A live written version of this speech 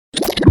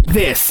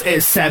This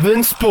is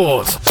 7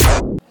 Sport.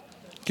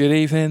 Good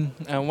evening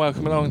and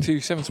welcome along to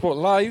 7 Sport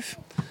Live.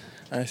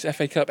 It's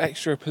FA Cup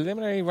extra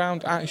preliminary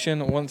round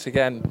action once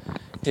again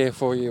here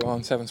for you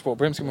on 7 Sport.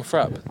 Brimscombe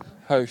Thrupp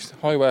host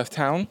Highworth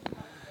Town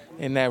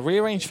in their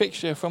rearranged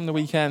fixture from the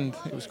weekend.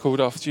 It was called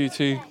off due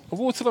to a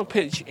waterlogged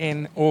pitch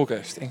in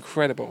August.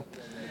 Incredible.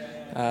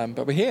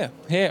 But we're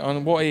here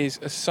on what is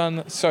a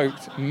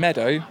sun-soaked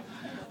meadow. You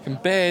can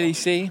barely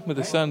see with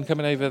the sun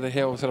coming over the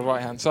hill to the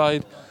right-hand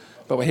side.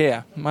 But we're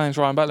here. My name's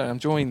Ryan Butler and I'm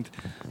joined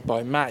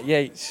by Matt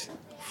Yates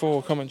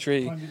for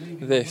commentary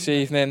this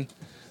evening.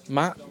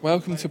 Matt,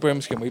 welcome to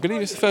Brimscombe. We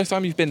believe it's the first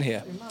time you've been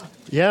here.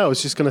 Yeah, I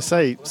was just going to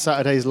say,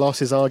 Saturday's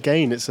loss is our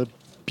gain. It's a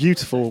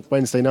beautiful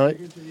Wednesday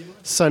night.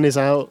 Sun is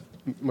out.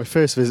 My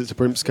first visit to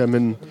Brimscombe,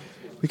 and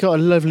we got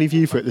a lovely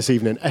view for it this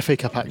evening. FA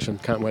Cup action,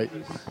 can't wait.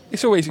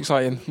 It's always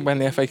exciting when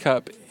the FA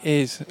Cup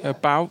is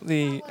about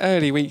the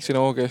early weeks in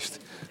August.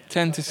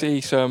 Tend to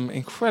see some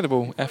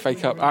incredible FA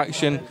Cup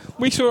action.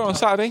 We saw it on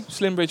Saturday,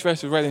 Slimbridge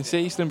versus Reading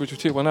City. Slimbridge were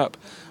 2-1 up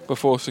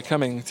before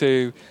succumbing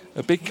to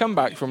a big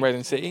comeback from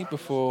Reading City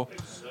before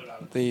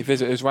the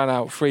visitors ran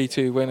out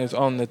 3-2 winners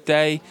on the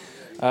day.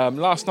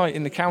 Last night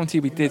in the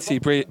county we did see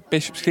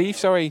Bishop's Cleeve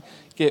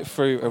get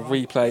through a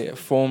replay at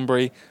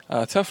Thornbury.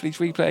 Tough League's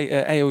replay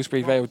at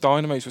Aylesbury Vale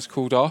Dynamos was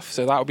called off,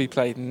 so that will be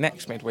played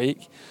next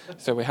midweek.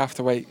 So we have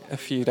to wait a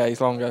few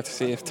days longer to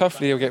see if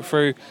Tuffley will get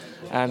through.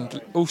 And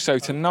also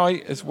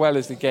tonight, as well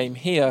as the game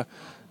here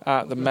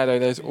at the Meadow,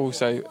 there's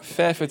also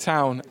Fairford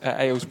Town at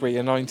Aylesbury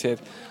United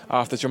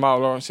after Jamal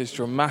Lawrence's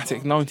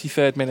dramatic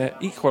 93rd minute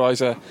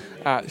equaliser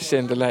at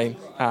Cinder Lane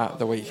at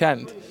the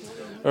weekend.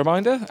 A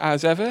reminder,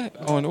 as ever,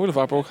 on all of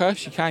our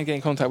broadcasts, you can get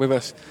in contact with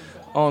us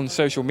on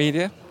social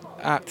media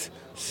at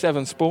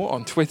 7 Sport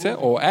on Twitter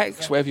or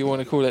X, whatever you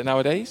want to call it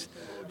nowadays,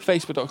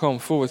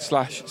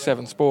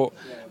 facebook.com/7 Sport,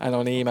 and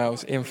on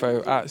emails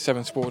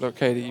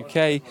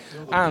info@7sport.co.uk.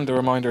 And a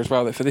reminder as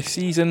well that for this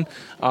season,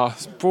 our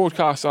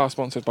broadcasts are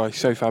sponsored by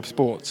SoFab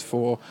Sports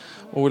for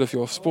all of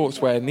your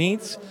sportswear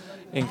needs,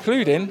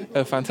 including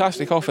a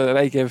fantastic offer that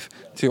they give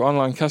to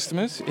online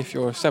customers. If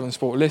you're a 7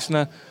 Sport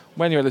listener,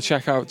 when you're at the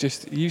checkout,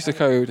 just use the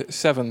code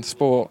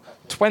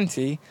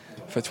 7sport20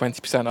 for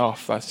 20%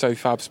 off at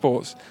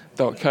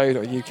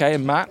sofabsports.co.uk.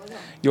 And Matt,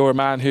 you're a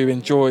man who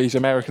enjoys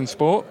American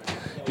sport.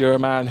 You're a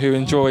man who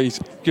enjoys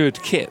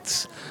good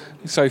kits.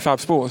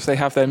 SoFab Sports, they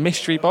have their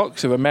mystery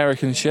box of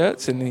American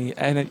shirts in the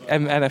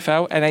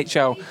NFL,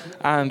 NHL,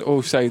 and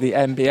also the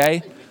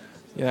NBA.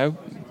 You know,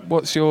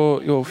 what's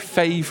your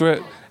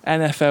favourite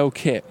NFL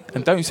kit?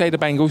 And don't say the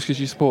Bengals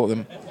because you support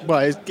them.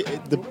 Well,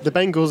 the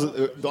Bengals,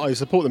 I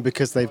support them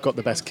because they've got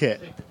the best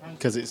kit,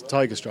 because it's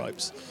tiger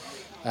stripes.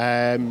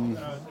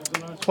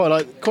 Quite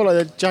like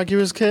the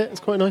Jaguars kit. It's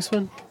quite a nice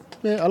one.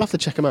 Yeah, I'll have to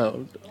check them out.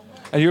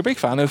 And you're a big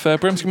fan of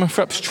Brimscombe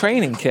Thrupp's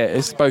training kit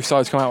as both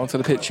sides come out onto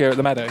the pitch here at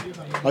the Meadow.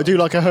 I do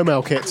like a home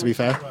ale kit, to be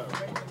fair.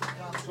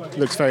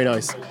 Looks very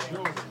nice.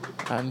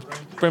 And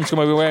Brimscombe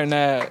will be wearing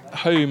their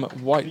home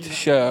white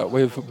shirt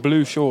with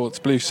blue shorts,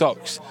 blue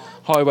socks.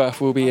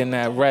 Highworth will be in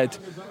their red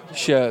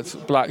shirts,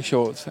 black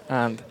shorts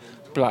and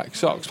black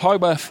socks.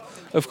 Highworth,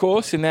 of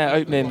course, in their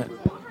opening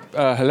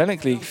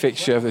Hellenic League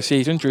fixture of the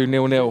season, drew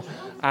 0-0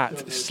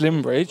 at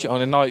Slimbridge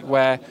on a night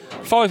where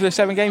 5 of the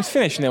 7 games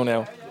finished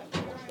 0-0.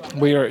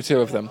 We were at 2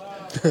 of them.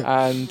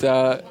 And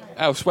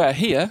elsewhere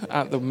here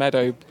at the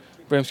Meadow,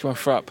 Brimscombe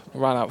Thrupp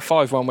ran out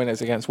 5-1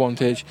 winners against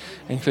Wantage,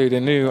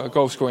 including new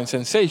goal-scoring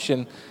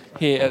sensation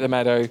here at the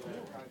Meadow,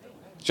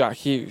 Jack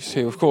Hughes,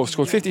 who of course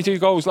scored 52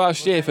 goals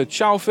last year for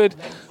Chalford.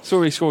 He's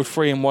already scored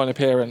 3 in 1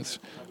 appearance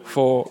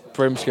for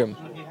Brimscombe.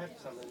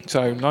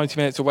 So 90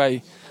 minutes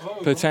away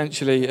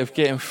potentially of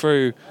getting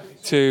through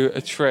to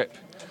a trip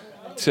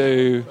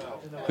to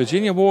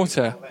Virginia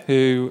Water,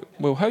 who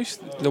will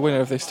host the winner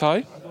of this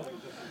tie.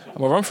 And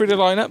we'll run through the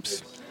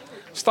lineups,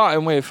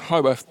 starting with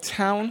Highworth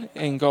Town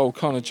in goal,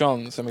 Connor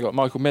Johns. And we've got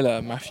Michael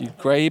Miller, Matthew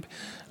Grabe,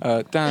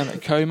 Dan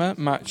Comer,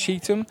 Matt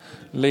Cheetham,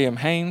 Liam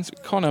Haynes,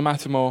 Connor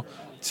Mattamore,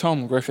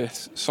 Tom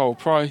Griffiths, Sol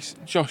Price,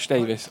 Josh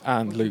Davis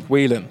and Luke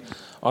Whelan.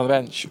 On the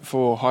bench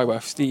for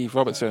Highworth, Steve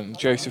Robertson,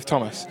 Joseph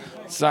Thomas,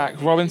 Zach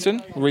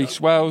Robinson,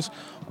 Reece Wells,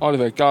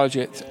 Oliver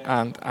Gargett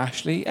and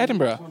Ashley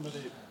Edinburgh.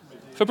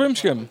 For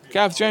Brimscombe,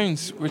 Gav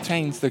Jones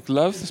retains the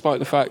gloves despite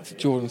the fact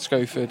Jordan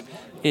Schofield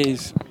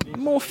is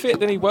more fit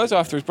than he was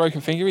after his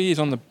broken finger. He is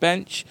on the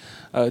bench.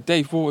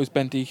 Dave Waters,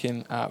 Ben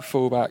Deacon at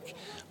fullback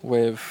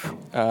with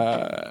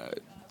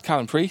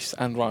Callum Priest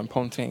and Ryan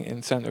Ponting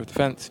in centre of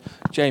defence.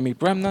 Jamie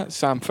Bremner,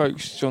 Sam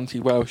Folkes, John T.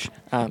 Welsh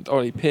and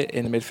Ollie Pitt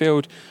in the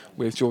midfield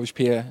with George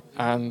Pierre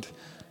and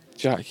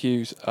Jack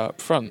Hughes up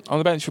front. On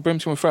the bench for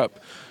Brimscombe Thrupp,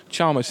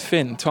 Chalmers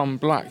Finn, Tom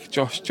Black,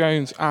 Josh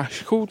Jones,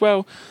 Ash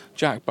Caldwell,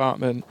 Jack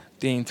Bartman,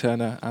 Dean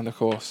Turner and of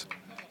course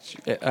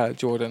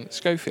Jordan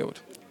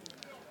Schofield.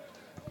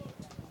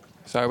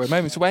 So we're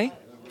moments away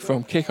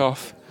from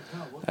kick-off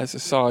as the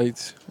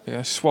sides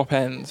swap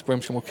ends.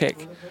 Brimscombe will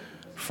kick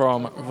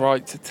from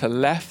right to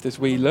left as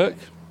we look.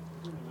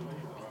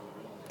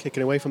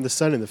 Kicking away from the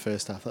sun in the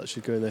first half, that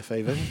should go in their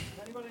favour.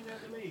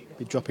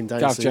 Be dropping down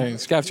Gav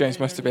soon. Jones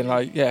must have been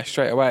like, yeah,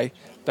 straight away.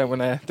 don't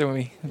want to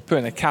be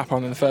putting a cap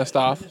on in the first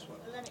half.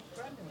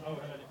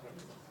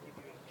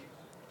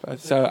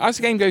 But as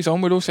the game goes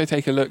on, we'll also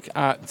take a look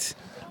at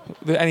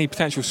any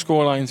potential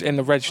scorelines in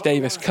the Reg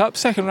Davis Cup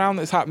second round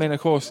that's happening.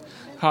 Of course,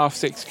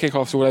 6:30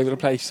 kickoffs all over the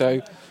place,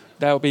 so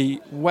they'll be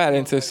well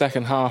into the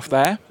second half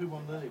there.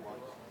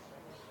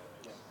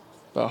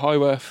 But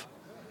Highworth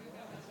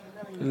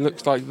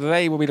looks like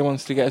they will be the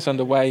ones to get us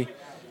underway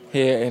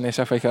here in this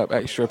FA Cup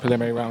extra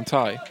preliminary round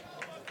tie.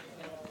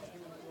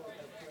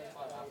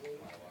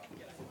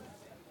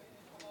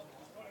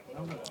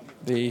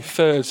 The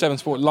third Seven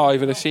Sport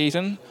Live of the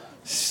season,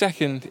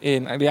 second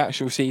in the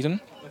actual season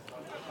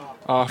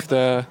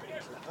after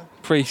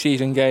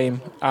pre-season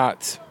game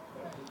at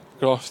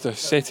Gloucester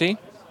City.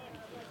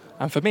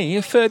 And for me,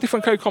 a third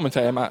different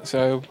co-commentator, Matt,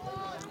 so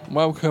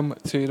welcome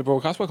to the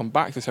broadcast, welcome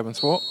back to Seven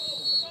Sport.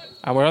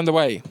 And we're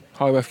underway.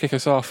 Highworth kick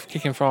us off,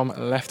 kicking from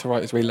left to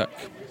right as we look.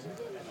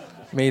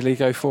 Immediately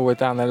go forward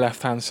down the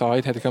left-hand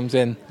side. Header comes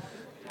in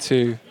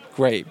to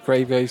Grape.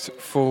 Grape goes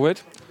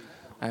forward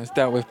and it's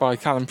dealt with by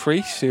Callum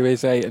Priest, who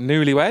is a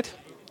newlywed,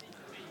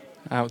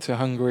 out to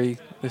Hungary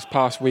this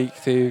past week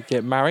to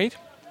get married.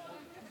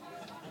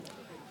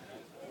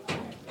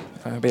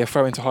 It'll be a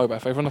throw into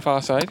Highworth over on the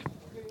far side.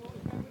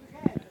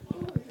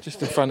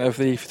 Just in front of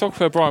the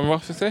photographer Brian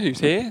Rossiter, who's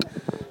here,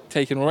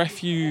 taking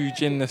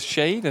refuge in the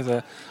shade as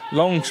a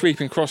long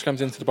sweeping cross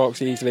comes into the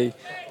box, easily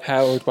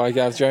held by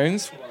Gav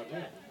Jones.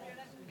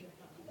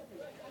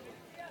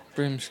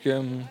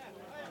 Brimscombe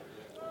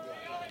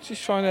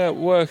just trying to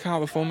work out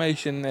the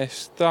formation they're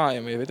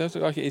starting with. It does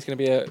look like it is going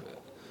to be a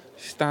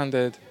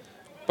standard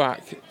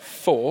back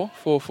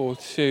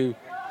 4-4-2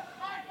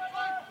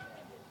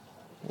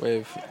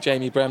 with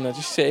Jamie Bremner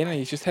just sitting, and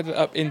he's just headed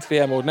up into the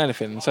air more than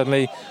anything. And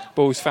suddenly,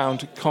 ball's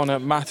found Connor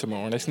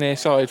Mattamore on this near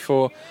side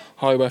for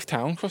Highworth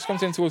Town. Cross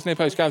comes in towards near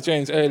post. Gav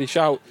Jones, early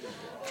shout,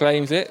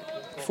 claims it.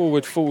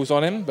 Forward falls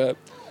on him, but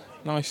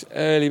nice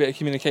early bit of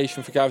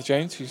communication for Gav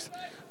Jones, who's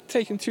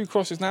taken 2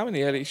 crosses now in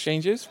the early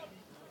exchanges.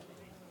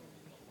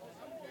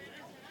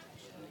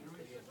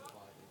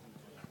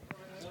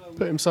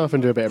 Put himself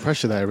under a bit of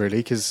pressure there, really,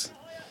 because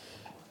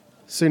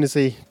as soon as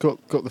he got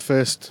the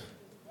first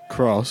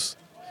cross,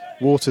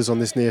 Waters on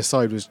this near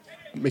side was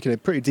making a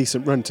pretty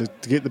decent run to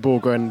get the ball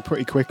going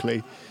pretty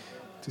quickly.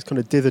 Just kind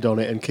of dithered on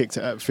it and kicked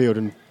it upfield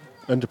and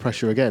under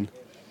pressure again.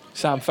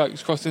 Sam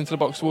Folks crossed into the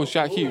box towards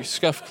Jack Hughes.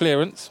 Scuff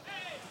clearance.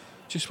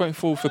 Just went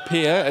forward for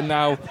Pierre, and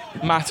now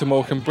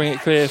Mattamore can bring it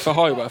clear for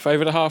Highworth.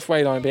 Over the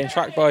halfway line, being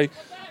tracked by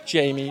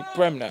Jamie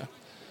Bremner.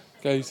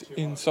 Goes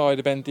inside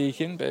of Ben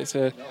Deacon, but it's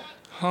a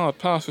hard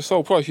pass for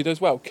Sol Price, who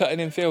does well. Cutting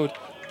in field,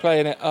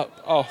 playing it up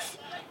off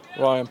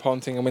Ryan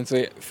Ponting, and wins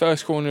the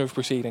first corner of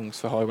proceedings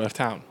for Highworth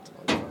Town.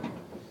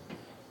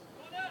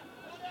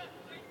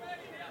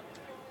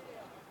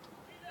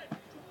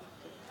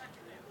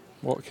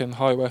 What can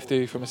Highworth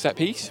do from a set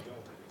piece?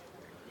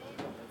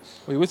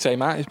 We would say,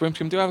 Matt, is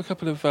Brimscombe do have a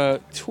couple of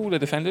taller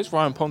defenders,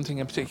 Ryan Ponting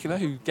in particular,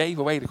 who gave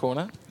away the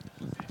corner.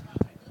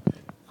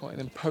 Quite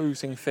an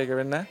imposing figure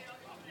in there.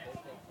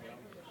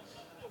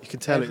 You can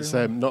tell it's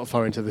not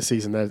far into the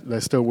season. They're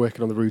still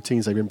working on the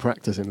routines they've been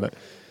practicing. Look.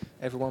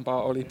 Everyone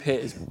bar Ollie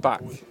Pitt is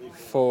back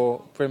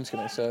for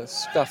Brimscombe. It's a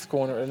scuffed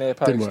corner at the near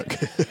post. Didn't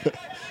work.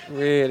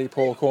 Really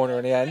poor corner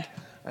in the end.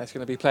 And it's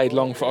going to be played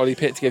long for Ollie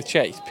Pitt to give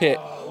chase. Pitt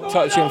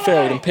touching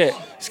field, and Pitt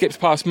skips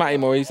past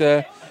Mattamore. He's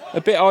a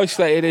bit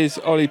isolated, is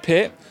Ollie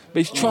Pitt, but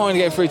he's trying to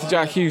get through to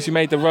Jack Hughes, who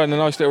made the run. A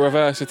nice little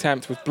reverse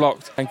attempt was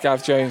blocked, and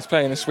Gav Jones,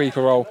 playing a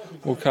sweeper role,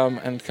 will come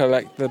and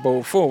collect the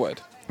ball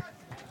forward.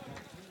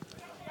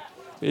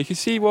 But you can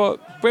see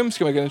what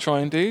Brimscombe are going to try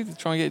and do. They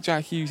try and get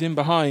Jack Hughes in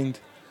behind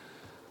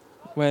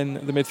when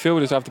the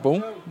midfielders have the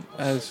ball,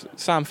 as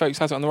Sam Folks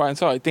has it on the right-hand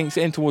side. Dinks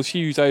it in towards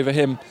Hughes over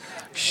him.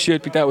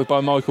 Should be dealt with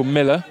by Michael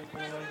Miller.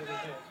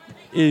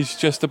 Is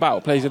just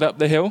about. Plays it up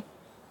the hill.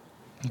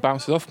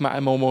 Bounces off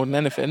Mattamore more than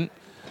anything.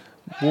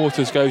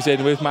 Waters goes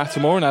in with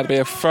Mattamore, and that'll be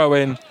a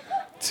throw-in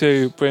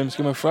to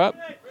Brimscombe Thrupp.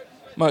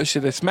 Much to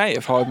the dismay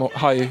of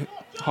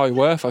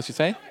Highworth, I should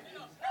say.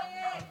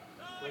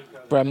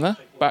 Bremner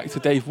back to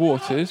Dave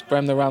Waters.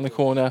 Bremner around the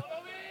corner,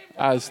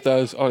 as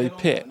does Ollie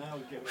Pitt.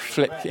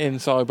 Flick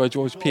inside by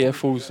George Pierre,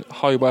 falls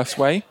Highworth's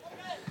way.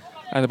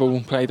 And the ball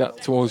played up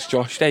towards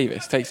Josh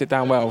Davis. Takes it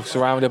down well,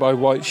 surrounded by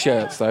white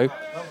shirts though.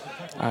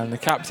 And the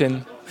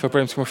captain for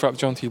Brimscombe Thrupp,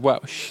 John T.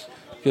 Welsh.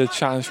 Good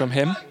challenge from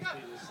him.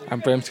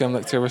 And Brimscombe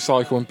look to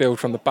recycle and build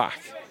from the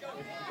back.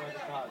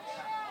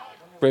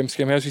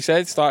 Brimscombe, as we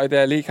said, started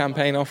their league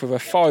campaign off with a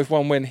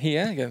 5-1 win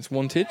here against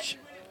Wantage.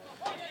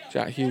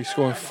 Jack Hughes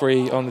scoring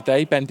 3 on the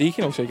day. Ben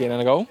Deacon also getting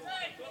a goal.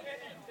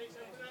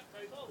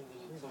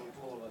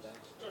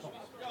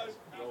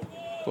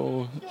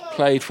 Ball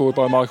played forward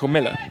by Michael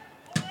Miller.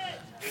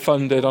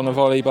 Funded on a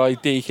volley by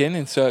Deacon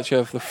in search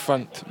of the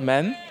front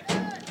men.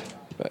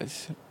 But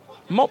it's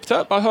mopped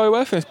up by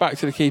Highworth, and it's back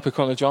to the keeper,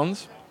 Connor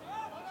Johns.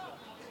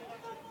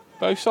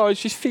 Both sides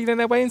just feeling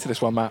their way into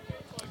this one, Matt.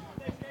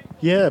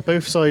 Yeah,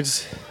 both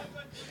sides.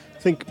 I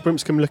think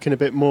Brimscombe looking a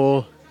bit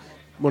more,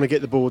 want to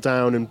get the ball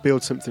down and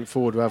build something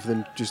forward rather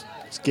than just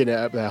getting it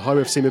up there.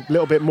 Highworth seem a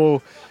little bit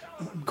more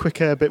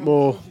quicker, a bit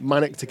more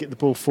manic to get the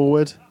ball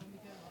forward.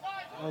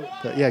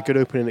 But yeah, good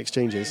opening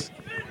exchanges.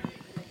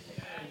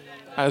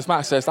 As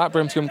Matt says, that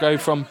Brimscombe go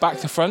from back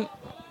to front.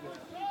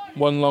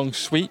 One long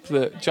sweep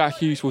that Jack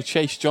Hughes will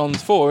chase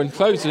Johns for and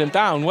closes him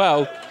down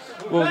well.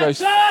 Ball goes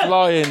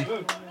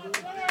flying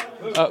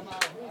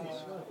up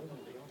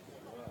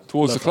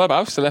towards the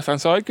clubhouse, the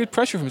left-hand side. Good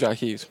pressure from Jack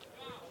Hughes.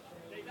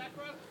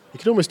 You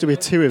can almost do a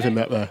two of him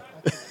up there.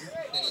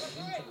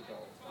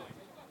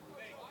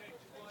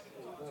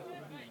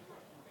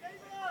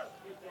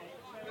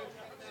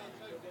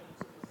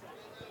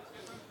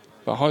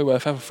 But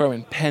Highworth have a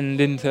throw-in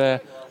penned into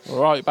their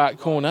right back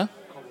corner.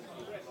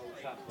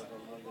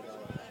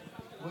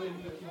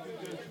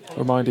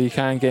 Reminder, you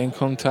can get in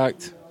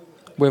contact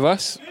with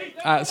us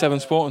at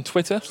 7sport on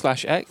Twitter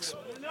 /X,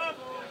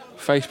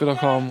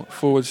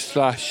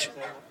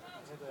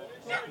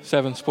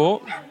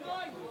 facebook.com/7sport,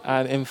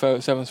 and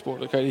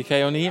info@7sport.co.uk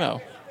on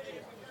email.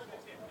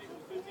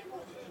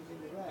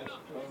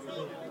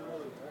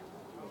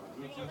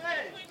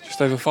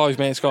 Just over 5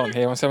 minutes gone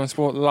here on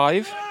 7sport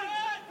Live.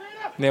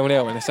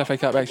 0-0 in this FA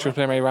Cup extra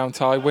preliminary round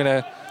tie.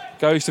 Winner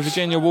goes to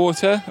Virginia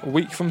Water a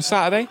week from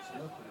Saturday.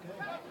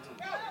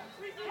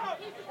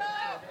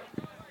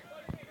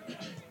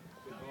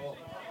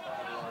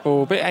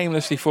 Ball a bit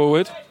aimlessly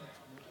forward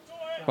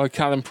by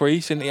Callum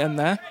Priest in the end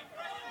there.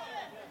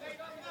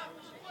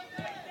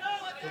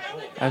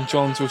 And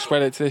Johns will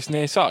spread it to this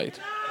near side.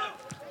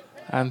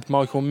 And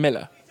Michael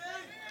Miller.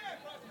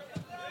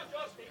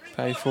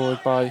 Played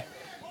forward by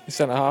the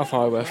centre-half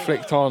Highworth.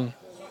 Flicked on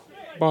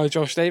by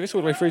Josh Davis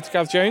all the way through to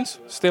Gav Jones.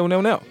 Still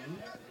 0-0.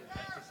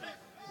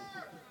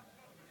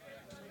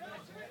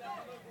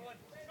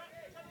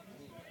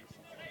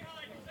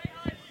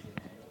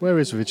 Where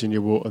is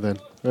Virginia Water then?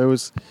 Well,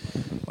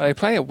 they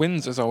play at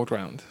Windsor's old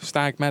ground,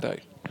 Stag Meadow.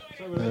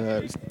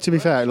 To be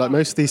fair, like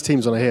most of these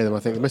teams when I hear them, I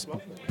think they must be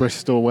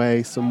Bristol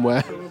way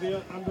somewhere.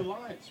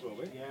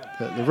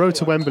 But the road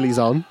to Wembley's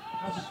on.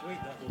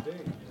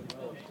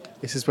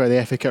 This is where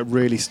the FA Cup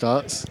really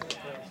starts.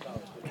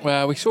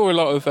 Well, we saw a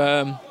lot of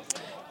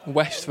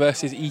West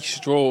versus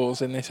East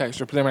draws in this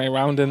extra preliminary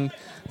round, and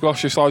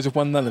Gloucester sides have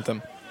won none of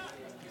them.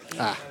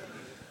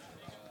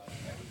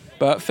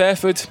 But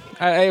Fairford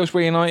at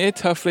Aylesbury United,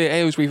 Tuffley at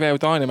Aylesbury Vale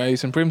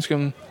Dynamos, and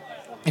Brimscombe,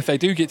 if they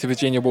do get to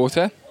Virginia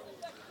Water,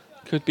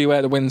 could be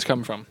where the wins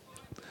come from.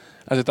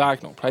 As a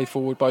diagonal, played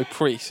forward by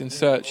Priest in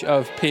search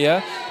of Pia,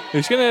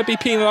 who's going to be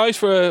penalised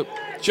for a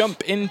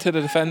jump into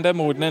the defender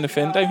more than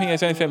anything. Don't think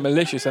there's anything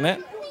malicious in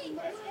it.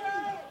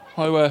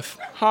 Highworth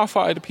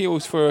half-hearted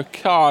appeals for a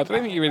card. I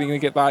don't think you're really going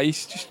to get that.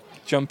 He's just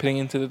jumping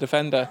into the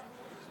defender.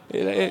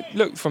 It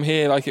looked from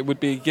here like it would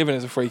be given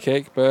as a free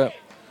kick, but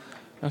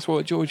that's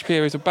what George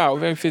Pia is about. A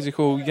very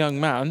physical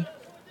young man.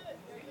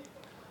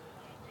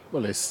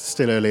 Well, it's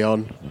still early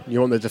on.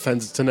 You want the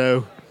defender to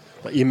know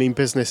that you mean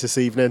business this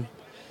evening.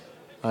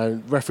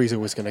 And referee's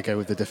always going to go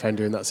with the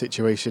defender in that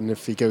situation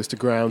if he goes to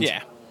ground.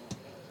 Yeah.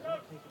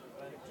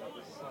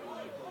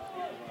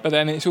 But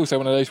then it's also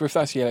one of those where if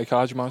that's a yellow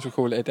card, you might as well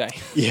call it a day.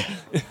 Yeah.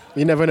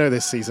 You never know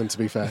this season, to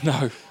be fair.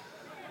 No.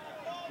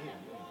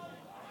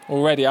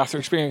 Already, after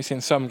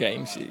experiencing some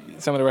games,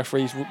 some of the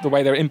referees, the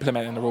way they're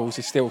implementing the rules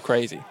is still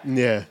crazy.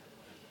 Yeah.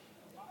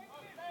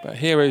 But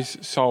here is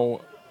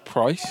Sol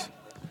Price.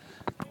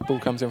 Ball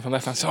comes in from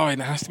left-hand side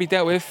and it has to be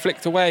dealt with.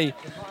 Flicked away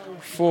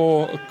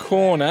for a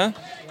corner.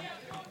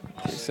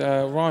 It's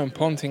Ryan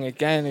Ponting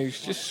again,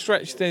 who's just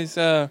stretched his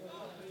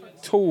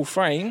tall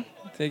frame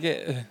to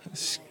get a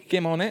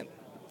skim on it.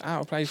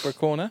 Out of play for a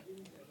corner.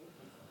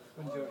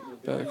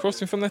 But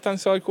crossing from left-hand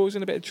side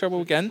causing a bit of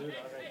trouble again.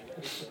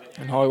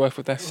 And Highworth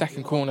with their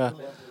second corner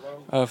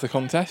of the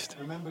contest.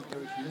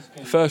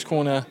 The first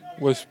corner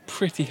was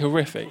pretty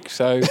horrific,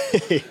 so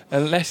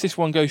unless this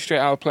one goes straight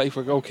out of play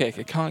for a goal kick,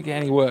 it can't get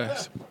any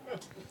worse.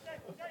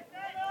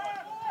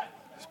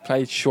 It's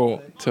played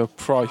short to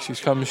Price,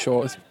 who's come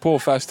short. It's a poor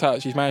first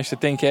touch. He's managed to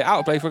dink it out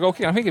of play for a goal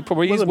kick. I think it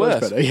probably is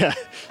worse. Better, yeah.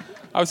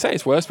 I would say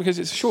it's worse because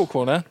it's a short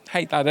corner.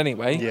 Hate that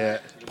anyway. Yeah.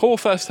 Poor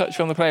first touch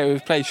from the player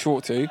who's played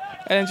short to, and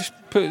then just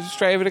put it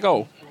straight over the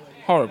goal.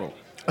 Horrible.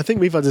 I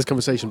think we've had this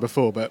conversation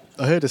before, but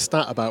I heard a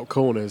stat about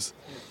corners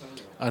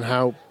and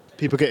how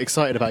people get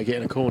excited about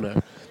getting a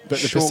corner. But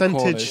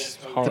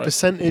the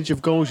percentage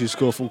of goals you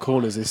score from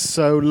corners is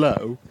so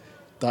low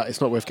that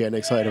it's not worth getting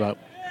excited about.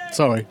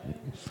 Sorry.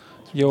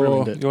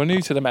 You're new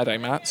to the meadow,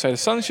 Matt. So the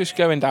sun's just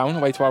going down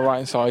away to our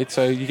right-hand side,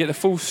 so you get the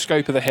full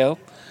scope of the hill.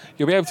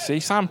 You'll be able to see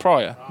Sam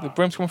Pryor, the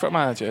Brimscombe Thrupp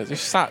manager,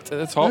 just sat at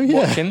the top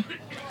watching.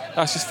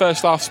 That's his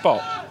first half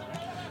spot.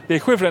 The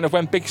equivalent of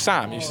when Big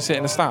Sam used to sit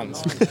in the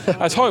stands.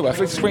 As Highworth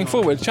looks to spring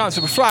forward, chance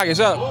of a flag is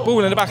up,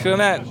 ball in the back of the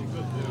net.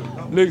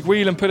 Luke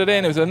Whelan put it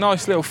in. It was a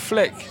nice little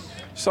flick.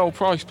 Sol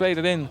Price played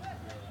it in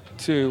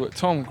to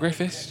Tom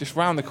Griffiths, just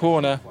round the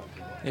corner.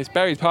 It's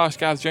buried past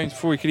Gav Jones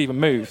before he could even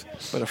move.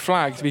 But a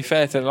flag, to be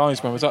fair to the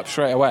linesman, was up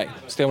straight away.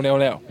 Still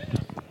 0-0.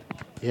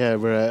 Yeah,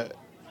 we're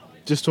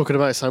just talking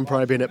about Sam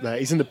Pryor being up there.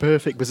 He's in the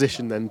perfect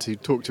position then to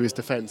talk to his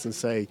defence and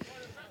say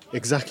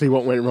exactly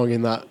what went wrong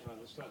in that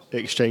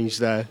exchange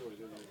there.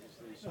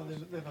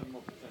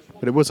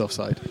 but it was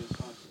offside.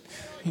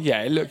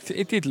 Yeah,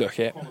 it did look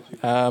it.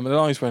 The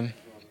linesman,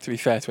 to be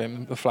fair to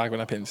him, the flag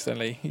went up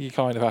instantly. You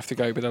kind of have to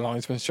go with the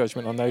linesman's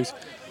judgment on those.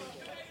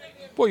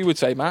 What you would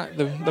say, Matt,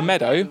 the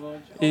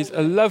meadow is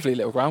a lovely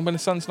little ground when the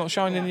sun's not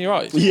shining in your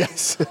eyes.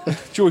 Yes.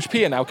 George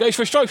Peer now goes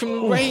for a strike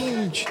from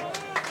range.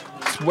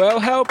 It's well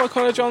held by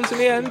Connor Johns in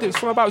the end. It's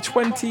from about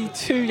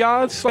 22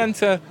 yards,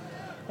 centre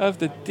of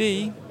the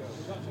D.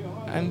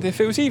 And if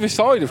it was either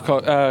side of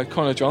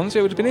Connor Johns,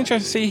 it would have been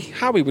interesting to see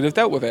how he would have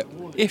dealt with it,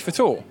 if at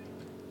all.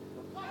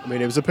 I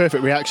mean, it was a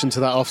perfect reaction to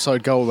that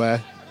offside goal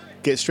there.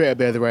 Get straight at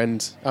the other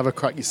end, have a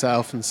crack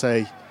yourself and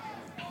say,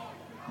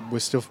 we're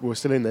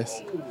still in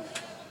this.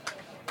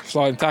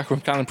 Sliding tackle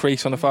from Callum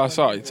Priest on the far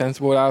side.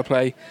 Sensible out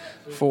play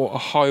for a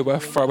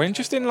Highworth throw-in,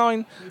 just in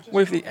line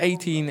with the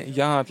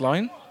 18-yard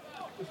line.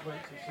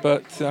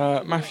 But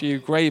Matthew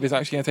Grabe is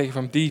actually going to take it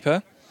from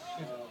deeper.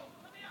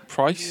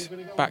 Price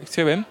back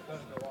to him.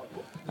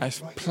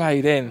 That's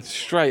played in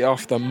straight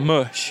off the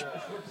mush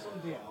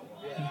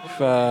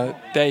for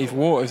Dave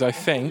Waters, I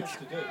think.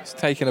 He's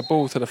taking a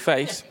ball to the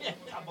face.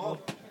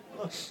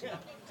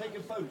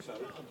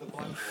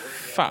 In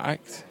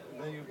fact,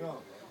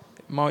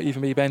 it might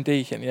even be Ben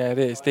Deacon. Yeah, it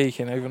is.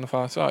 Deacon over on the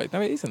far side.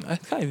 No, it isn't. I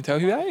can't even tell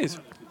who that is.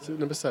 Is it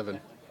number 7?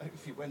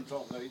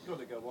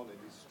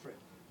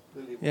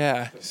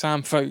 Yeah,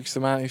 Sam Folkes, the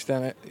man who's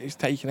done it, who's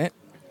taken it.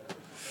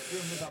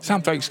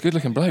 Sam Folkes,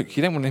 good-looking bloke.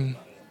 You don't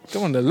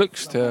want the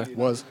looks to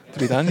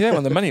be done. You don't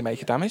want the money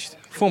maker damaged.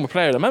 Former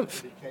player of the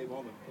month.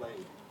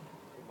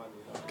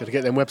 Got to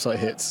get them website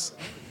hits.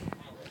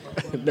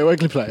 No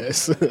ugly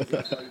players.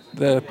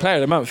 The player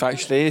of the month,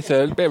 actually, it's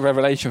a bit of a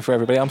revelation for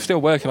everybody. I'm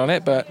still working on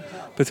it, but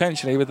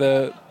potentially with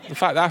the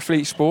fact that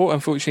Athlete Sport,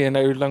 unfortunately,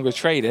 are no longer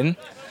trading,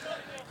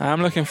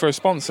 I'm looking for a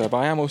sponsor, but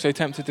I am also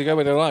tempted to go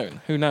it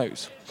alone. Who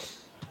knows?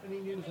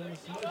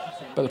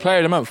 But the player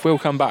of the month will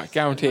come back,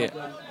 guarantee it.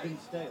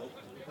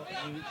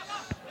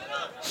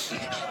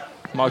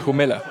 Michael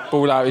Miller,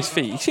 ball out his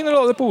feet. He's seen a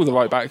lot of the ball, the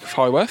right back of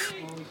Highworth.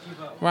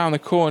 Round the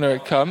corner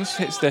it comes,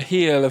 hits the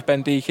heel of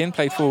Ben Deacon,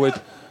 played forward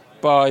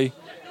by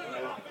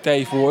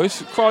Dave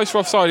Waters. Cries for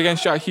offside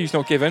against Jack Hughes,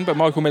 not given, but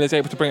Michael Miller's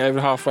able to bring it over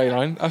the halfway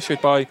line,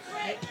 ushered by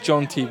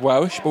John T.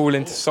 Welsh. Ball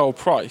into Sol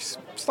Price.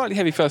 Slightly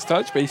heavy first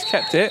touch, but he's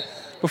kept it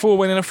before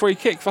winning a free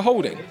kick for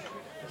holding.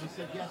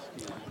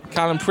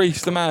 Callum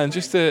Priest, the man,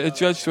 just a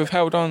judge to have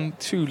held on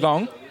too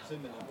long.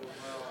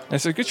 And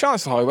it's a good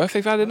chance for Highworth.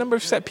 They've had a number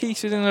of set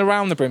pieces in and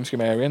around the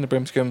Brimscombe area and the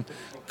Brimscombe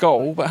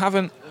goal, but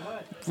haven't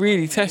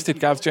really tested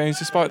Gav Jones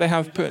despite they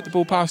have put the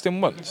ball past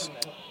him once.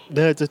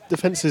 The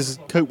defences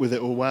cope with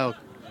it all well.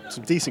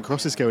 Some decent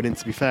crosses going in,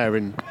 to be fair,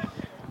 and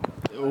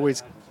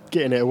always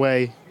getting it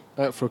away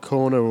out for a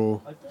corner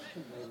or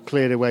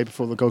cleared away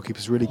before the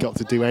goalkeeper's really got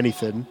to do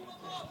anything.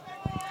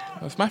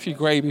 Well, it's Matthew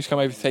Grabe who's come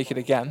over to take it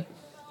again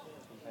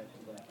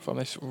from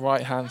this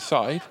right-hand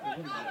side.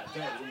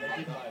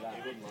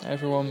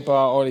 Everyone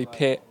bar Ollie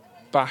Pitt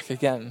back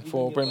again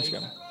for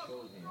Brimscombe.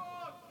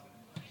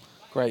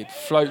 Grabe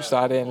floats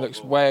that in,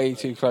 looks way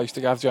too close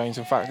to Gav Jones.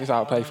 In fact, it's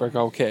outplay for a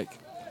goal kick.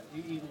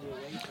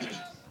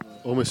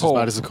 Almost as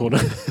bad as a corner.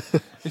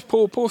 It's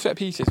poor set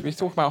pieces. We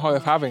talk about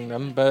Highworth having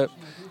them, but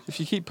if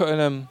you keep putting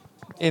them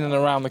in and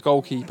around the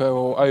goalkeeper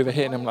or over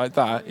hitting them like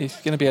that, it's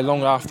going to be a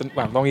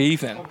long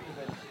evening.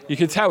 You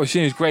could tell as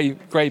soon as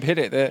Grabe hit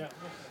it that,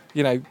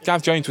 you know,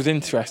 Gav Jones was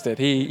interested.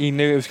 He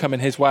knew it was coming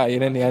his way,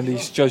 and in the end,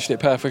 he's judged it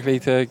perfectly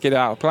to get it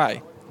out of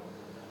play.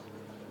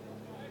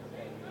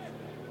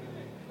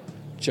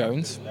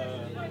 Jones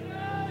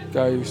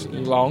goes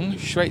long,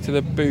 straight to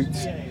the boot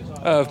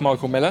of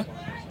Michael Miller.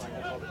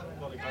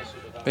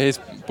 But his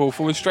ball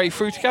forward straight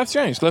through to Gav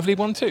Jones. Lovely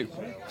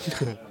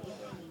 1-2.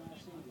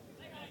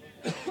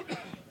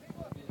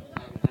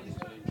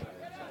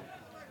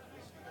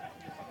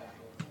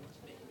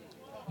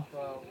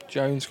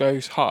 Jones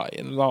goes high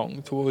and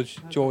long towards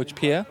George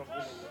Peer.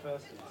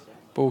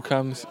 Ball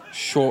comes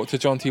short to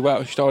John T.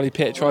 Welsh. Ollie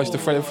Pitt tries to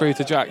thread it through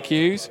to Jack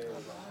Hughes.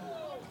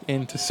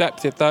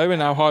 Intercepted though, and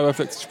now Highworth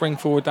looks to spring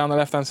forward down the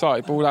left-hand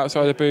side. Ball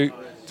outside the boot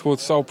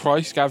towards Sol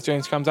Price. Gav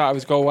Jones comes out of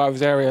his goal, out of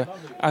his area,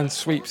 and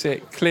sweeps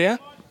it clear.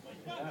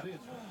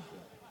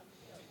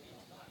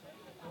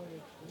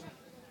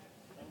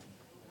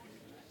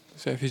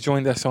 So if you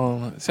joined us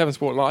on 7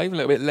 Sport Live a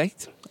little bit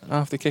late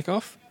after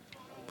kick-off,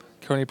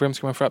 currently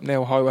Brimscombe Thrupp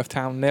 0, Highworth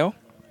Town 0.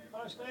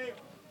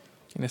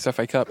 In this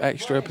FA Cup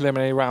extra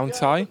preliminary round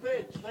tie.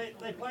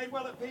 They played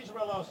well at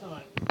Peterborough last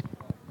night.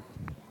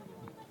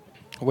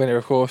 The winner,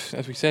 of course,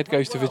 as we said,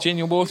 goes to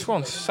Virginia Water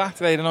on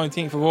Saturday the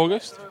 19th of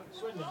August.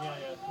 Swindon, yeah.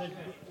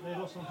 They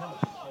lost on penalties,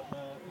 but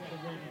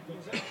really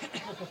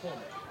good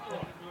performance.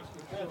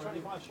 They had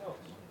 25 shots.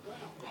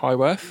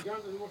 Highworth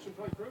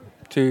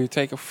to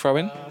take a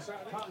throw-in.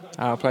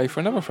 I'll play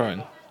for another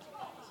throw-in.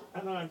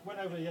 And I went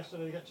over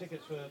yesterday to get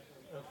tickets for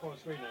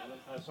Forest Green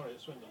at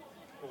Swindon.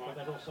 But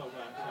they'd all sold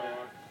out, so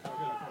I'm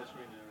going to Forest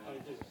Green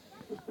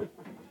area.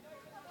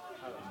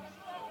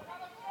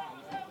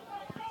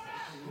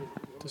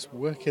 Just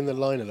working the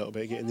line a little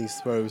bit, getting these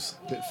throws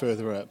a bit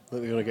further up. I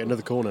think they're going to get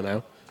another corner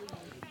now.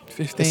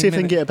 15 Let's see if they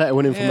can get a better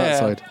one in from that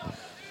side.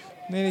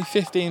 Nearly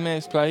 15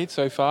 minutes played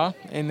so far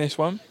in this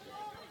one.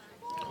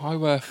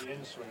 Highworth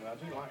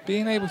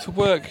being able to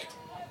work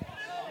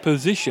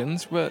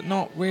positions, but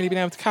not really being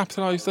able to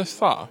capitalise thus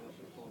far.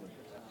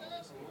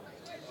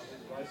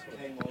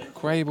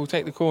 Gray will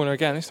take the corner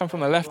again, this time from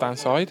the left-hand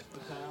side.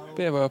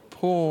 Bit of a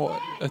poor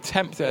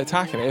attempt at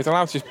attacking it. It was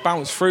allowed to just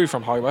bounce through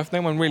from Highworth.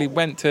 No one really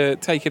went to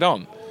take it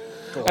on.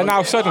 And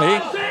now suddenly,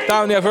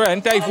 down the other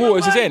end, Dave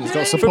Waters is in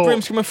for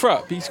Brimscombe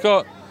Thrupp. He's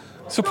got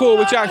support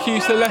with Jack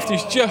Hughes to the left,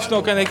 who's just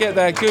not going to get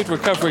there. Good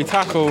recovery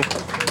tackle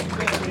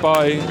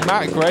by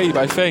Matt Grabe,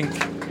 I think.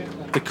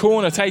 The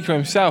corner taker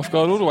himself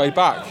got all the way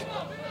back.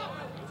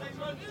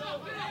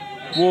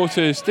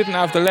 Waters didn't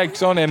have the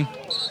legs on him.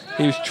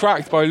 He was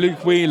tracked by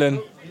Luke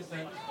Whelan.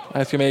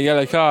 That's going to be a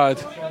yellow card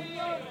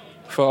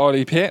for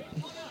Ollie Pitt.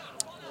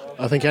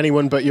 I think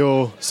anyone but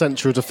your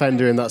central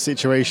defender in that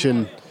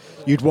situation,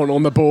 you'd want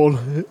on the ball,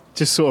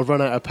 just sort of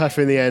run out of puff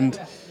in the end.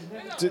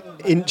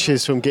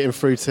 Inches from getting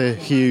through to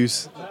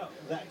Hughes.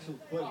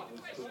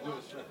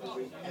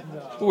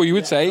 Well, you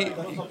would say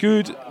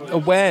good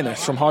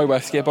awareness from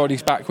Highworth to get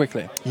bodies back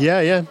quickly.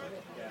 Yeah,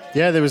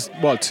 there was,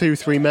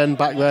 2-3 men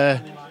back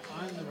there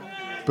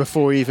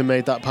before he even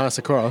made that pass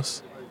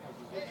across.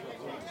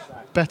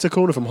 Better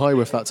corner from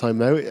Highworth that time,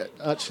 though.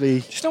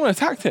 Actually, just no one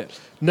attacked it.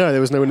 No,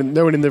 there was no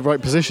one in the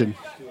right position.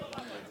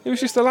 It was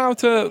just allowed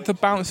to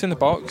bounce in the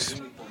box.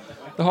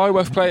 The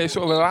Highworth players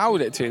sort of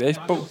allowed it to. They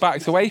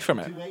backed away from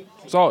it.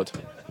 It's odd.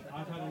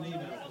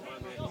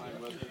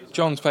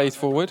 John's played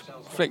forward,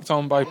 flicked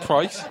on by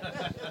Price.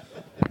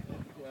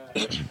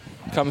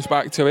 Comes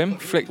back to him,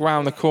 flicked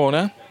round the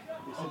corner.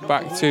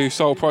 Back to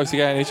Sol Price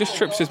again. He just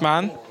trips his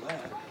man.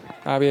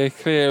 That'll be a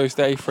clear as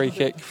day free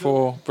kick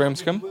for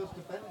Brimscombe.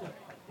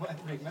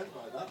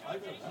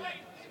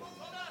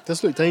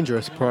 Does look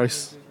dangerous,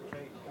 Price.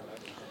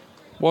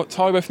 What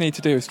Highworth need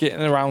to do is get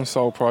in and around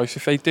Sol Price.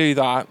 If they do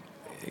that,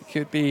 it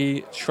could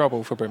be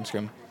trouble for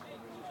Brimscombe.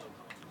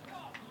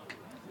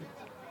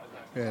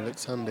 Yeah, it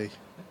looks handy.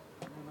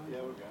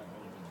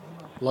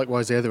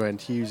 Likewise, the other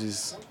end, Hughes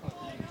is...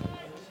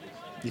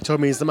 You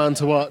told me he's the man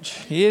to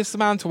watch. He is the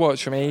man to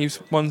watch for me. He's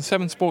won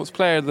 7 Sports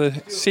Player of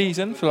the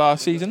Season for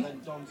last season.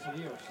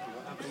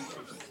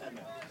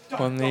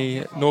 Won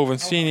the Northern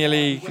Senior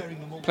League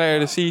Player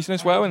of the Season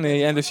as well in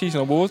the end of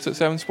season awards at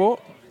 7 Sport.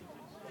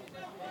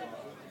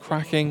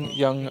 Cracking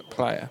young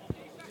player.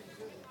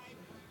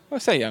 Well, I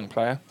say young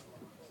player.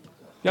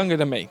 Younger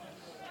than me.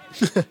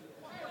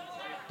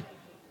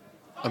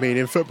 I mean,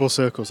 in football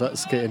circles,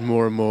 that's getting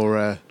more and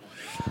more...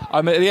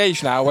 I'm at the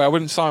age now where I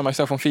wouldn't sign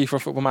myself on FIFA or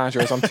Football Manager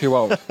as I'm too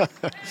old.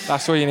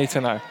 That's all you need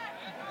to know.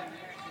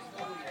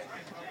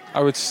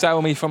 I would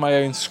sell me from my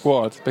own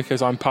squad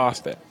because I'm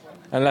past it.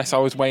 Unless I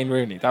was Wayne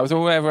Rooney. That was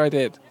all ever I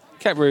did.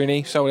 Kept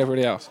Rooney, sold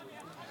everybody else.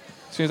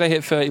 As soon as they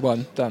hit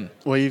 31, done.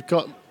 Well, you've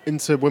got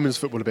into women's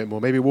football a bit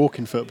more. Maybe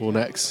walking football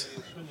next.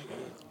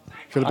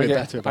 Feel a bit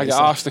better about I get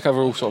asked to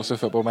cover all sorts of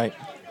football, mate.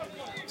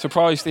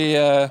 Surprised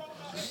the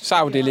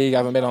Saudi League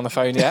haven't been on the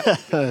phone yet.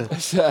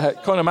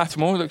 Conor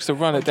Matamore looks to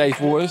run at Dave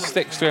Waters,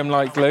 sticks to him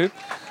like glue.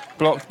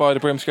 Blocked by the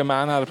Brimscombe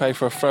man, how to play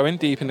for a throw-in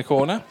deep in the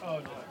corner.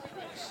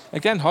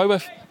 Again,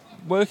 Highworth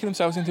working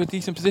themselves into a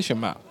decent position,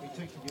 Matt.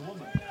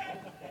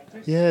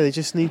 Yeah, they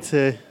just need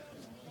to...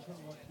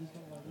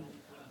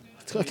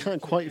 I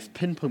can't quite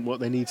pinpoint what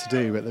they need to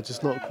do, but they're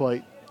just not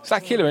quite... It's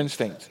that killer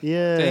instinct.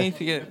 Yeah. They need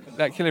to get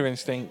that killer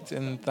instinct,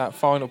 and that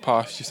final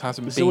pass just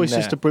hasn't been there. It's always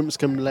just a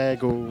Brimscombe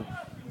leg or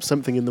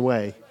something in the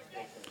way.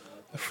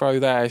 The throw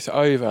there is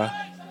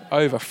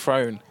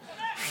overthrown.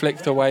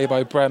 Flicked away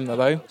by Bremner,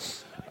 though.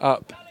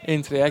 Up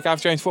into the air.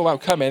 Gav Jones thought about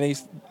coming.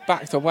 He's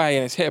backed away,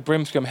 and it's hit a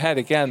Brimscombe head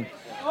again.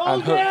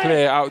 And hooked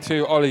clear out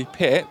to Ollie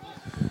Pitt,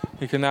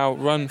 who can now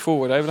run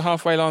forward over the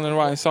halfway line on the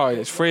right-hand side.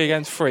 It's 3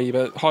 against 3,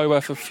 but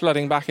Highworth are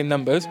flooding back in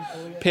numbers.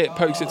 Pitt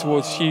pokes it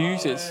towards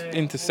Hughes. It's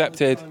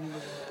intercepted.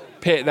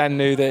 Pitt then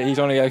knew that he's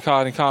on a yellow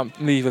card and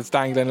can't leave his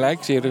dangling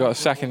legs. He would have got a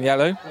second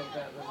yellow.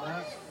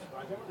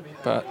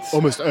 But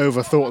almost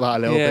overthought that a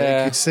little bit.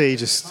 You could see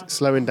just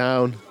slowing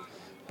down.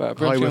 But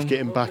Highworth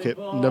getting back at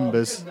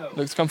numbers.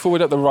 Looks to come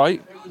forward at the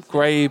right.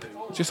 Grabe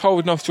just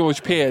holding off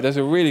George Peer. Does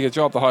a really good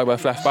job, the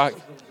Highworth left back.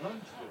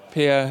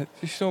 Peer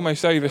just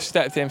almost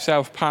overstepped it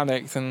himself,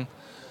 panicked, and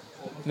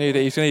knew that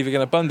he's either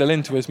going to bundle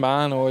into his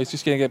man or he's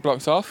just going to get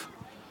blocked off.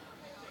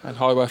 And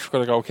Highworth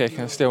got a goal kick,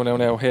 and still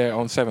 0-0 here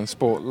on 7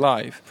 Sport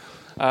Live.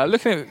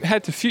 Looking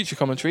ahead to future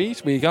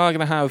commentaries, we are going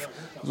to have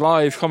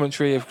live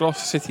commentary of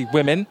Gloucester City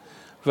women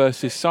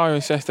versus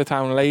Cirencester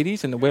Town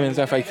ladies in the Women's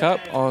FA Cup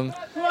on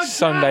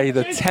Sunday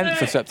the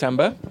 10th of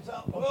September.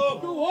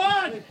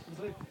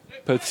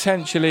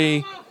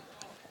 Potentially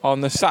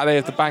on the Saturday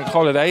of the bank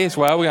holiday as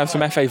well. We have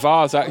some FA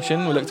Vars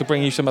action. We'll look to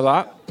bring you some of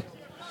that.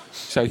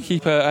 So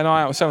keep an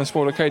eye out on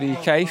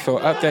 7sport.co.uk for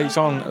updates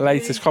on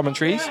latest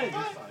commentaries.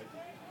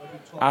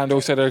 And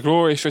also the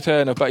glorious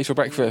return of Buddies for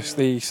Breakfast,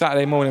 the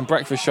Saturday morning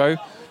breakfast show,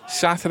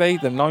 Saturday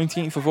the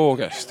 19th of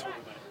August.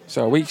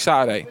 So a week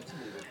Saturday.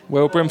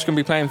 Will Brimscombe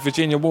be playing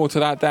Virginia Water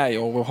that day,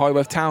 or will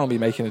Highworth Town be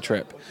making a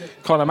trip?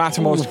 Connor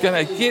Mattimore's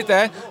going to get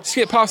there,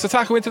 skip past the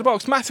tackle into the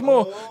box.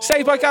 Mattimore,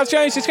 saved by Gav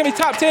Jones, it's going to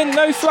be tapped in,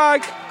 no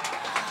flag.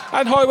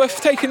 And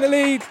Highworth taking the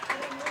lead.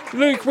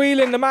 Luke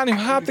Whelan, the man who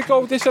had the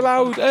goal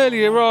disallowed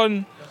earlier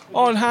on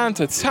hand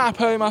to tap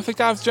home after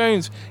Gav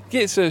Jones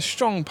gets a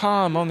strong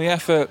palm on the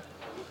effort.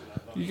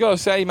 You got to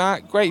say,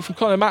 Matt, great from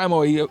Connor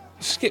Mattimore. He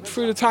skipped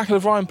through the tackle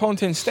of Ryan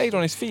Pontin, stayed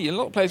on his feet. A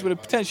lot of players would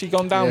have potentially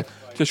gone down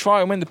to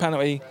try and win the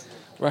penalty.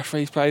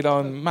 Referees played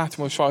on.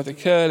 Mattimore tried to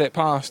curl it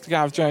past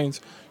Gav Jones.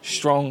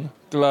 Strong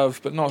glove,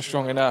 but not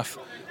strong enough.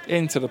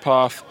 Into the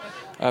path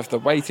of the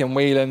waiting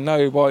Whelan.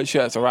 No white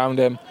shirts around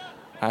him.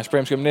 As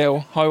Brimscombe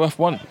 0, Highworth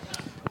 1.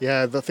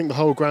 Yeah, I think the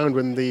whole ground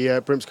when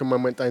the Brimscombe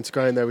man went down to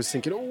ground there was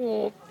thinking,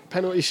 oh,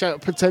 penalty shout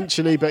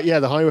potentially. But yeah,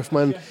 the Highworth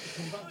man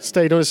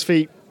stayed on his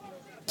feet,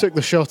 took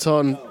the shot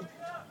on.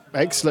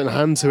 Excellent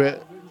hand to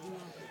it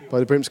by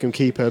the Brimscombe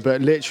keeper.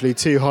 But literally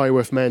 2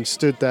 Highworth men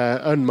stood there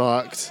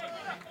unmarked.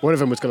 One of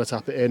them was going to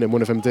tap it in and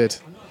one of them did.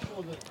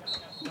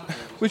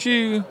 Would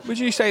you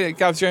say that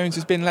Gav Jones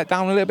has been let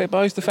down a little bit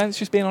by his defence,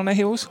 just being on their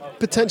heels?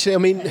 Potentially. I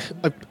mean,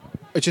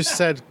 I just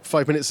said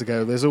 5 minutes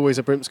ago, there's always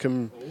a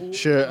Brimscombe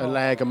shirt, a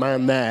leg, a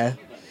man there.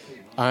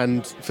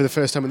 And for the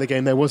first time in the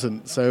game, there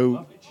wasn't.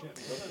 So,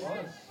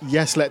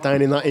 yes, let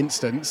down in that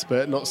instance,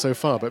 but not so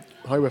far. But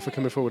Highworth are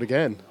coming forward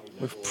again.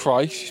 With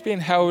Price, she's being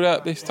held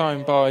up this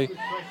time by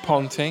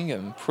Ponting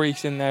and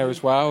Priest in there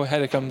as well. A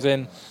header comes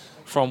in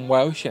from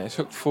Welsh and it's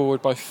hooked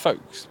forward by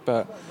Folkes,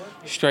 but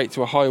straight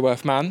to a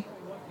Highworth man.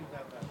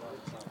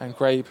 And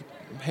Grabe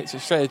hits it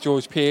straight at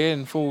George Peer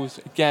and falls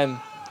again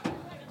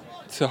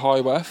to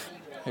Highworth,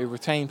 who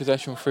retain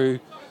possession through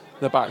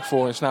the back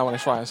four, and it's now on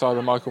his right hand side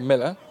with Michael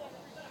Miller.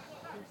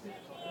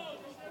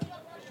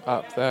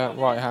 Up the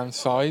right hand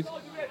side.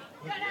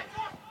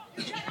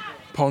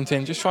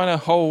 Ponting just trying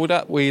to hold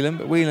up Whelan,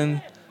 but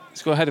Whelan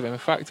has got ahead of him. In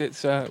fact,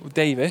 it's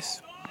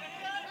Davis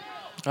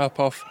up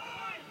off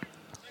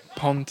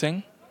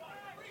Ponting.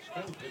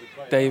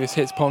 Davis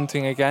hits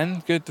Ponting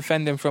again. Good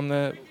defending from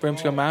the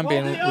Brimscombe man,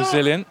 being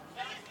resilient.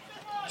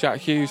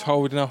 Jack Hughes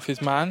holding off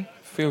his man.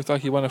 Feels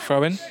like he won a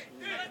throw-in,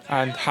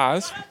 and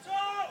has.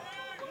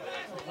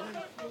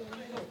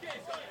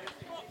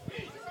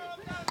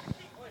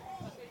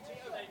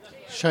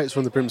 Shouts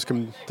from the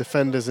Brimscombe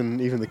defenders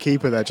and even the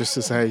keeper there just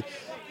to say,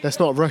 let's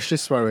not rush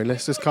this throw-in,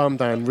 let's just calm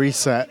down,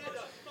 reset,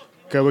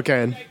 go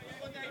again.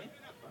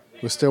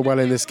 We're still well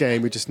in this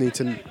game, we just need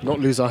to not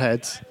lose our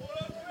heads.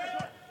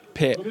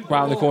 Pitt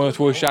round the corner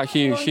towards Jack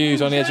Hughes.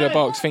 Hughes on the edge of the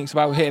box, thinks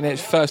about hitting it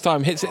first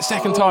time, hits it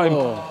second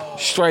time.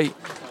 Straight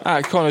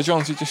at Connor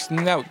Johnson, just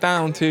knelt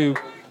down to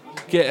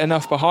get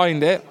enough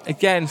behind it.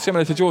 Again,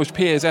 similar to George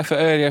Pear's effort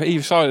earlier,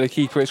 either side of the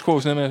keeper, it's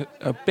causing him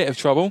a bit of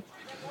trouble.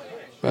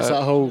 It's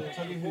that whole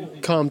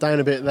calm down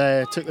a bit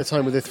there, took the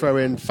time with the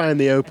throw-in, found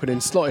the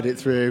opening, slotted it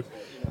through,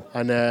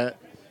 and I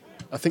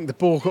think the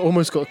ball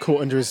almost got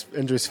caught under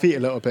his feet a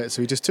little bit,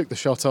 so he just took the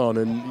shot on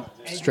and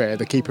straight at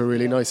the keeper,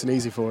 really nice and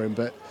easy for him.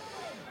 But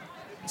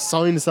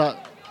signs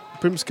that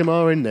Brimscombe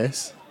are in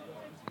this.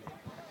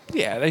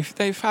 Yeah,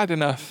 they've had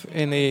enough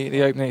in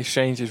the opening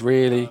exchanges,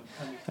 really.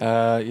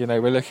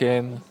 We're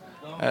looking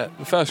at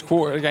the first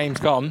quarter of the game's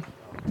gone.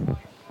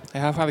 They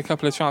have had a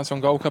couple of chances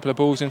on goal, a couple of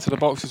balls into the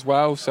box as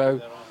well.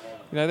 So,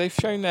 they've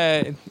shown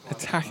their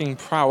attacking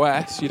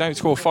prowess. You don't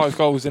score 5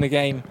 goals in a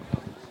game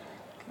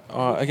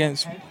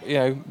against,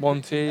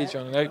 Wantage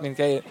on an opening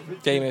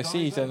game of the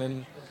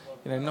season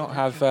and, not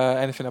have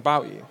anything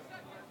about you.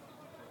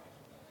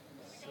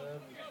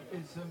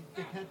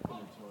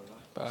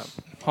 But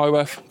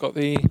Highworth got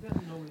the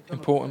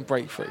important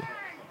breakthrough.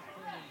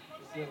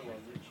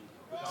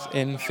 It's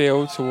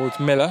infield towards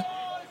Miller.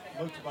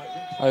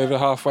 Over the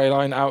halfway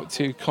line out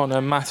to Connor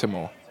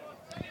Mattimore.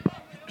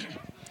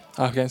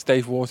 Up against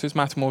Dave Waters.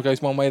 Mattimore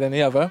goes one way then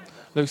the other.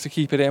 Looks to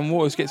keep it in.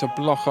 Waters gets a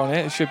block on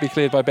it. It should be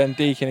cleared by Ben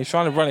Deacon. He's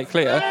trying to run it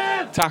clear.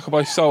 Tackle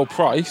by Sol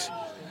Price.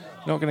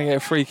 Not going to get a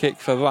free kick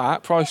for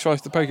that. Price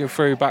tries to poke it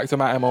through back to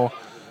Mattimore,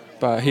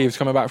 but he was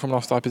coming back from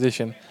offside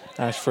position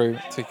and it's through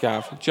to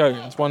Gav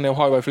Jones. 1-0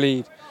 Highworth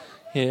lead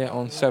here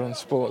on 7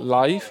 Sport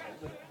Live.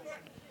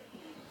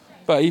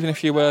 But even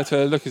if you were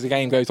to look as the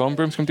game goes on,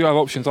 Brimscombe do have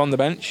options on the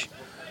bench.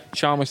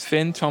 Chalmers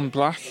Finn, Tom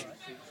Black.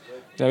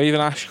 Even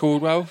Ash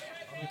Caldwell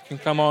can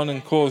come on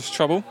and cause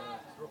trouble.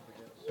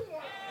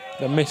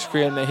 The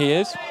miscreant that he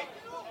is.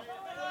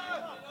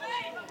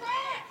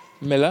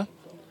 Miller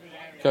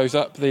goes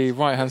up the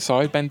right-hand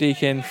side. Ben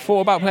Deacon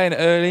thought about playing it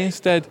early.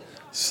 Instead,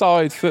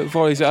 side foot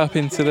volleys it up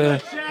into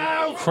the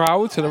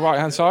crowd to the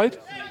right-hand side.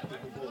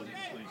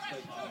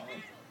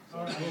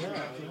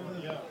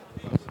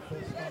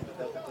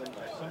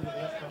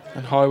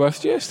 And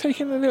Highworth just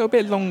taking a little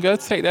bit longer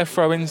to take their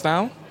throw-ins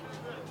now.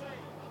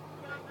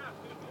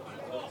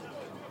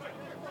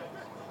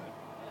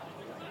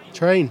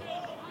 Train.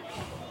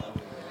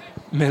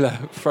 Miller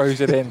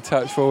throws it in,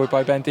 touch forward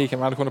by Ben Deacon,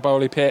 round the corner by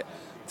Ollie Pitt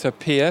to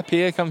Peer.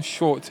 Peer comes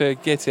short to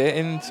get it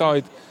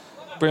inside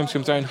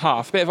Brimscombe's own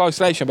half. A bit of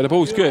isolation, but the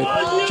ball's good.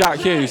 Jack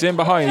Hughes in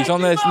behind. He's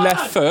on his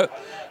left foot,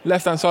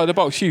 left-hand side of the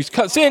box. Hughes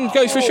cuts in,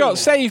 goes for a shot,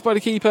 saved by the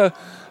keeper.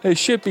 It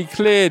should be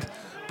cleared.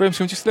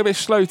 Brimscombe just a little bit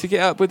slow to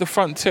get up with the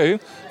front two.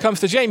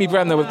 Comes to Jamie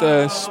Bremner with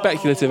the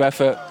speculative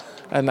effort,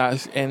 and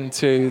that's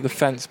into the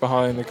fence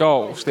behind the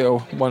goal.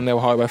 Still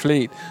 1-0 Highworth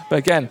lead. But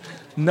again,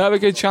 another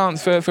good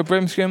chance for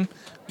Brimscombe.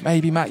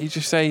 Maybe, Matt, you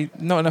just say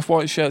not enough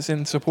white shirts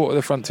in support of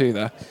the front two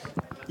there.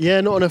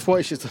 Yeah, not enough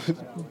white shirts.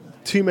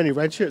 Too many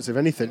red shirts, if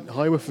anything.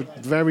 Highworth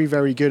are very,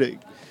 very good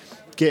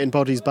at getting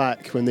bodies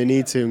back when they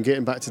need to and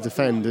getting back to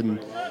defend. And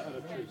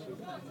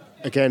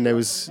again, there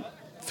was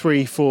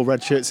 3-4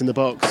 red shirts in the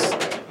box,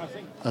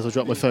 as I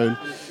dropped my phone,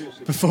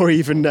 before he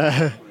even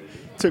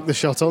took the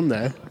shot on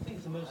there.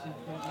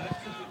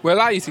 We'll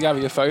allow you to gather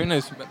your phone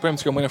as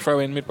Brimscombe win a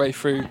throw-in midway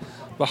through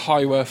the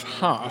Highworth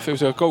half. It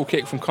was a goal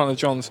kick from Connor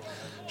Johns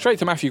straight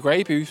to Matthew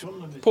Grape, who's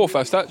poor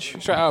first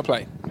touch, straight out of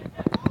play.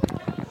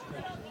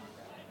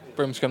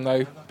 Brimscombe,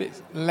 though, a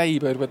bit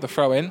laboured with the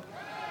throw-in.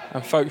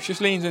 And Folks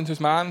just leans into his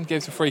man,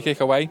 gives a free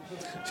kick away.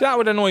 So that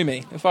would annoy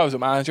me if I was a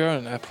manager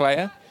and a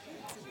player.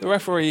 The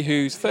referee,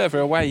 who's further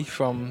away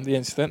from the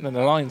incident than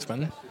the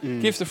linesman,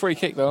 gives the free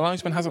kick that the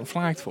linesman hasn't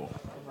flagged for.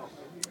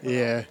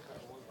 Yeah.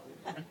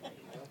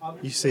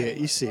 You see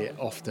it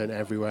often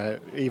everywhere,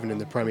 even in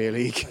the Premier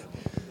League.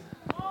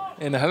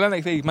 In the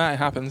Hellenic League, Matt, it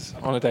happens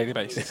on a daily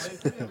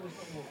basis.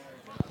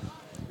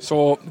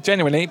 So,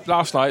 genuinely,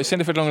 last night,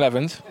 Cinderford Long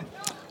Levens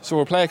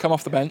saw a player come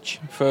off the bench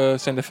for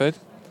Cinderford.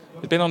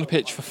 He'd been on the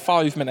pitch for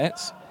 5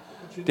 minutes,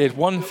 did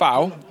one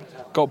foul,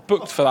 got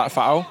booked for that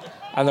foul,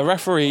 and the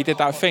referee did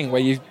that thing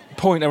where you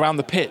point around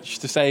the pitch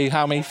to say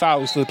how many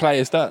fouls the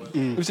player's done.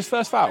 It was his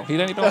first foul. He'd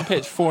only been on the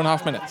pitch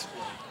 4.5 minutes.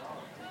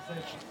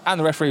 And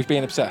the referee was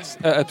being assessed.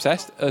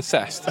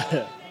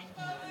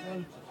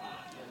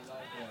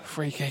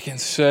 Free kick in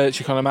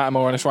search of Conor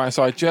Mattamore on his right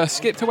side. Just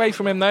skipped away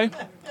from him, though.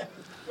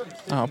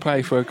 I'll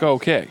play for a goal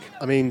kick.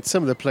 I mean,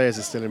 some of the players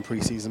are still in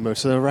pre-season mode,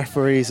 so the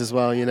referees as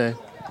well, you know.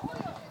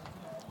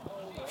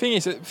 Thing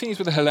is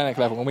with the Hellenic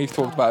level, and we've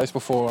talked about this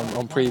before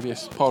on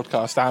previous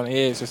podcasts down the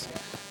years, is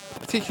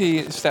particularly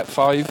at step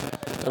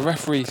 5, the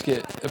referees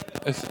get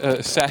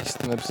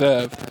assessed and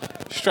observed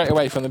straight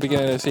away from the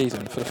beginning of the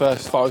season for the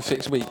first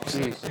 5-6 weeks.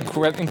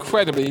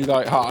 Incredibly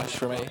harsh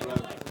for me.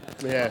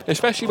 Yeah.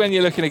 Especially when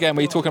you're looking again,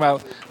 when you're talking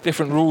about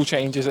different rule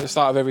changes at the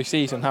start of every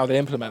season, how they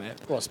implement it.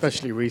 Well,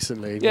 especially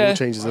recently, Yeah. rule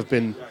changes have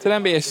been... To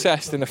then be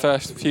assessed in the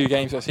first few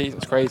games of the season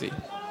is crazy.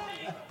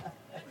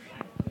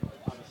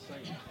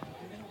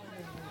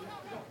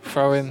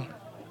 Throw-in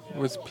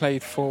was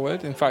played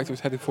forward. In fact, it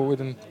was headed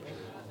forward and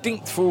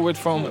dinked forward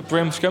from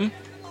Brimscombe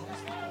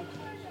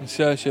in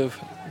search of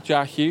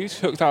Jack Hughes.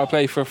 Hooked out a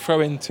play for a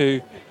throw-in to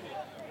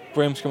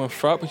Brimscombe and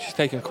Thrupp, which is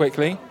taken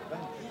quickly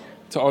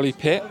to Ollie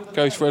Pitt.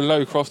 Goes for a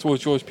low cross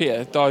towards George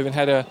Peter. Diving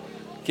header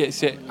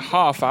gets it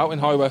half out, and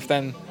Highworth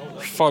then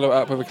follow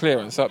up with a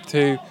clearance up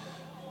to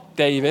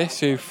Davis,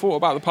 who thought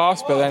about the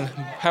pass but then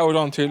held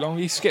on too long.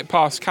 He skipped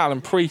past Callum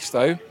Priest,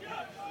 though.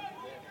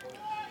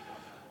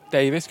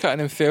 Davis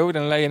cutting in field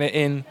and laying it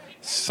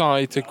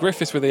inside to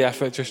Griffiths with the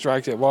effort, just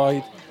drags it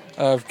wide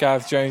of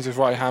Gav Jones'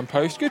 right-hand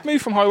post. Good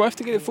move from Highworth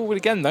to get it forward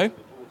again, though.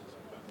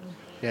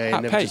 Yeah,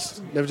 he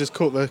never just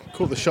caught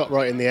the shot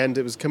right in the end.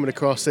 It was coming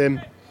across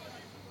him.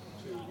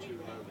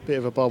 Bit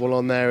of a bobble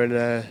on there,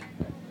 and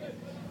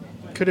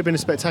could have been a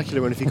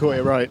spectacular one if he caught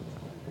it right.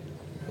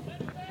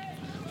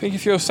 I think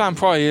if you're Sam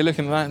Pryor, you're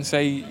looking at that and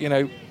say,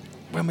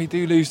 when we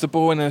do lose the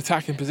ball in an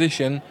attacking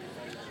position,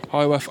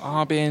 Highworth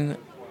are being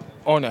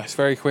honest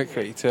very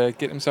quickly to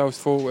get themselves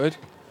forward,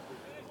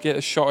 get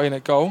a shot in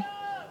at goal.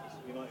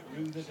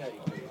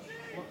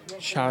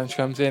 Challenge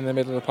comes in the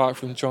middle of the park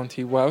from John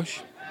T.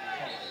 Welsh.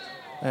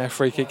 And a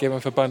free kick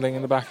given for bundling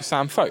in the back of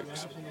Sam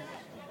Folks.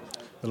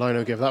 The line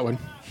will give that one.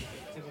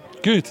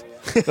 Good.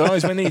 The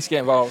linesman needs to get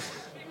involved.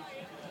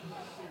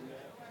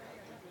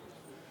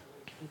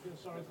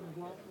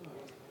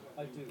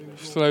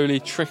 Slowly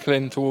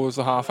trickling towards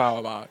the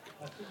half-hour mark.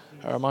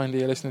 A reminder,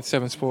 you're listening to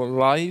 7 Sport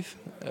Live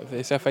of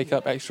this FA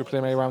Cup extra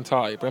preliminary round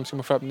tie.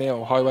 Brimscombe Thrupp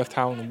 0, Highworth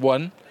Town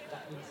 1.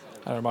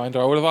 A reminder,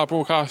 all of our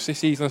broadcasts this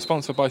season are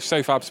sponsored by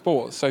SoFab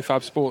Sports,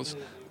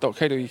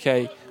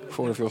 sofabsports.co.uk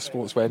for all of your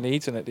sportswear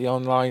needs. And at the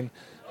online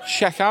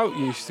checkout,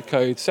 use the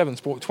code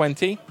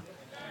 7sport20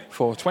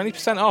 for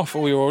 20% off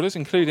all your orders,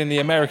 including the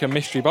American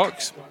Mystery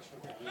Box.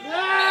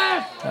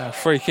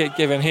 Free kick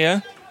given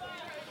here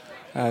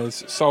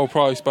as Sol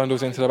Price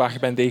bundles into the back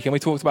of Ben Deacon. We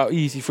talked about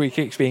easy free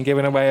kicks being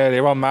given away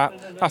earlier on,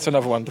 Matt. That's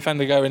another one.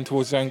 Defender going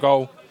towards his own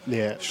goal.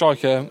 Yeah.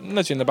 Striker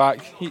nudging the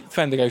back.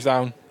 Defender goes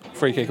down.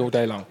 Free kick all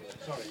day long.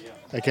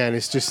 Again,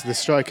 it's just the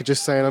striker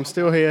just saying, I'm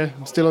still here.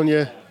 I'm still on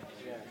your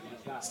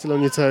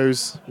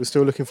toes. We're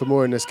still looking for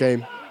more in this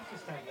game.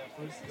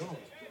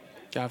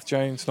 Gav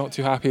Jones not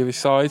too happy with his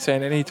side,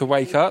 saying they need to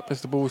wake up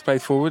as the ball's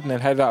played forward and then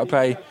head out of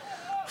play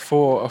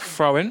for a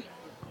throw-in.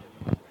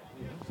 A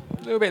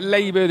little bit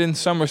laboured in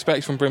some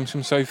respects from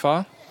Brimscombe so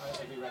far.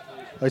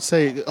 I'd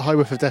say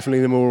Highworth are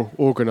definitely the more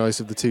organised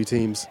of the two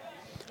teams.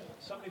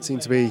 Seem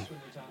to be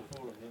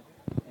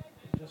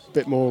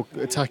bit more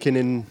attacking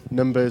in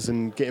numbers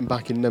and getting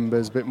back in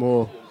numbers, a bit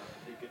more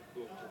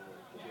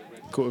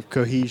sort of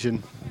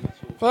cohesion.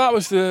 Well, that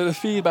was the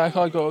feedback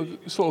I got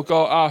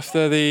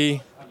after the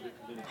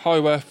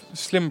Highworth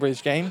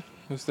Slimbridge game.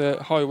 Was that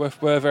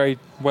Highworth were very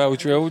well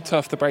drilled,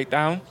 tough to break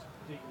down.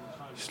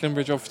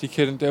 Slimbridge obviously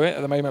couldn't do it.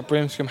 At the moment,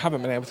 Brimscombe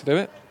haven't been able to do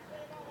it.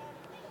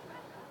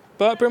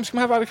 But Brimscombe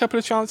have had a couple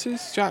of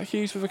chances. Jack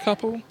Hughes with a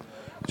couple.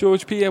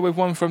 George Pierre with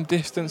one from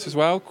distance as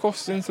well.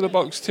 Crosses into the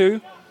box too.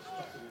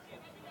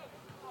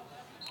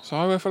 So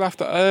Highworth will have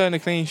to earn a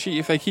clean sheet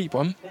if they keep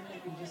one.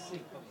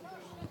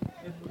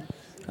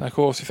 And of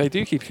course, if they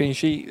do keep a clean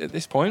sheet at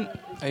this point,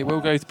 they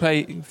will go to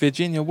play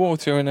Virginia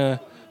Water in a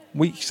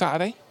week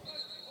Saturday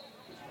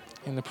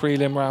in the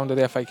prelim round of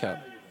the FA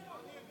Cup.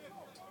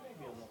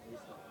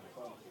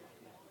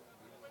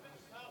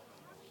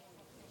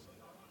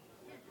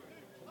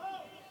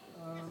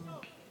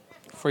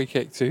 Free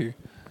kick to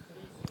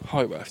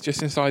Highworth,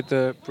 just inside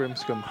the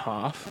Brimscombe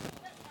half.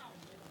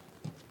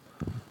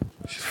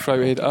 She's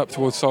floated up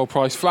towards Sol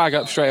Price. Flag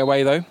up straight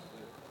away though.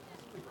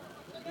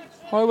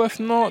 Highworth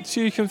not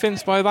too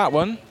convinced by that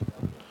one.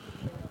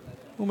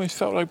 Almost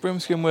felt like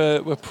Brimscombe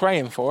were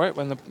praying for it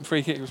when the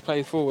free kick was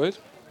played forward.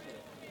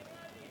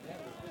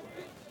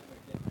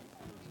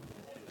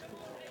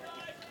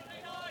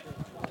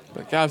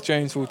 But Gav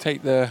Jones will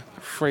take the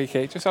free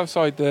kick just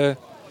outside the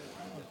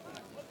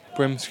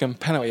Brimscombe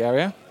penalty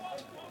area.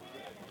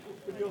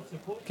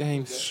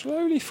 Game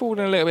slowly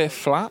falling a little bit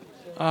flat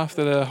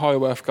after the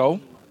Highworth goal.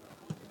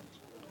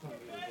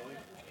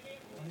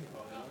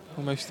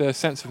 Almost a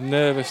sense of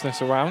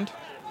nervousness around.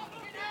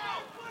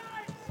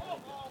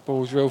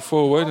 Ball's real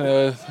forward.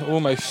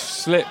 Almost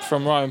slipped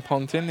from Ryan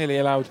Pontin. Nearly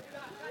allowed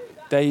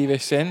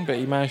Davis in, but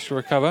he managed to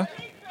recover.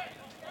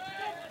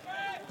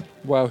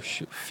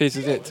 Welsh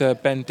fizzes it to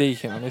Ben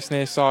Deacon on this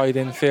near side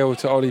infield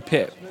to Ollie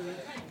Pitt.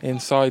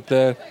 Inside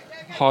the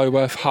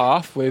Highworth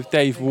half with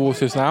Dave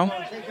Waters now.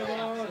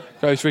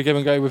 Goes for a give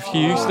and go with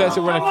Hughes. Lets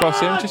it run across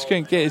him. Just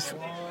couldn't get his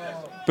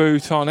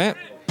boot on it.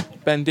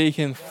 Ben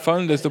Deacon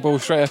thunders the ball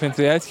straight up into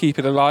the air to keep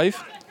it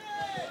alive.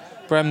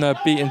 Bremner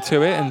beaten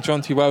to it, and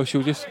Jonty Welsh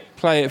will just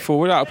play it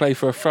forward. That'll play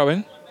for a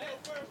throw-in.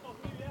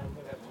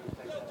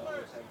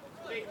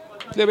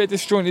 A little bit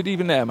disjointed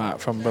even there, Matt,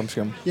 from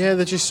Brimscombe. Yeah,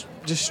 they're just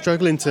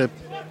struggling to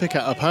pick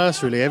out a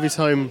pass, really. Every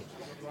time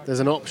there's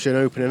an option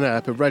opening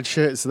up, a red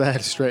shirt's there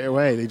straight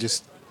away. They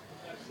just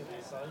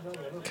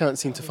can't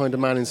seem to find a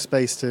man in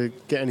space to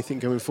get anything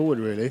going forward,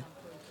 really.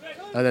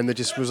 And then they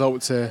just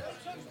result to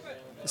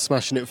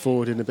smashing it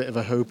forward in a bit of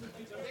a hope.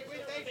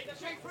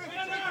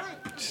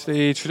 It's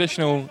the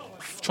traditional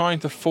trying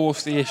to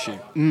force the issue.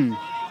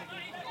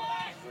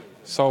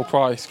 Sol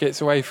Price gets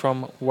away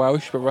from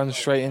Welsh but runs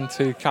straight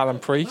into Callum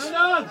Priest.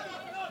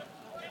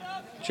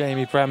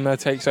 Jamie Bremner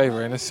takes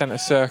over in the centre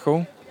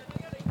circle.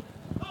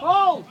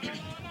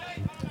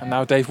 And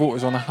now Dave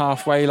Waters on the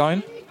halfway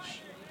line.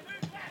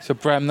 So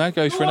Bremner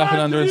goes for an up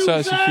and under and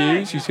search for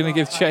Hughes, who's going to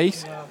give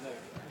chase,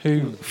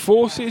 who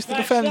forces the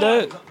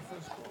defender,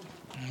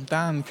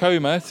 Dan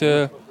Comer,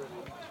 to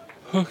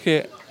hook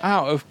it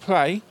out of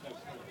play.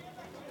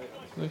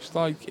 Looks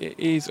like it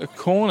is a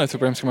corner to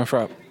Brimscombe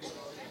Thrupp.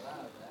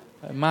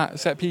 Matt,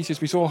 set pieces,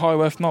 we saw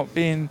Highworth not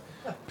being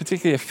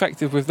particularly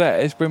effective with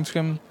theirs.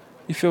 Brimscombe,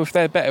 you feel if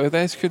they're better with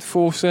theirs, could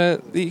force the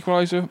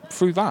equaliser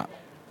through that.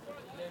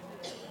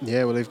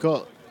 Yeah, well, they've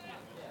got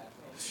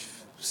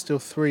still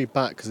three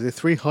back because the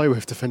three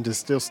Highworth defenders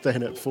still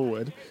staying up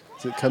forward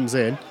as it comes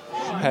in.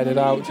 Headed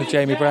out to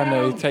Jamie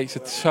Bremner, who takes a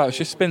touch,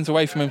 just spins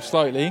away from him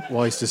slightly.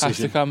 Wise decision. Has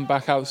to come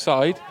back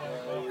outside,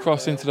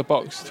 cross into the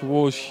box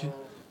towards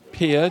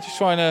Pierre, just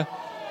trying to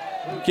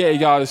get a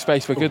yard of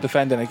space for good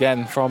defending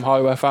again from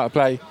Highworth out of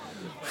play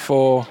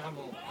for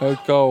a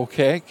goal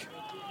kick.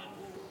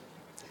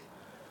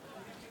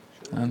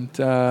 And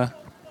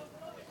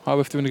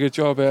Highworth doing a good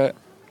job at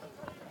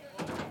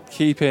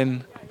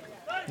keeping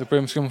the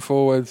Brimscombe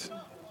forward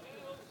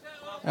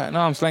at an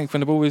arm's length when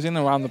the ball was in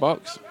and around the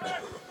box.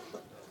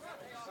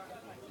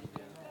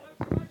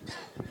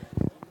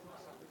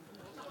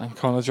 And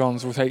Connor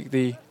Johns will take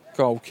the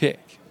goal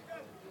kick.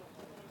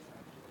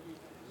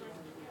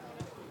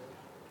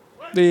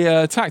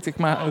 The tactic,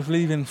 Matt, of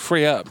leaving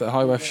free up that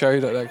Highworth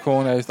showed at that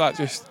corner, is that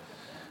just,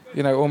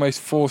 almost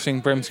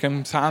forcing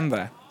Brimscombe's hand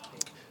there?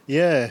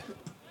 Yeah.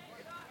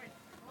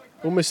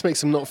 Almost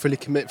makes them not fully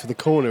commit for the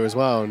corner as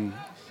well, and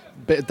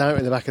a bit of doubt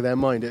in the back of their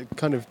mind. It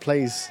kind of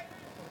plays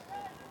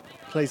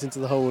into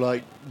the whole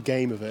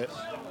game of it.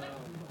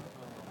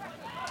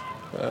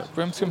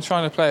 Brimscombe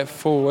trying to play it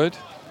forward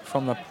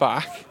from the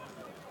back.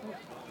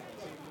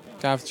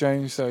 Gav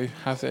Jones, though,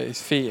 has it at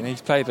his feet, and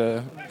he's played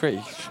a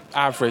pretty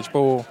average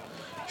ball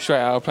straight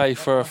out of play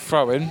for a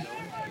throw-in.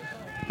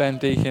 Ben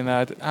Deacon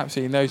had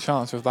absolutely no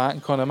chance of that,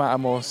 and Conor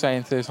Mattermore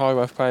saying to his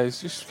Highworth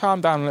players, just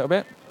calm down a little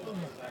bit.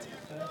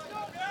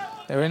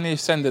 They're in the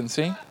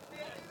ascendancy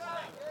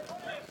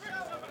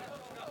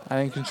and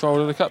in control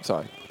of the cup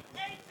tie.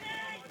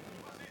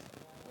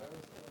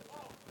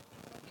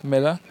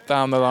 Miller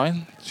down the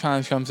line,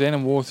 challenge comes in,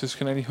 and Waters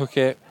can only hook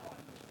it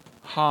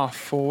half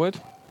forward.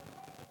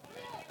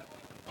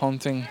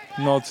 Ponting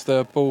nods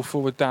the ball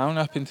forward down,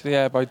 up into the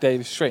air by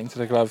Davis, straight into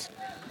the gloves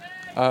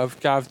of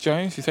Gav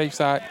Jones, who takes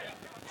that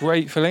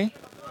gratefully.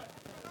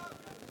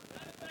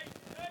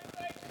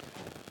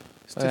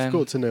 It's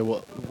difficult to know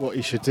what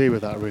he should do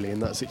with that, really, in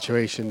that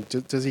situation.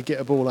 Does he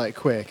get a ball out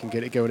quick and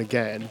get it going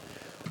again?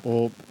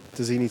 Or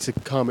does he need to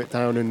calm it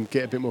down and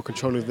get a bit more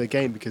control of the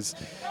game? Because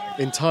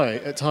at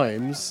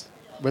times,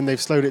 when they've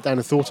slowed it down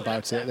and thought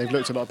about it, they've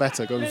looked a lot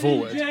better going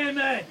forward.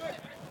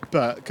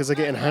 But because they're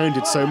getting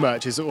hounded so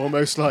much, it's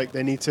almost like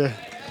they need to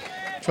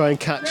try and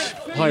catch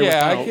Highworth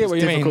out. I get what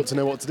it's you mean. difficult to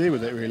know what to do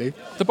with it, really.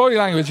 The body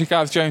language of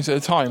Gav Jones at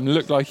the time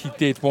looked like he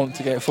did want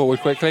to get forward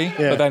quickly,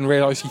 but then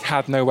realised he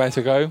had nowhere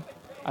to go.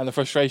 And the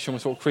frustration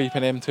was sort of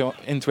creeping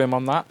into him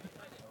on that.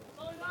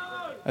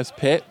 As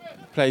Pitt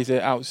plays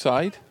it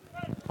outside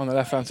on the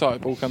left-hand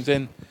side, ball comes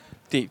in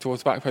deep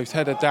towards the back post,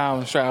 header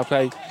down, straight out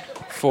play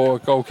for a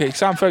goal kick.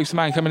 Sam Folkes, the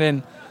man coming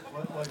in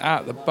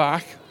at the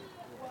back,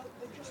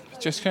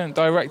 just couldn't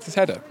direct his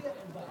header.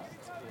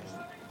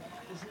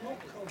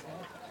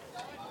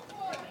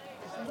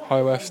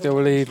 Highworth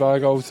still lead by a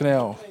goal to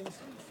nil.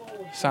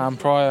 Sam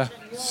Pryor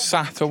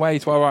sat away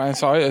to our right-hand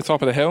side at the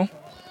top of the hill.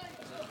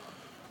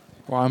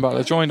 Ryan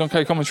Butler joined on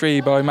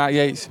co-commentary by Matt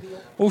Yates.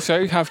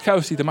 Also have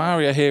Kelsey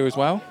DeMaria here as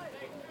well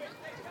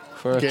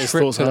for a Get his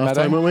trip thoughts to the at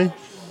half-time, meadow. won't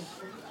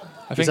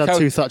we? He's had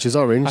 2 Thatcher's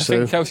orange. I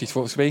think Kelsey's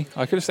thoughts to be,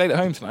 I could have stayed at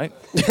home tonight.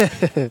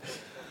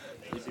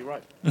 Easy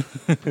right.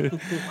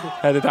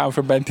 Headed down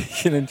from Ben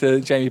Deacon into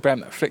Jamie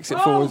Bremner. Flicks it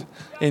forward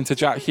into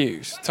Jack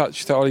Hughes.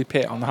 Touch to Ollie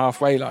Pitt on the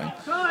halfway line.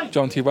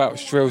 John T.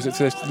 Welch drills it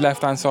to the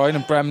left-hand side,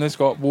 and Bremner's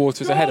got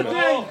Waters ahead of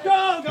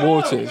it.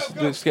 Waters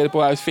looks to get the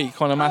ball at his feet.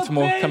 Connor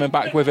Mattamore coming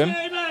back with him.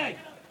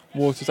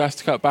 Waters has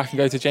to cut back and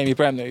go to Jamie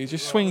Bremner. He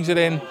just swings it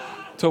in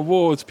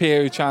towards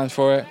Pierre, who challenged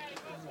for it.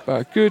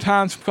 But good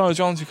hands from Connor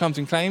Johns, who comes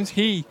and claims.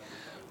 He,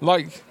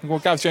 like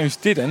what Gav Jones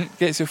didn't,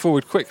 gets it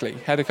forward quickly.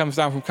 Header comes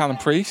down from Callum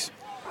Priest.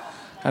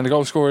 And the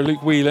goal scorer,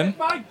 Luke Whelan.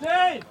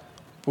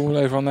 Ball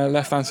over on the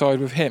left-hand side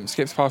with him.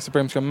 Skips past the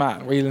Brimscombe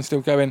man. Whelan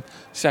still going.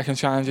 Second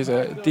challenge is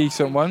a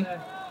decent one.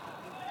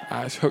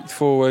 It's hooked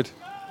forward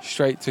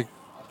straight to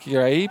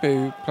Grabe,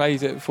 who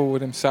plays it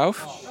forward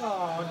himself.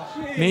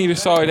 Neither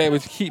side able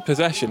to keep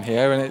possession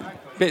here, and a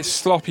bit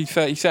sloppy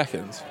 30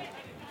 seconds.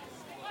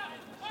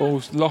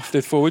 Ball's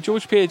lofted forward.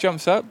 George Peer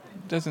jumps up,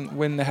 doesn't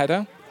win the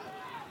header.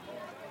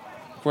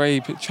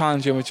 Grabe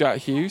challenging with Jack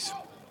Hughes.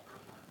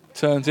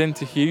 Turns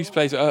into Hughes,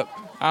 plays it up,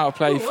 out of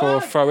play for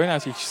a throw-in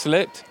as he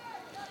slipped.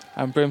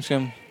 And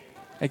Brimscombe,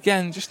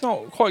 again, just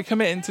not quite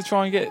committing to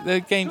try and get the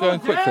game going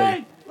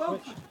quickly.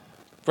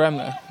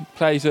 Bremner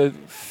plays a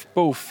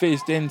ball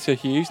fizzed into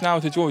Hughes, now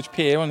to George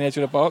Peer on the edge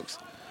of the box.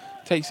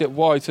 Takes it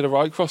wide to the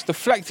right, cross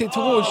deflected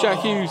towards Jack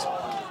Hughes,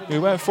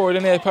 who went forward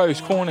in the near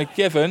post, corner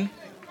given.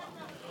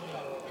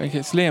 I think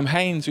it's Liam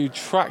Haynes who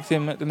tracked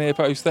him at the near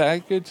post there.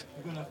 Good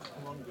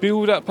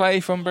build-up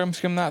play from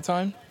Brimscombe that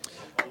time.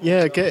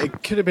 Yeah, it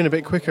could have been a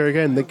bit quicker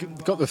again. They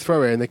got the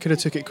throw in, they could have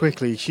took it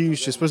quickly.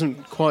 Hughes just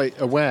wasn't quite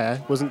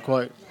aware, wasn't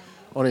quite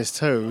on his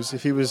toes.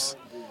 If he was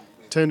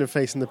turned and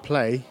facing the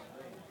play,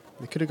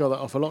 they could have got that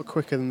off a lot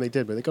quicker than they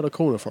did, but they got a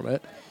corner from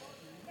it.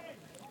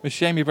 With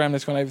Jamie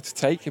Bremner's gone over to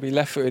take, he'll be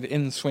left-footed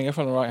in swinger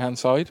from the right-hand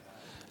side.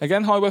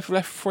 Again, Highworth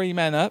left 3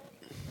 men up.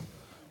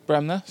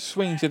 Bremner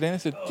swings it in,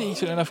 it's a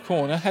decent enough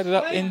corner, headed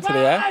up into the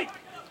air.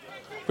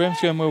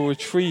 Brimscombe will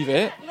retrieve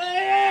it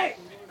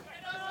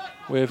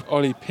with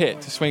Ollie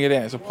Pitt to swing it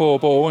in. It's a poor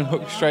ball and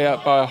hooked straight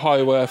up by a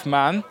Highworth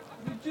man.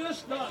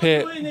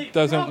 Pitt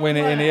doesn't win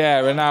it in the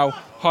air, and now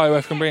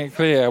Highworth can bring it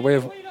clear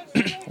with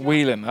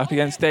Whelan up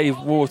against Dave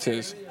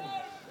Waters.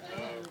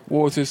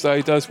 Waters,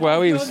 though, does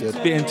well. He was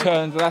being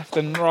turned left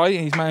and right,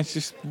 and he's managed to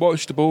just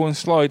watch the ball and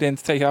slide in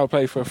to take out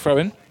play for a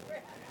throw-in.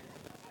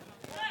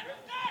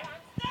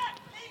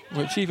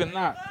 Which even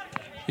that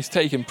is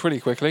taken pretty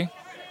quickly.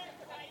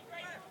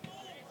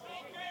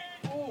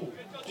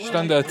 Just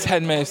under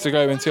 10 minutes to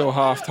go until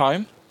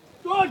half-time.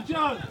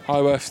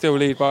 Highworth still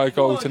lead by a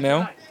goal to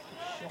nil.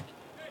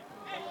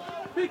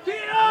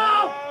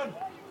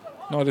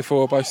 Nodded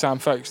forward by Sam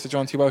Folkes to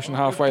John T. Welsh on the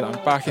halfway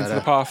line. Back into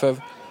the path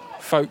of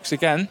Folkes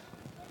again.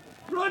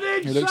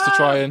 He looks to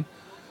try and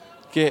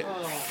get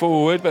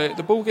forward, but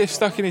the ball gets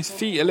stuck in his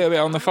feet a little bit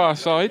on the far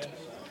side.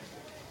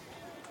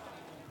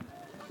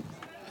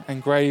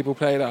 And Grabe will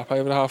play it up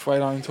over the halfway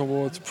line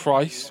towards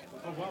Price.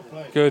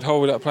 Good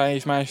hold-up play.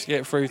 He's managed to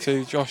get through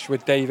to Joshua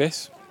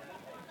Davis.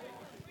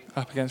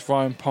 Up against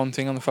Ryan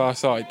Ponting on the far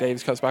side.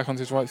 Davis cuts back onto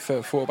his right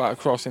foot, thought about a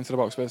cross into the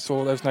box, but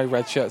saw there's no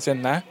red shirts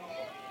in there.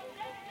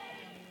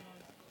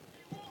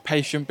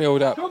 Patient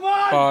build-up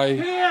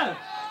by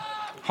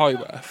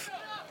Highworth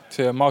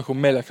to Michael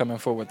Miller coming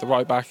forward, the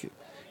right back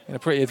in a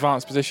pretty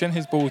advanced position.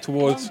 His ball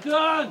towards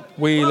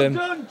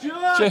Whelan,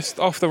 just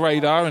off the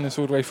radar, and it's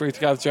all the way through to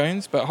Gav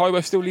Jones. But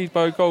Highworth still leads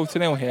by a goal to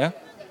nil here.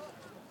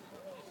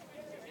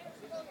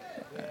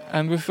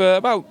 And with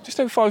about just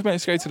over 5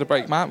 minutes to go to the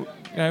break, Matt,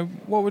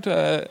 what would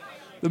the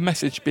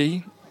message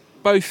be,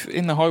 both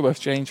in the Highworth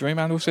change room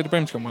and also the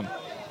Brimscombe one?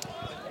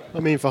 I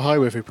mean, for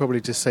Highworth, we'd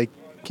probably just say,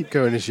 keep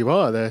going as you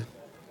are. They're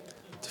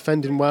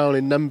defending well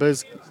in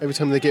numbers. Every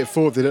time they get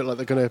forward, they look like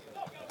they're going to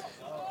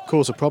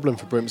cause a problem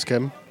for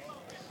Brimscombe.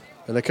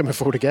 And they're coming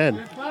forward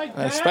again.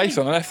 There's space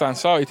on the left-hand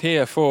side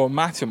here for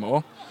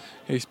Mattimore,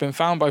 who's been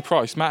found by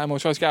Price. Mattimore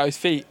tries to get out his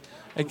feet.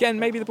 Again,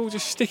 maybe the ball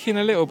just sticking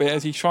a little bit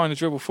as he's trying to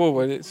dribble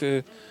forward. It's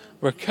a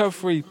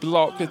recovery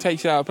block that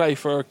takes it out of play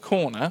for a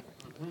corner.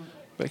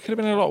 But it could have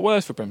been a lot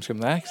worse for Brimscombe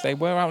there because they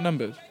were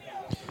outnumbered.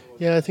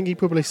 Yeah, I think he'd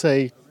probably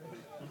say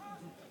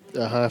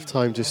at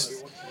half-time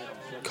just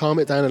calm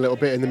it down a little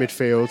bit in the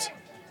midfield.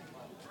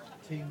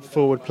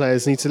 Forward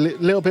players need to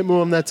little bit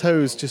more on their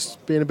toes,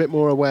 just being a bit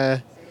more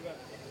aware.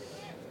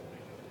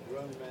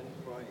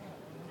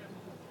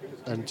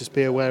 And just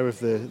be aware of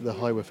the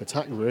Highworth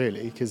attack,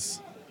 really, because,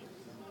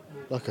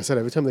 like I said,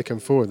 every time they come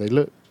forward, they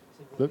look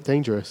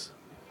dangerous.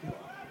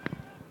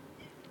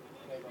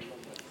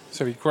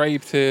 So he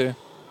Grabe to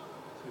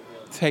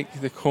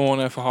take the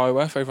corner for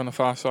Highworth over on the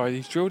far side.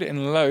 He's drilled it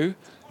in low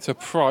to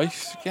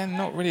Price. Again,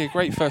 not really a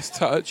great first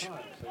touch.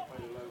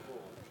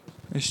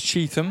 It's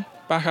Cheetham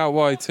back out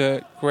wide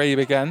to Grabe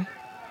again.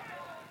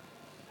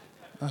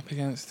 Up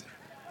against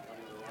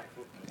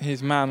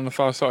his man on the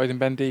far side in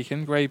Ben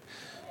Deacon. Grabe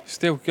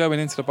still going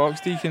into the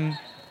box. Deacon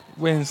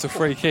wins the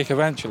free kick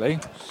eventually.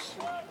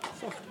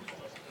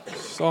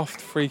 Soft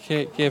free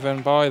kick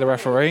given by the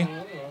referee.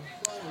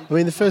 I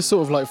mean, the first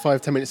sort of like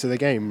 5-10 minutes of the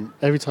game,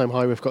 every time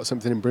Highworth got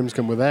something in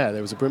Brimscombe were there.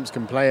 There was a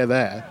Brimscombe player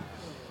there.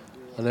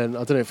 And then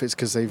I don't know if it's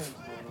because they've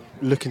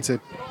looking to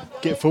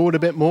get forward a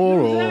bit more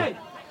or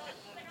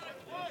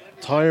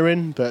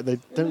tiring, but they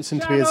don't seem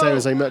to be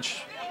as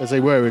much as they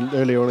were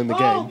earlier on in the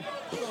game.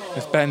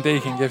 As Ben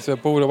Deacon gives the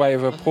ball away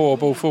with a poor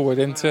ball forward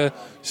into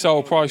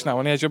Sol Price now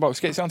on the edge of the box.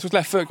 Gets it onto his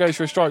left foot, goes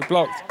for a strike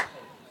blocked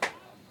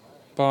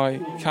by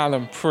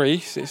Callum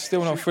Priest. It's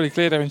still not fully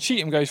clear there, and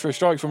Cheetham goes for a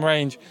strike from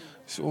range.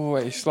 It's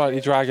always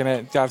slightly dragging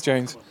it. Gav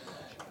Jones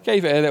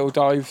gave it a little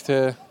dive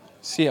to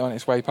see it on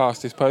its way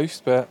past his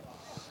post, but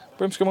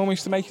Brimscombe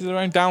almost to make it their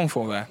own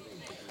downfall there.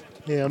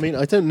 Yeah, I mean,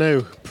 I don't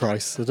know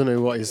Price. I don't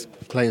know what his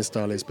playing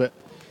style is, but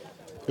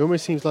it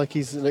almost seems like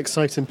he's an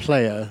exciting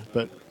player,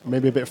 but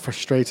maybe a bit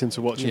frustrating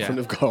to watch in front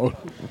of goal.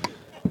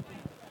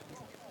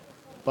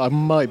 But I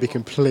might be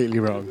completely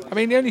wrong. I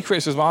mean, the only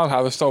criticism I'll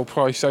have of Sol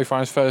Price so far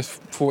in his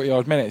first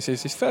 40-odd minutes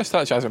is his first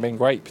touch hasn't been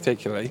great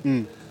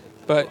particularly,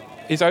 but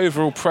his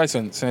overall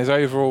presence and his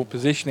overall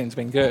positioning has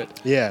been good.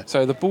 Yeah.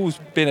 So the ball's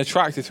been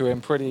attracted to him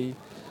pretty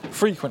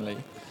frequently,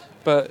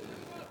 but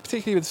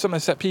particularly with some of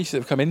the set pieces that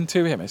have come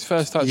into him, his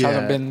first touch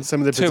hasn't been some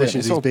of the to him.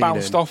 positions It's sort of he's been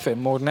bounced in. off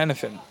him more than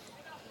anything.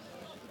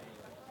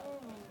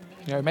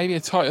 You know, maybe a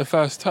tighter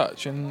first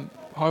touch and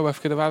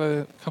Highworth could have had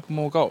a couple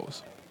more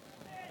goals.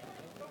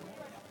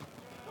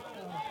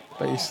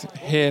 But he's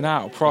here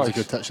now. Price. That's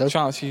a good touch, though.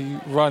 Chance he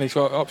run. He's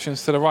got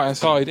options to the right hand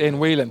side in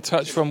Whelan.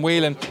 Touch from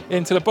Whelan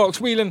into the box.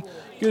 Whelan,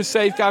 good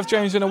save. Gav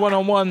Jones in a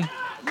one-on-one.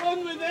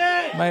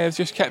 May have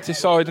just kept his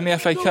side in the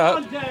FA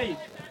Cup.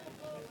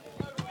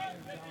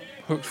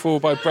 Hooked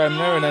forward by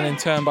Bremner and then in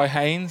turn by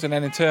Haynes and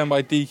then in turn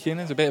by Deacon.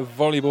 As a bit of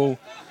volleyball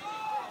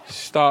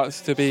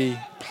starts to be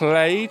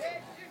played.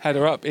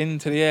 Header up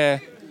into the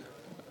air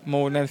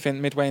more than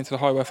anything midway into the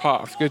Highworth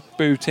half. Good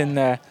boot in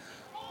there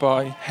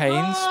by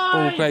Haynes.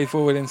 Ball played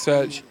forward in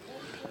search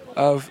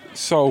of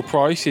Sol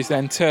Price. He's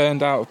then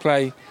turned out of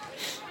play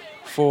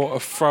for a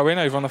throw-in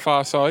over on the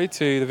far side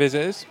to the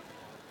visitors,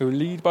 who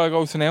lead by a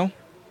goal to nil.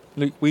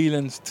 Luke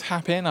Whelan's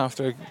tap-in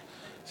after a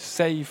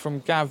save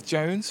from Gav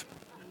Jones.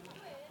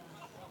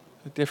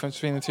 The difference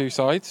between the two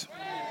sides.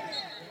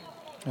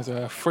 There's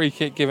a free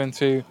kick given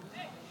to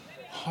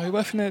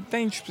Highworth in a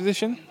dangerous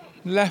position.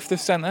 Left of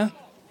centre.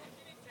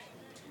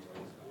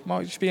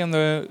 Might just be on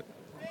the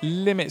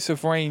limits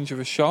of range of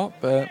a shot,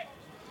 but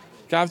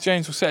Gav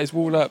Jones will set his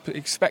wall up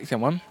expecting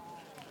one.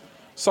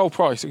 Sol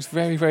Price looks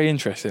very, very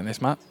interesting in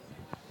this map.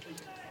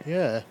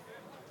 Yeah.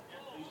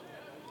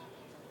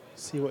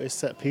 See what his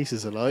set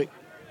pieces are like.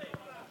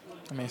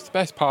 I mean, it's the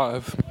best part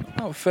of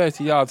about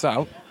 30 yards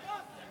out.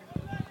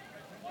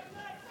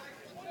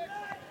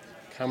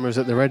 Cameras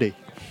at the ready.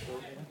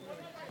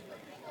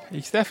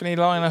 He's definitely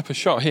lining up a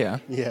shot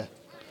here. Yeah.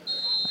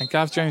 And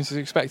Gav Jones is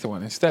expecting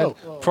one. Instead,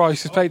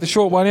 Price has played the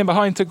short one in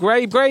behind to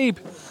Grabe. Grabe!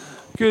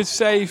 Good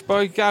save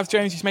by Gav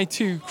Jones. He's made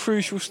two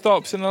crucial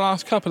stops in the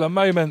last couple of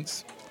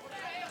moments.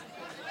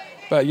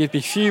 But you'd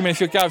be fuming if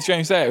you're Gav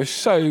Jones there. It was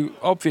so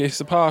obvious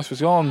the pass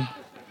was on.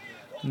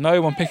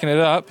 No one picking it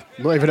up.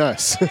 Not even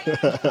us.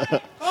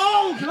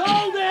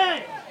 Hold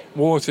it!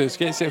 Waters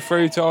gets it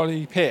through to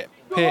Ollie Pitt.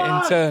 Pitt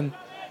in turn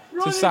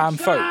to Sam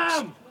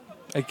Folkes.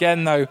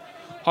 Again, though,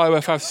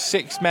 Highworth have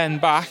 6 men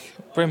back.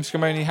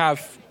 Brimscombe only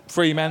have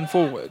 3 men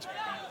forward.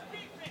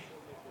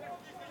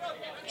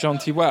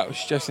 Jonty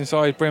Welsh just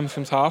inside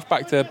Brimscombe's half.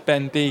 Back to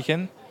Ben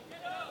Deacon.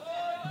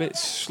 A bit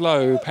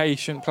slow,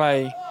 patient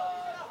play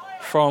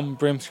from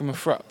Brimscombe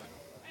Thrupp.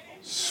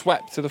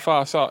 Swept to the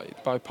far side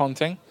by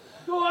Ponting.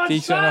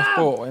 Decent enough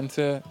ball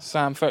into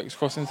Sam Folkes,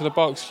 cross into the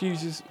box.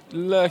 Hughes is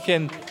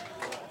lurking,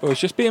 but was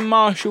just being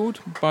marshalled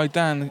by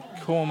Dan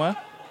Cormer.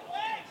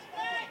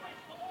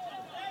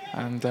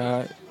 And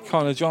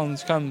Connor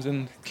Johns comes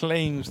and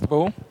claims the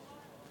ball.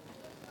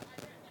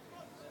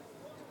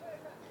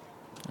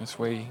 as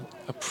we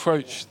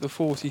approach the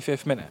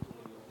 45th minute.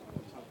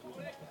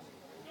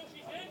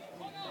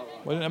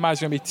 Wouldn't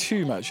imagine there'll be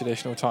too much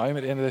additional time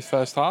at the end of this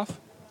first half.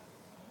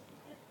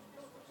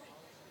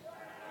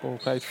 Ball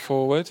played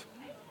forward.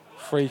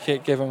 Free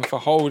kick given for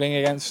holding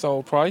against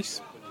Stoll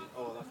Price.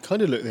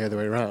 Kind of looked the other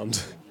way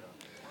around.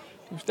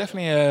 It was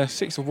definitely a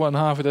 6 of one,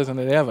 half a dozen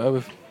of the other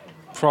with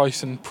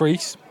Price and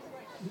Priest.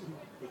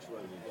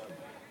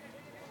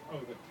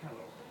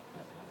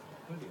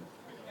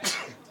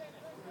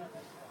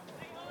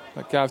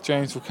 But Gav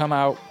Jones will come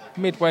out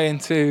midway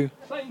into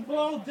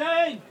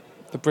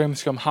the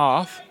Brimscombe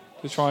half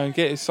to try and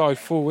get his side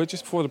forward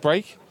just before the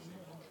break.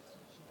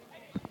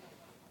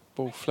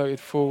 Ball floated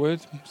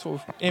forward,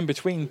 sort of in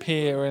between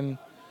Peer and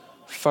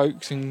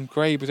Folkes, and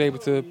Gray was able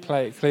to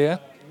play it clear.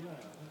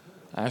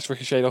 It's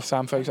ricocheted off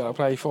Sam Folkes out of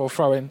play for a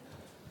throw-in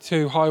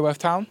to Highworth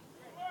Town.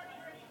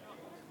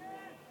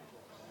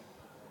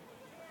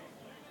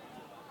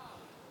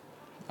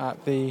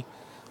 At the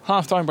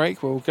half-time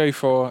break, we'll go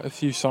for a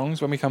few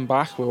songs. When we come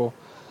back, we'll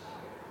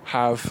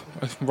have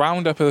a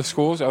roundup of the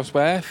scores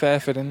elsewhere.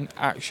 Fairford in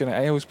action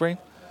at Aylesbury.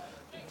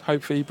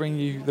 Hopefully bring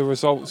you the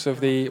results of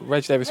the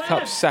Reg Davis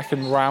Cup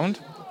second round.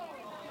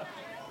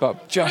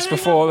 But just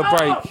before the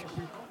break,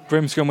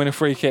 Brimscombe win a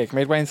free kick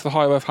midway into the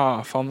Highworth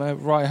half on the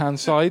right-hand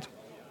side.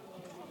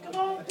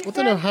 I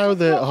don't know how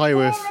the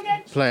Highworth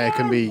player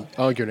can be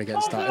arguing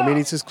against that. I mean,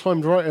 he's just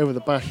climbed right over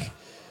the back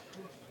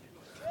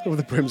of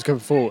the Brimscombe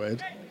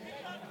forward,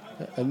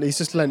 and he's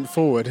just leant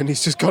forward and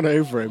he's just gone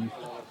over him.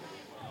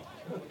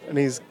 And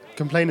he's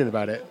complaining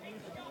about it.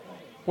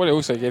 What it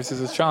also gives is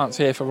a chance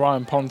here for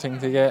Ryan Ponting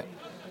to get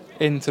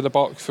into the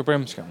box for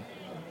Brimscombe.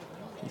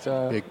 It's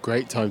be a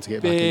great time to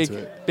get back into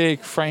it.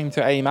 Big frame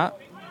to aim at.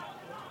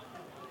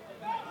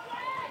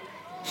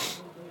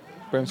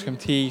 Brimscombe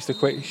teased a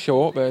quick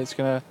short, but it's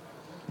going to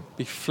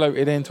be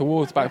floated in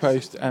towards the back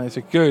post, and it's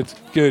a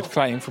good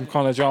claim from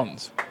Connor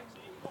Johns,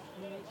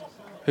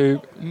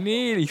 who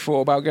nearly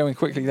thought about going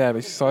quickly there,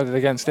 but decided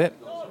against it,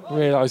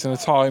 realising the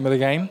time of the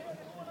game.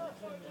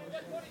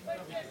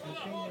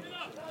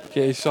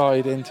 Get his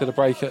side into the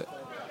break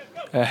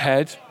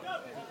ahead,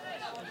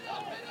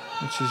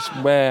 which is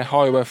where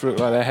Highworth look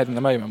like they're heading at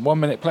the moment. 1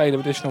 minute played of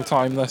additional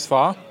time thus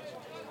far,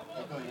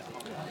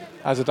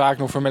 as a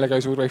diagonal from Miller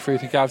goes all the way through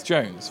to Gav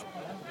Jones,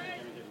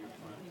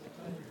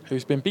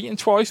 who's been beaten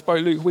twice by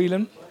Luke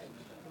Whelan.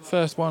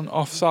 First one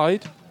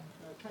offside,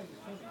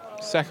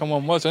 second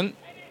one wasn't.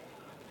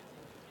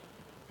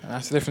 And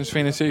that's the difference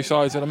between the two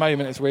sides at the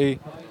moment as we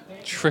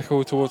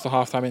trickle towards the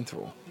half-time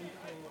interval.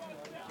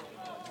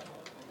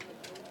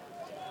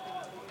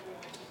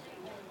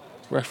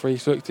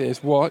 Referee's looked at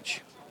his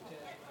watch.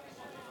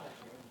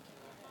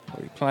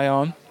 We play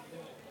on.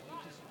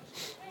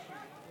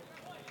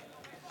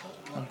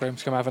 And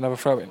Brimscombe have another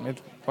throw in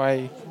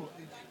midway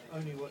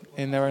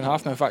in their own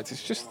half. No, in fact,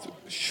 it's just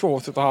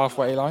short of the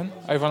halfway line,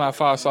 over on that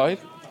far side.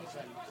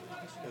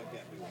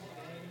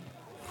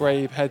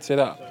 Grabe heads it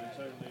up,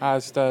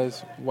 as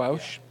does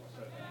Welsh.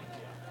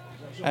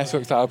 S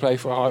looks out of play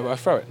for a Highworth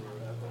throw-in.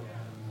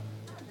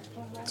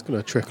 It's going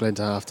to trickle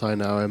into half-time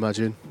now, I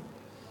imagine.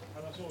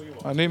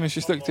 Newman,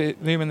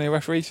 the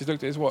referee, just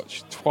looked at his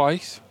watch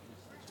twice.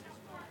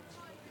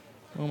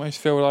 Almost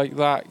feel like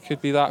that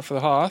could be that for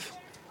the half.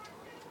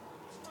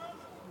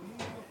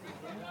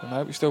 But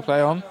no, we still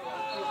play on.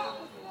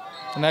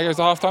 And there goes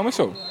the half-time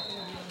whistle.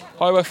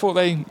 Highworth thought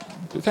they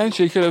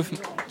potentially could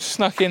have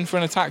snuck in for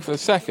an attack for the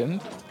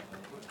second.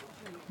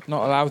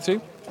 Not allowed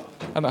to.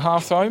 And at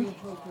half-time,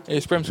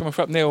 it's Brimscombe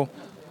Thrupp 0,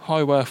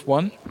 Highworth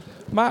 1.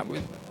 Matt,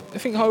 I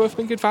think Highworth have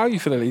been good value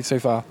for the lead so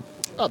far.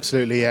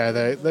 Absolutely,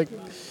 yeah.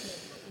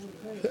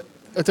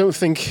 I don't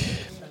think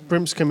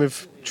Brimscombe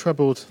have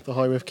troubled the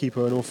Highworth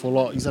keeper an awful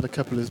lot. He's had a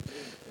couple of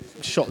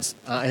shots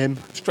at him.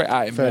 Straight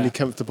at him, fairly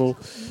comfortable.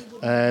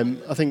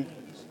 I think,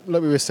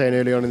 like we were saying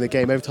early on in the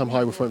game, every time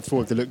Highworth went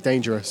forward, they looked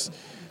dangerous.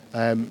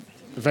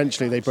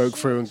 Eventually, they broke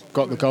through and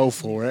got the goal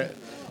for it.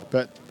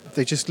 But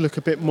they just look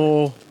a bit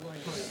more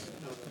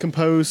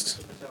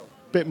composed,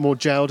 a bit more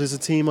gelled as a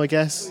team, I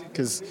guess,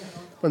 because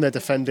when they're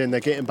defending, they're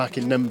getting back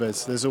in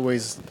numbers. There's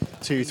always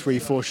 2, 3,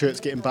 4 shirts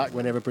getting back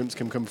whenever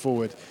Brimscombe come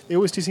forward. They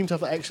always do seem to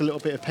have that extra little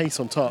bit of pace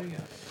on top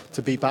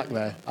to be back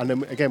there. And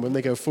then again, when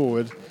they go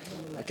forward,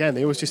 again,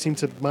 they always just seem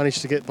to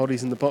manage to get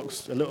bodies in the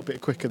box a little bit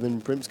quicker than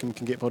Brimscombe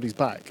can get bodies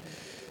back.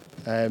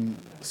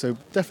 So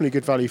definitely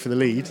good value for the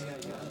lead.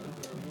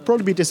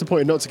 Probably be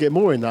disappointed not to get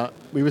more in that.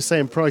 We were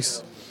saying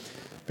Price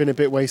been a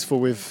bit wasteful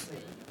with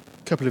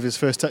a couple of his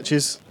first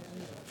touches.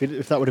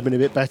 If that would have been a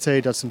bit better,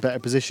 he'd had some better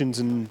positions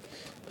and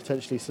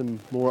potentially some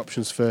more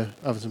options for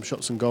having some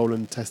shots on goal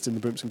and testing the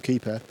Brimscombe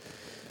keeper.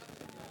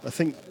 I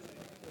think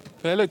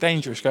they look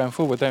dangerous going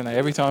forward, don't they?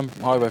 Every time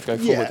Highworth go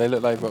forward, they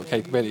look like they've got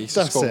capabilities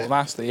to score.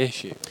 That's the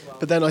issue.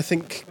 But then I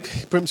think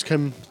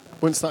Brimscombe,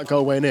 once that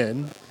goal went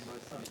in,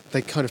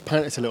 they kind of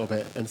panicked a little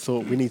bit and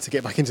thought, we need to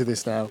get back into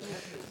this now.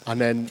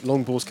 And then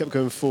long balls kept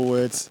going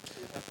forwards,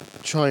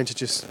 trying to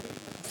just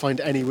find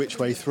any which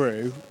way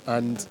through,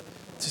 and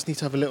just need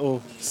to have a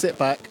little sit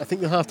back. I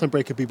think the half-time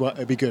break would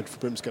be good for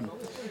Brimscombe,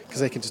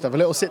 because they can just have a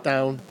little sit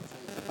down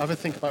have a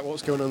think about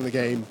what's going on in the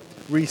game,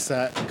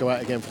 reset, go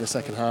out again for the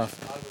second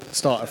half,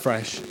 start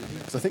afresh.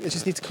 Because I think they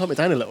just need to calm it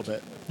down a little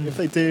bit. If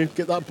they do,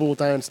 get that ball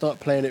down,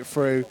 start playing it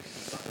through,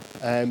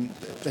 they're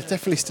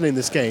definitely still in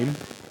this game.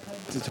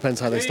 It depends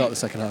how they start the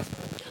second half.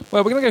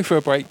 Well, we're going to go for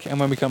a break, and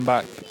when we come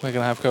back, we're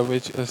going to have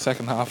coverage of the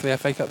second half of the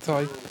FA Cup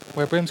tie,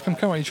 where Brimscombe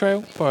currently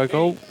trail by a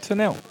goal to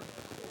nil.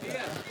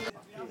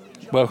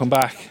 Welcome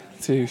back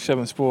to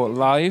 7 Sport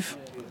Live.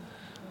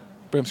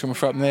 Brimscombe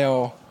Thrupp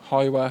 0,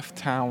 Highworth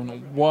Town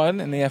 1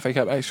 in the FA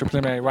Cup extra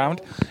preliminary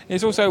round.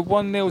 It's also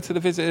 1-0 to the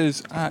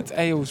visitors at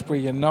Aylesbury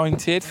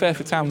United.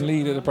 Fairford Town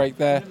lead at the break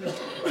there,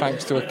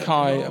 thanks to a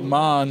Kai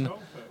Mann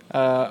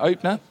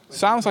opener.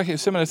 Sounds like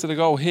it's similar to the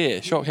goal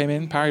here. Shot came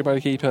in, parried by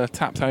the keeper,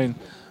 tapped home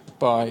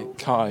by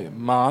Kai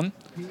Mann.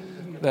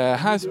 There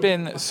has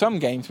been some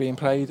games being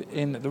played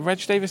in the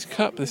Reg Davis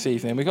Cup this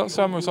evening. We've got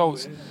some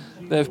results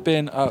that have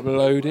been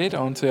uploaded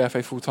onto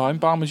FA Full Time.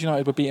 Barmers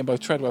United were beaten by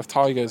Treadworth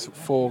Tigers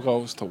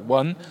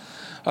 4-1.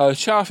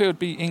 Charfield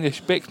beat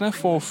English Bicknor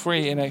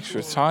 4-3 in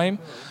extra time.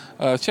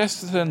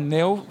 Chesterton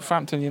 0,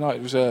 Frampton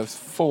United Reserves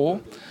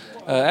 4.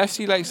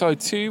 FC Lakeside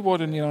 2,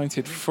 Warden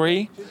United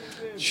 3.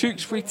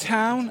 Tewkesbury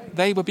Town,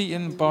 they were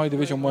beaten by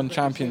Division 1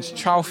 champions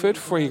Chalford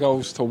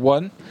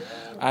 3-1.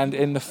 And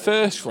in the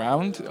first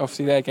round,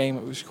 obviously their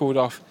game was called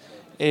off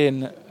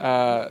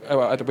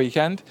at the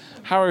weekend,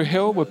 Harrow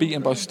Hill were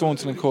beaten by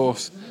Staunton and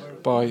Course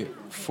by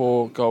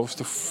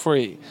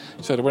 4-3.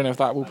 So the winner of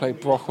that will play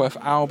Brockworth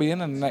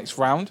Albion in the next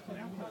round,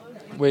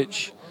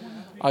 which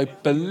I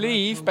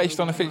believe, based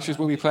on the fixtures,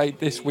 will be played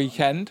this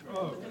weekend.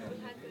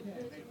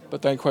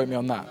 But don't quote me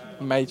on that.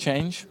 It may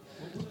change.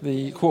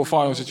 The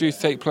quarterfinals are due to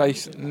take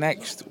place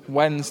next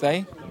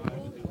Wednesday,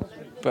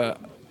 but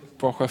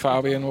Brockworth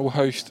Albion will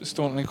host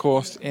Staunton and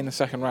Course in the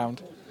second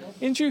round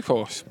in due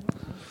course.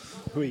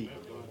 Oui.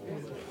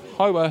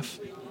 Highworth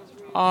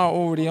are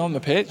already on the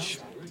pitch.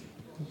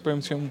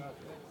 Brimscombe,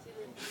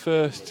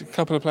 first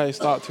couple of players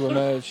start to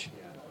emerge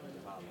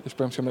as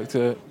Brimscombe look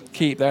to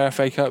keep their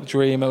FA Cup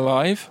dream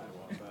alive.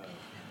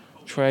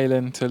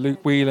 Trailing to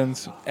Luke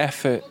Whelan's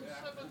effort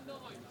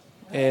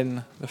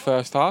in the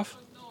first half.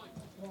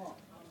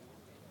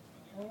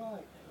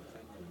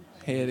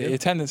 Here the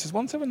attendance is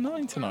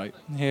 179 tonight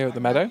here at the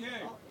Meadow.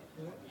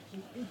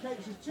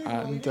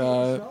 And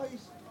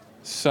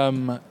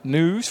some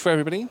news for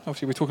everybody.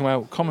 Obviously we're talking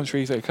about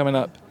commentaries that are coming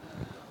up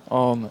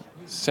on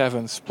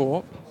 7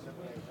 Sport.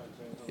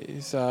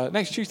 It's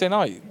next Tuesday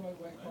night.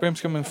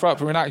 Brimscombe and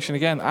Thrupp are in action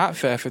again at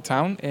Fairford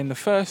Town in the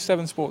first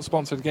 7 Sport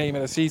sponsored game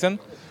of the season.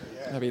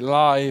 They'll be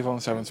live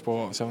on 7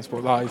 Sport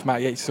Live.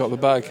 Matt Yates has got the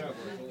bug.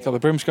 He's got the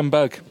Brimscombe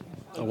bug.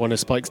 I want a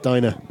Spike's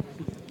Diner.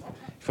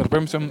 He's got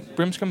the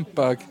Brimscombe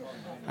bug,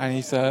 and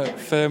he's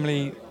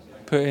firmly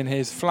putting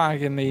his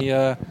flag in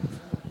the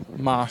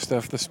mast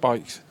of the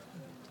Spikes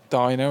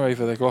Diner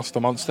over the Gloucester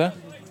Monster.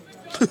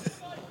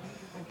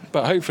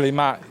 But hopefully,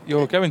 Matt,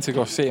 you're going to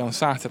Gloucester City on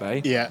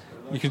Saturday. Yeah.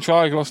 You can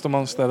try a Gloucester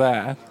Monster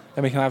there,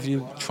 and we can have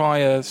you try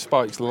a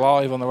Spikes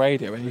live on the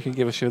radio, and you can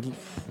give us your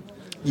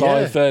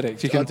live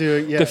verdict. You can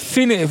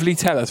definitively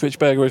tell us which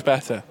burger is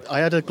better. I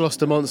had a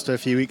Gloucester Monster a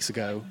few weeks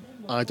ago.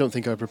 I don't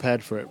think I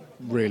prepared for it,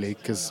 really,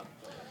 because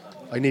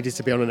I needed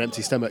to be on an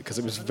empty stomach because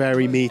it was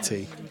very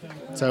meaty.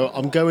 So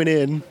I'm going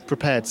in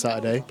prepared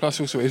Saturday. Plus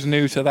also it was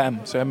new to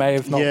them, so it may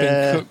have not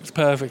been cooked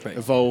perfectly.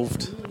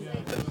 Evolved.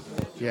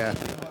 Yeah.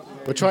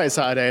 We'll try it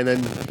Saturday and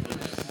then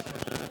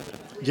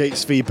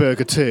Yates v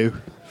Burger 2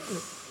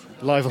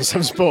 live on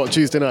 7 Sport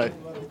Tuesday night.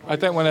 I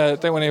don't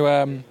want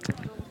to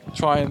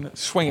try and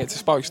swing it to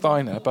Spike's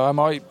Diner, but I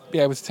might be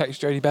able to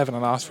text Jodie Bevan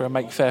and ask for a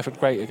Make Fairford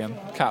Great Again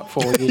cap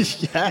for you.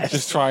 Yes.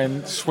 Just try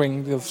and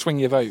swing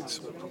your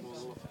votes.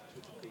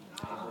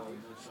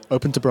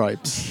 Open to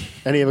bribes.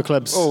 Any other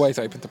clubs? Always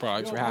open to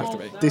bribes, we have to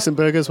be. Decent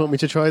burgers, want me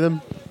to try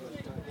them?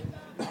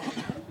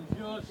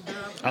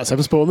 At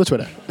 7 Sport on the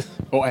Twitter.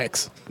 Or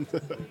X.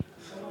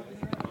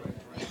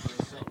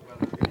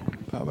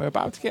 But we're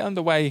about to get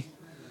underway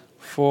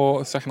for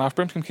the second half.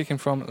 Brimscombe kicking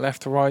from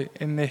left to right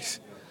in this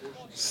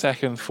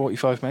second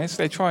 45 minutes.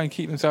 They try and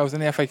keep themselves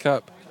in the FA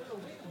Cup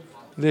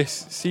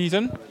this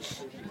season.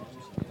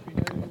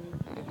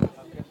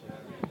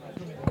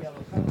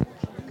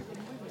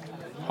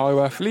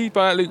 Highworth lead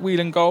by a Luke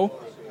Whelan goal.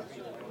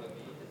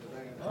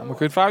 And a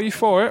good value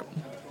for it.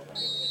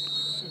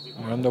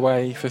 We're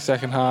underway for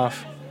second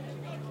half.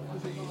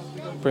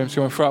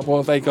 Brimscombe and Thrupp, what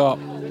have they got?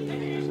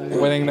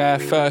 Winning their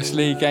first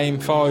league game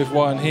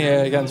 5-1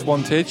 here against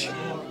Wantage.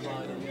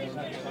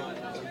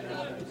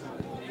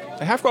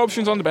 They have got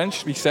options on the bench,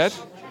 to be said.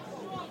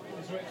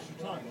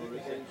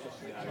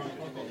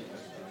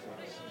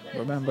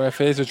 Remember,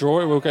 if it is a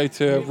draw, it will go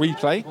to a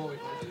replay.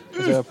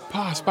 There's a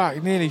pass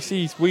back, nearly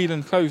sees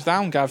Whelan close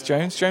down Gav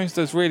Jones. Jones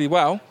does really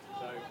well.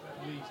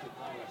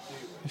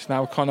 It's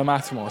now Conor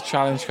Mattamore.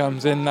 Challenge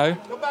comes in, though.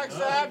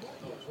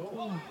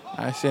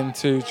 That's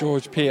into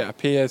George Peter.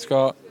 Peter's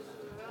got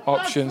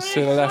options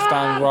to the left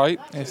and right.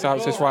 It's out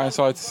to his right hand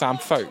side to Sam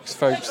Folkes.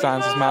 Folkes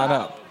stands his man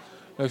up.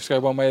 Looks to go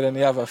one way than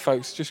the other.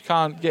 Folkes just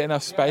can't get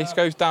enough space.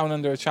 Goes down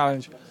under a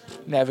challenge.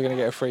 Never going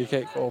to get a free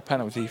kick or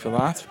penalty for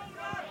that.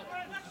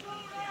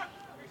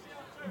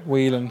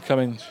 Whelan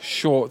coming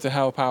short to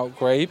help out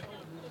Grabe.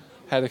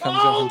 Header comes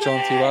in from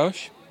John T.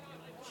 Welsh.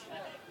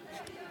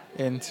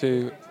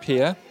 Into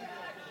Pier.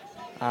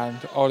 And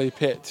Ollie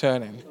Pitt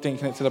turning,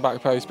 dinking it to the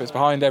back post, but it's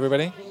behind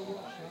everybody.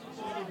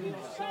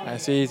 And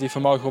it's easy for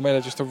Michael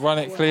Miller just to run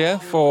it clear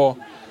for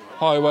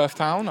Highworth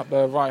Town up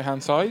the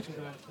right-hand side.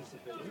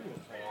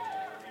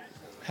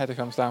 Header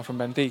comes down from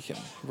Ben Deacon,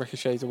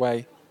 ricochets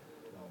away.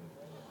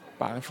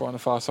 Battling for on the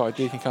far side.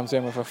 Deacon comes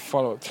in with a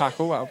follow-up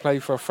tackle. That'll play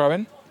for a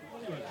throw-in.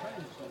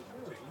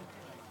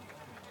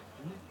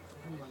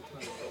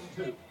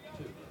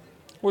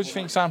 What do you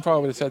think Sam Pryor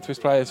would have said to his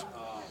players?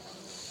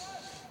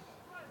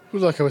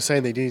 Well, like I was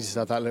saying, they needed to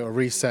have that little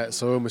reset,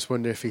 so I almost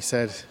wonder if he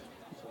said,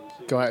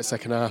 go out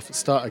second half,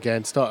 start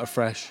again, start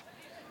afresh.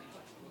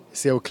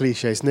 It's the old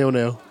cliche, it's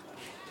 0-0.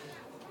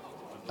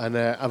 And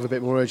have a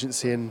bit more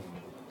urgency and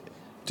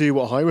do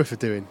what Highworth are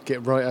doing.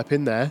 Get right up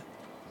in there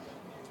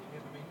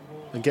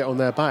and get on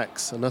their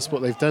backs. And that's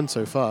what they've done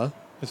so far.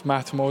 As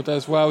Matamore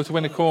does well to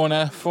win a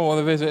corner for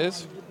the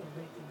visitors.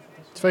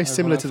 It's very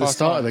similar to the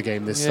start of the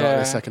game, this start of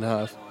the second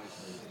half.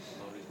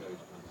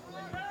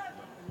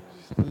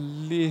 A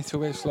little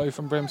bit slow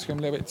from Brimscombe,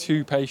 a little bit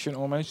too patient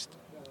almost.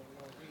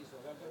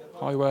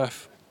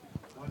 Highworth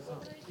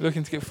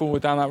looking to get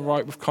forward down that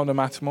right with Conor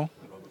Matamore.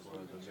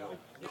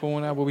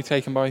 Corner will be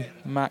taken by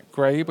Matt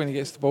Grabe when he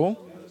gets the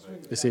ball.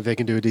 Let's see if they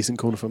can do a decent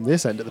corner from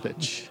this end of the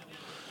pitch.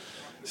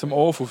 Some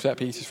awful set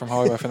pieces from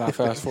Highworth in that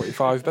first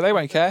 45, but they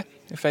won't care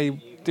if they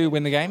do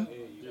win the game.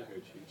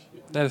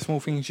 They're the small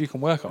things you can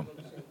work on.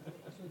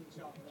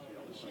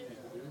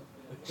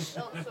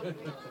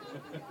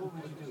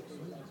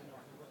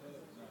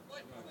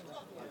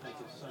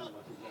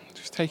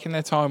 Just taking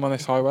their time on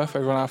this Highworth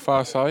over on our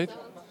far side.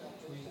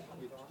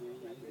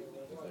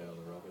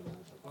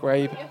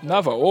 Grabe,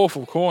 another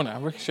awful corner.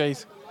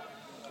 Ricochets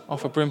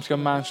off a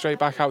Brimscombe man straight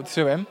back out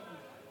to him.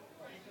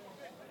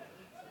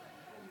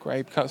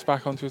 Grabe cuts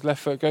back onto his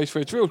left foot, goes for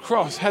a drilled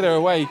cross, header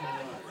away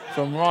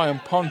from Ryan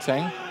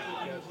Ponting.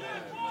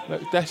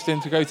 Looks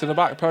destined to go to the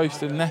back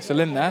post and nestle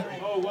in there.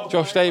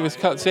 Josh Davis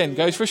cuts in,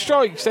 goes for a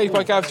strike, saved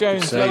by Gav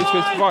Jones, goes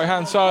to his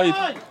right-hand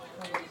side.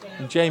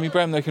 And Jamie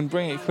Bremner can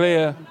bring it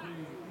clear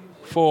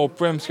for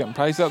Brimscombe.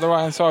 Plays up the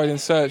right-hand side in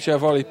search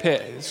of Ollie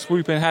Pitt.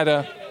 Swooping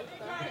header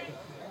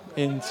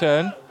in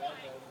turn.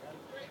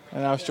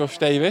 And now it's Josh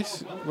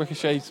Davis.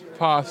 Ricochets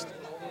past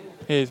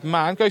his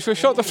man. Goes for a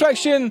shot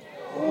deflection.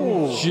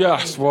 Ooh.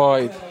 Just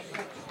wide.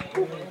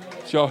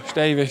 Josh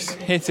Davis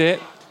hit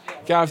it.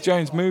 Gav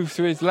Jones moved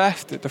to his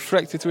left. It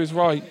deflected to his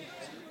right.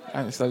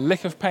 And it's a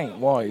lick of paint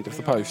wide of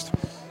the post.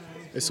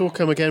 It's all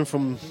come again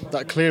from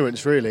that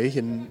clearance, really.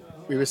 And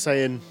we were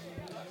saying,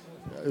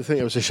 I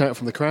think it was a shout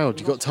from the crowd,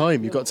 you've got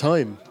time, you've got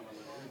time.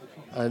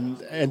 And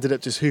ended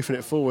up just hoofing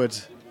it forward.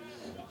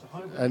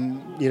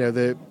 And, you know,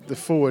 the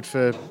forward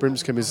for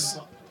Brimscombe is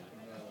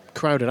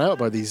crowded out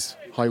by these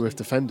Highworth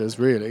defenders,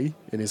 really,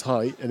 in his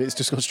height. And it's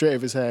just gone straight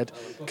over his head.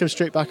 Comes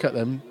straight back at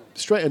them,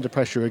 straight under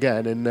pressure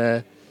again. And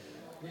a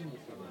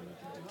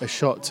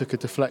shot took a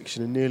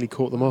deflection and nearly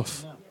caught them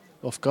off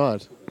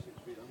guard.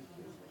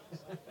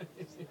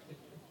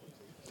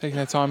 Taking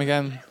their time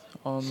again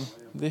on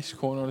this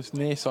corner, on this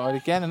near side.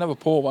 Again, another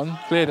poor one,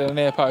 cleared at the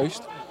near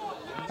post.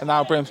 And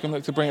now Brimscombe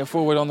look to bring it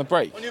forward on the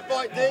break.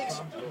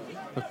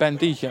 With Ben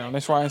Deacon on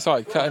this right-hand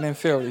side, cutting in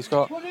field. He's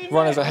got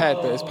runners ahead,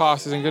 but his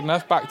pass isn't good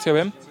enough. Back to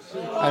him.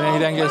 And then he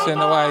then gets in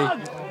the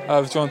way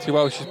of John T.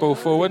 Welsh's ball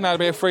forward. Now it'll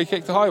be a free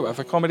kick to Highworth.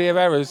 A comedy of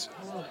errors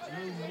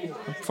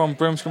from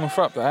Brimscombe and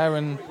Thrupp there,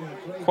 and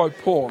quite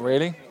poor,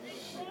 really.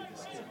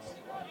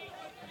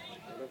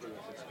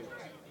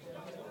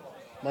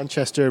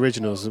 Manchester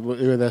Originals,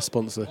 who are their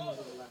sponsor?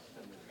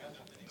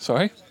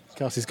 Sorry?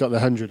 Cassie's got the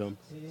 100 on.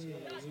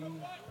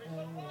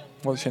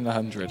 What's in the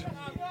 100?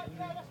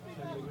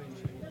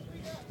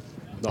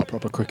 Not a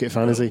proper cricket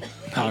fan, is he?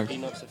 No. He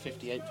knocks a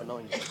 58 for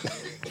 9.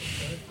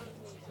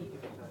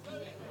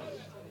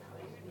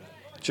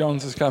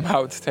 Johns has come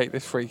out to take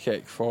this free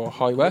kick for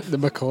Highworth. The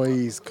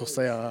McCoys, of course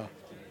they are.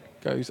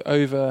 Goes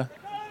over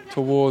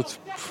towards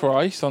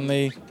Price on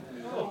the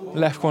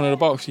left corner of the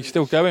box. He's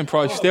still going,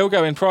 Price. Still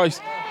going, Price.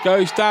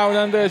 Goes down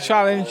under a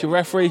challenge. The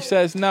referee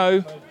says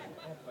no.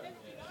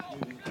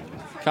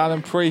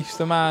 Callum Priest,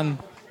 the man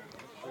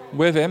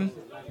with him.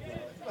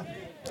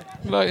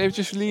 Like they're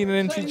just leaning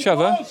into each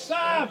other.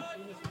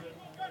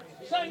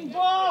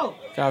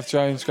 Gav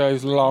Jones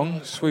goes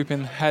long,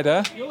 swooping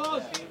header.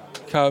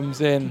 Comes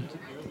in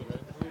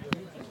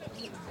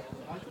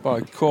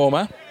by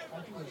Cormer.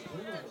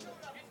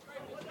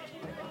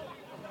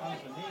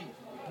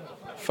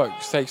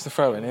 Folks takes the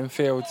throw in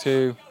infield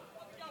to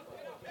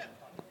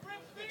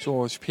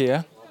George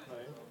Peer.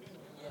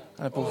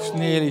 And the ball's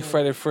nearly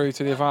threaded through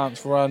to the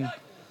advance run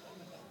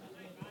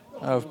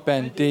of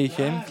Ben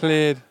Deacon.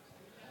 Cleared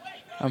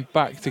and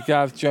back to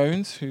Gav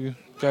Jones, who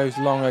goes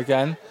long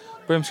again.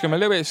 Brimscombe a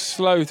little bit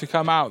slow to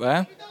come out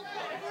there.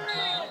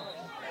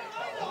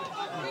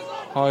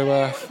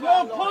 Highworth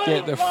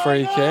get the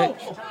free kick.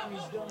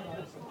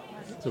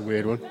 It's a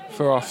weird one.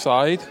 For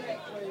offside.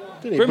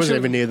 He wasn't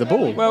even near the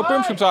ball. Well,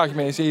 Brimscombe's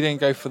argument is he didn't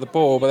go for the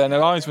ball, but then the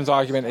linesman's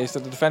argument is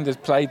that the defenders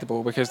played the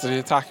ball because the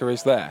attacker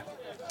is there.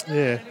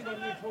 Yeah.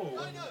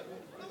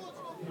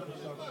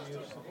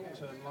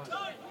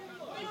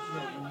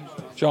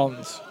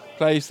 Johns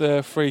plays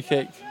the free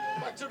kick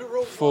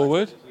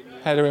forward,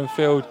 header in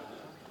field,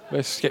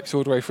 but skips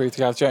all the way through to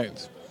Gav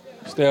Jones.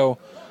 Still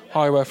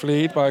Highworth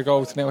lead by a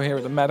goal to 0 here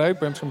at the Meadow.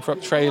 Brimscombe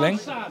Thrupp trailing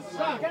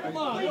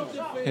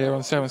here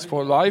on 7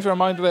 Sport Live. A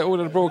reminder that all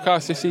of the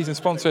broadcasts this season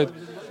sponsored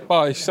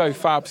by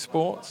SoFab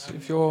Sports.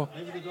 If you're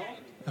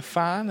a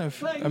fan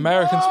of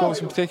American sports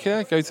in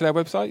particular, go to their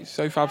website,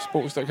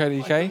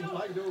 sofabsports.co.uk.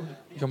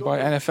 You can buy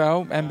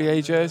NFL,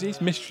 NBA jerseys,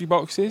 mystery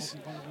boxes,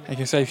 and you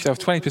can save yourself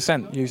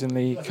 20% using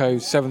the code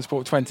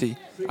 7sport20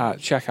 at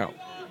checkout.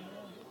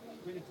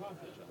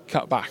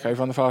 Cut back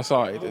over on the far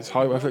side as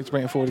Highworth looks to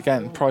bring it forward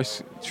again.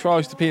 Price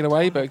tries to peel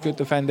away, but good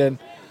defending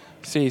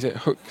sees it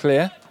hook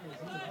clear.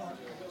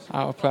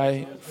 Out of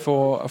play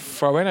for a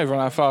throw-in over on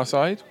our far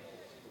side.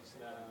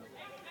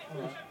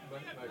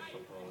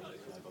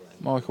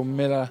 Michael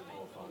Miller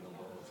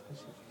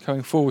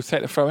coming forward to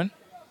take the throw-in.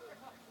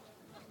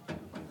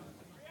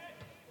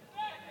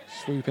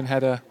 Swooping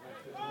header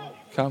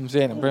comes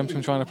in, and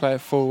Brimscombe trying to play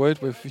it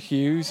forward with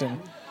Hughes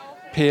and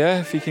Peer.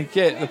 If he can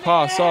get the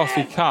pass off,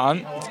 he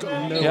can't.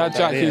 He had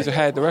Jack Hughes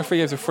ahead. The referee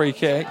gives a free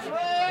kick,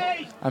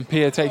 and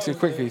Peer takes it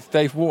quickly.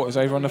 Dave Waters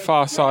over on the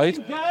far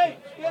side.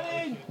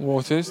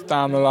 Waters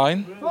down the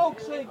line.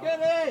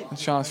 A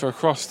chance for a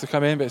cross to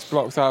come in, but it's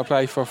blocked out of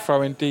play for a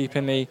throw-in deep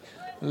in the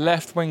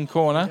left wing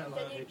corner.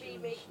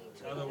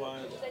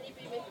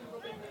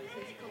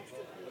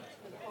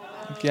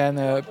 Again,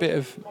 a bit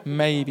of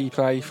maybe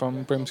play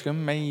from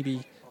Brimscombe,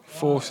 maybe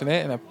forcing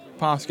it, and a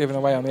pass given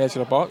away on the edge of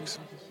the box.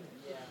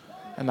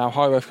 And now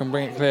Highworth can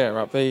bring it clear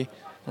up the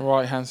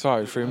right-hand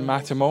side through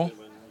Mattimore.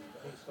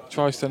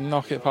 Tries to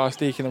knock it past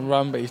Deacon and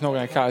run, but he's not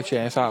going to catch it,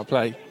 and it's out of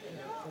play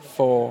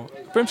for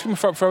Brimscombe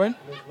Thrupp throw-in.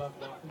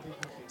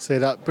 See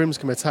that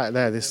Brimscombe attack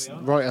there, this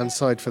right-hand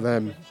side for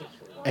them,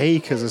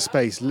 acres of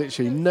space,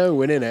 literally no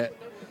one in it.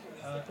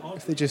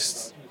 If they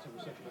just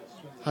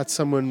had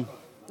someone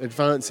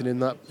advancing in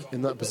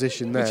that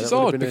position there. Which is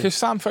odd, because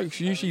Sam Folkes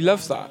usually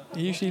loves that.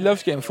 He usually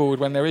loves getting forward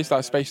when there is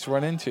that space to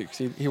run into, because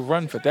he'll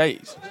run for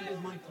days.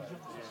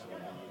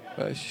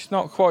 But it's just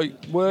not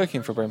quite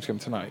working for Brimscombe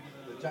tonight.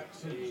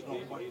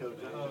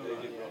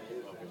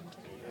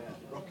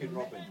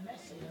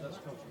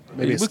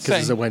 Maybe it's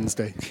because it's a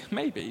Wednesday.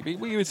 Maybe, but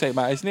what you would say,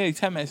 Matt, it's nearly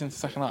 10 minutes into the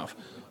second half.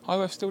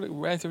 Highworth still look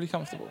relatively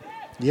comfortable.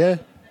 Yeah.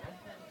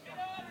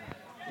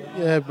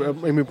 Yeah, I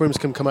mean,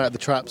 Brimscombe come out of the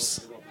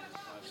traps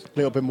a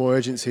little bit more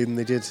urgency than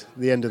they did at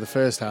the end of the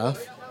first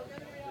half.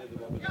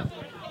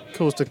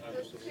 Caused a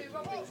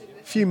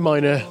few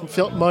minor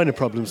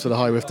problems for the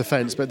Highworth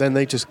defence, but then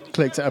they just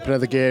clicked it up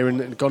another gear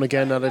and gone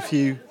again, had a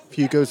few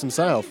goes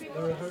themselves.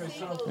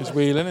 As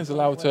Whelan is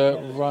allowed to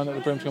run at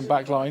the Brimscombe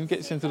back line,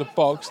 gets into the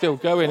box, still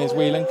going as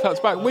Whelan cuts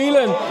back.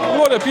 Whelan,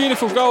 what a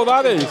beautiful goal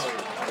that is.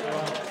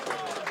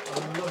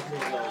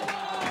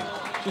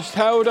 Just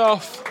held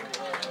off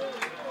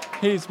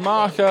his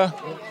marker,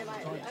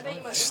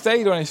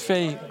 stayed on his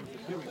feet,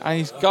 and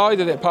he's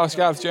guided it past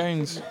Gav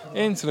Jones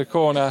into the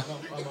corner.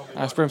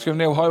 That's Brimscombe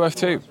 0, Highworth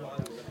 2.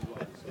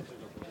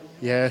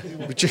 Yeah,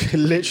 we're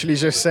literally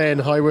just saying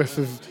Highworth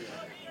have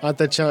had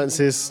their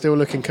chances, still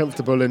looking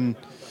comfortable, and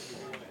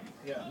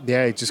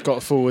yeah, he just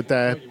got forward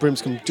there.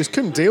 Brimscombe just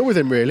couldn't deal with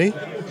him, really.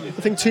 I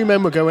think two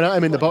men were going at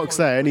him in the box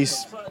there, and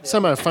he's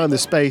somehow found the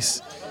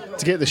space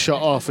to get the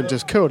shot off and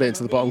just curled it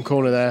into the bottom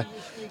corner there.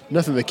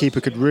 Nothing the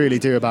keeper could really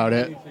do about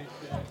it.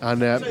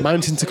 And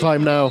mountain to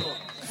climb now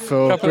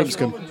for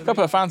Brimscombe. A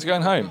couple of fans are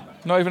going home.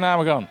 Not even an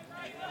hour gone.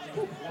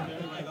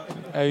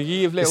 A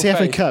ye of little it's the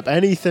FA faith. Cup.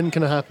 Anything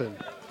can happen.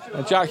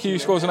 And Jack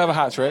Hughes scores another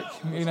hat-trick.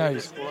 Who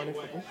knows?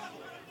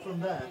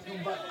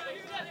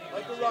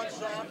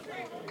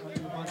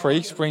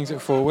 Priest brings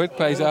it forward,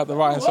 plays it up the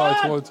right-hand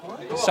side towards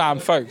Sam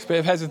Folkes.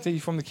 Bit of hesitancy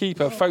from the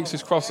keeper.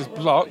 Folkes' cross is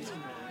blocked.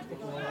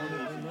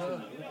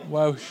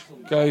 Welsh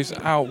goes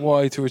out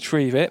wide to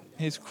retrieve it.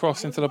 His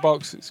cross into the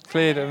box, it's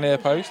cleared at the near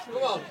post.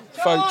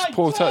 Folkes,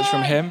 poor touch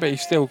from him, but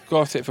he's still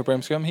got it for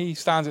Brimscombe. He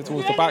stands it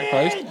towards the back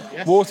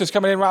post. Waters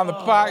coming in round the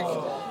back.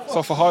 It's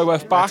off a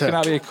Highworth back, and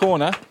that'll be a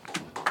corner.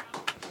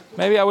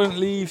 Maybe I wouldn't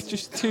leave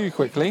just too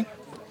quickly.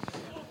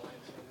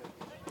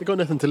 They've got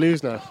nothing to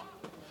lose now.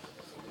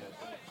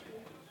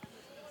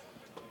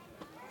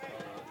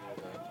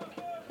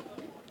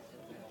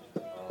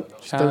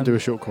 Just don't do a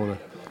short corner.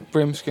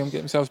 Brimscombe get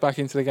themselves back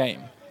into the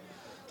game.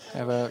 They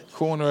have a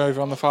corner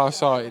over on the far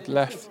side,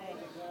 left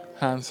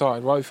hand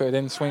side, right footed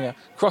in swinger.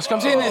 Cross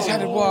comes in, it's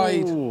headed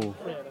wide. Ooh.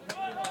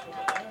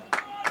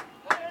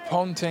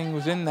 Ponting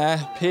was in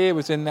there, Peer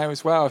was in there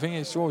as well. I think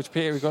it's George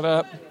Peer who got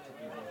up.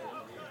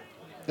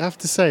 I have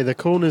to say, the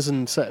corners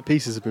and set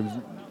pieces have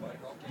been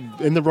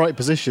in the right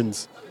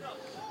positions.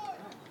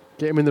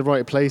 Get them in the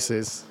right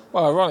places.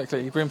 Well,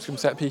 ironically, Brimscombe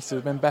set pieces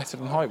have been better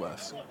than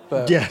Highworth's.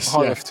 But yes,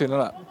 Highworth 2-0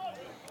 up.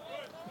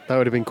 That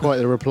would have been quite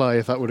the reply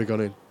if that would have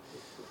gone in.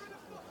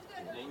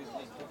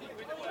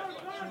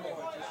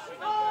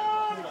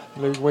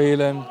 Luke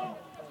Whelan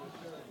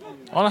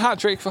on a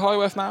hat-trick for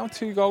Highworth now.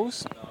 2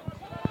 goals.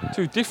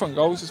 2 different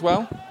goals as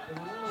well.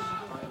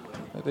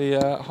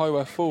 The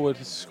Highworth forward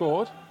has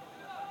scored.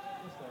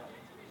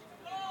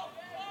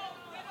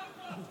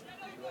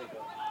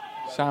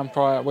 Sam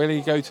Pryor, will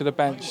he go to the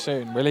bench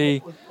soon? Will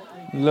he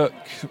look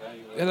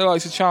at the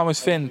likes of Chalmers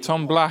Finn,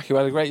 Tom Black, who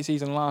had a great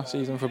season last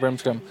season for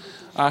Brimscombe,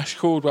 Ash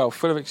Caldwell,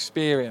 full of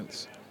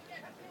experience.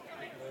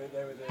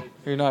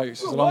 Who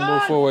knows? As a long ball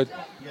forward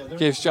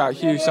gives Jack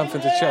Hughes something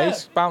to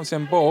chase.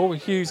 Bouncing ball,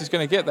 Hughes is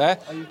going to get there.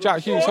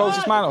 Jack Hughes holds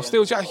his man off.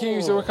 Still Jack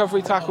Hughes, the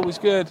recovery tackle was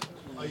good.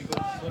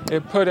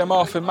 It put him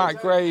off and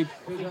Matt Gray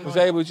was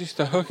able just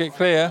to hook it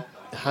clear.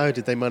 How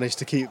did they manage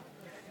to keep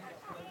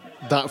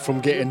that from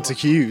getting to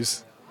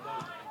Hughes?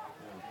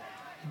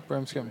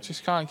 Brimscombe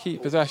just can't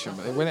keep possession,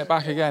 but they win it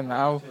back again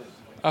now.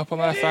 Up on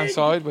the left-hand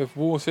side with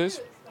Waters.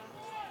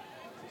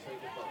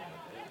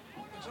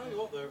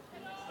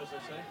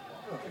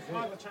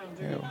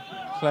 He'll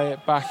play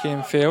it back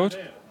in field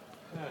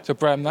to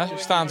Bremner.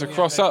 Stands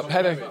across up,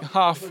 header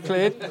half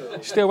cleared.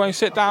 Still won't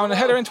sit down. The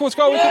header in towards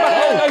goal. Come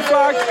back in, no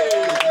flag.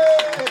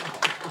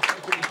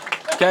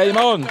 Game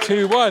on,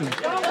 2-1.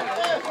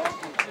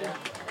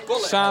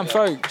 Sam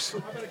Folkes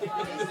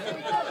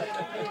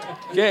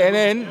getting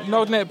in,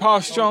 nodding it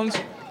past Johns.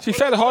 To be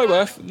fair to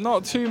Highworth,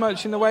 not too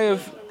much in the way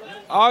of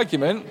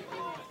argument.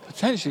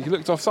 Potentially he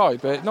looked offside,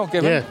 but not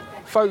given. Yeah.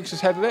 Folkes has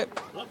headed it.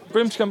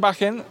 Brimscombe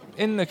back in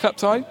the cup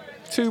tie,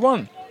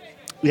 2-1.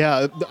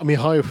 Yeah, I mean,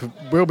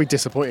 Highworth will be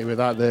disappointed with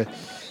that. They're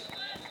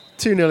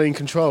 2-0 in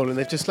control, and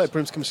they've just let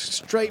Brimscombe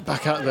straight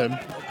back at them.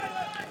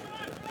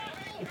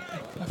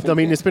 I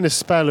mean, it's been a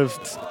spell of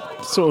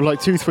sort of like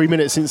 2-3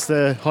 minutes since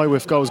the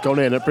Highworth goal's gone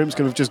in, and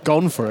Brimscombe have just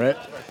gone for it.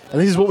 And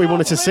this is what we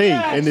wanted to see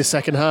in this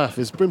second half,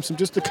 is Brimscombe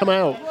just to come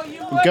out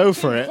and go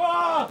for it,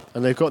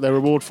 and they've got their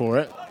reward for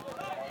it.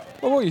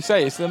 Well, what you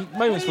say is the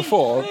moments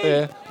before,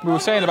 we were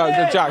saying about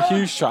the Jack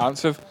Hughes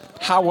chance of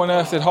how on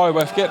earth did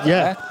Highworth get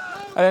there? Yeah.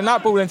 And then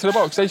that ball into the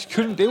box, they just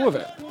couldn't deal with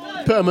it.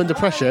 Put them under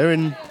pressure,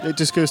 and it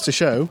just goes to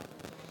show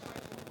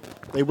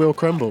they will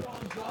crumble.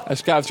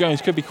 As Gav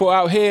Jones could be caught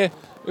out here,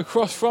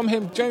 across from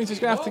him, Jones is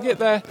going to have to get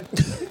there.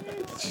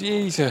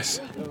 Jesus.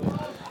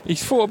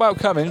 He's thought about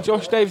coming.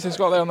 Josh Davis has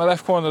got there on the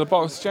left corner of the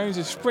box. Jones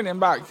is sprinting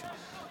back.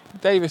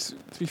 Davis,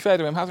 to be fair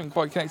to him, hasn't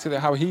quite connected it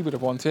how he would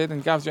have wanted,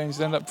 and Gav Jones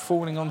has ended up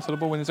falling onto the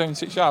ball in his own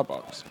 6-yard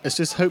box. Let's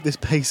just hope this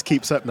pace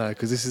keeps up now,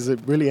 because this is a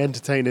really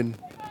entertaining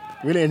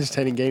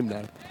game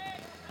now.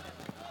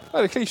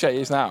 Well, the cliche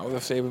is now,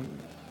 obviously,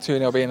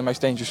 2-0 being the most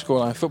dangerous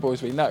scoreline in football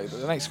as we know, but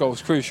the next goal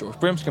is crucial. If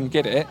Brimscombe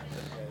get it,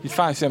 you'd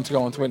fancy them to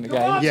go on to win the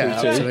game.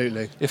 Yeah, 2-2.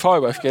 absolutely. If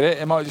Highworth get it,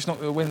 it might just knock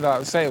the wind out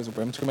of the sails of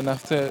Brimscombe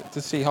enough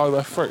to see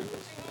Highworth through.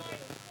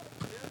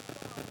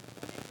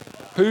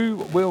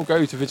 Who will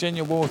go to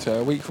Virginia Water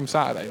a week from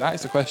Saturday? That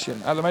is the question.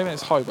 At the moment,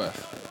 it's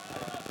Highworth.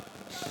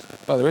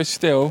 But there is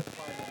still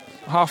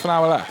half an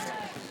hour left.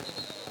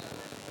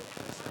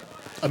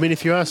 I mean,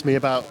 if you asked me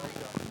about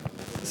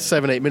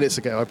 7-8 minutes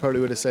ago, I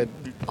probably would have said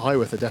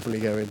Highworth are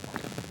definitely going.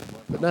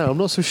 But now I'm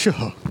not so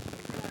sure.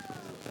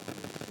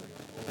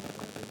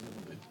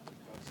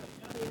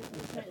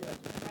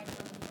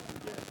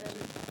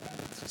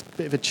 It's a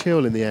bit of a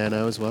chill in the air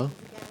now as well.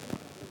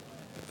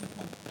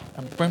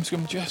 And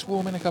Brimscombe just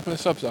warming a couple of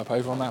subs up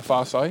over on that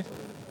far side.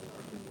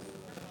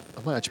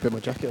 I might actually put my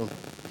jacket on.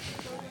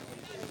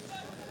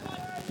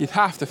 You'd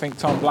have to think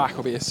Tom Black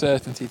will be a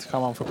certainty to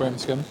come on for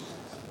Brimscombe.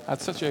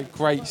 Had such a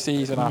great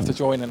season after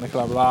joining the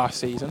club last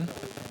season.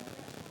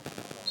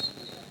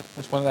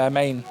 It's one of their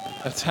main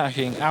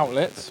attacking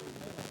outlets.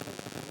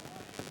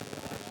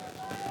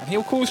 And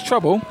he'll cause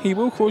trouble. He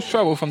will cause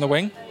trouble from the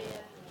wing.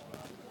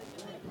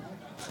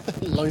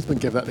 Linesman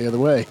gave that the other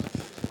way.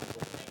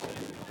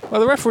 Well,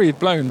 the referee had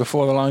blown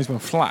before the linesman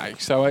flagged,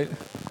 so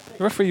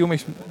the referee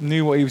almost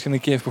knew what he was going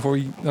to give before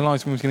the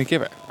linesman was going to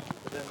give it.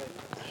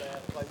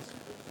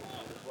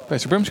 But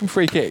it's a Brimscombe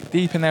free kick,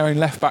 deep in their own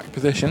left-back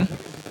position.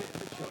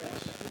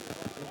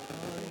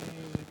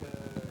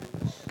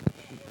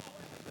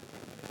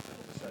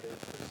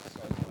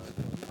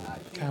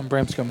 Can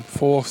Brimscombe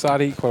force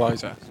that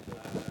equaliser?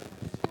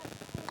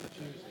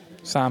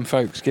 Sam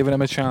Folkes giving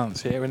him a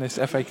chance here in this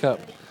FA Cup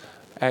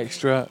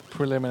extra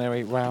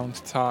preliminary round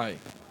tie.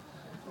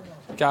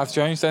 Gav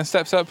Jones then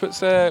steps up,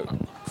 puts a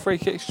free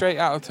kick straight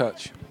out of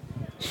touch.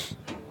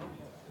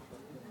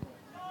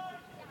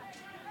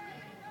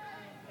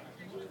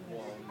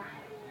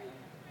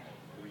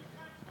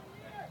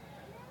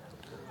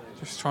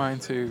 Just trying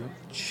to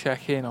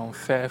check in on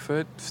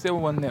Fairford. Still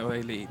 1-0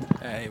 they lead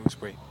at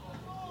Aylesbury.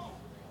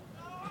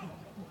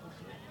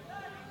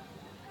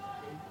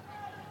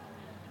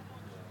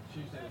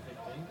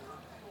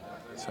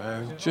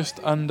 So just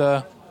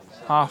under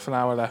half an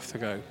hour left to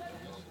go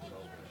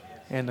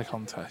in the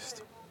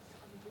contest.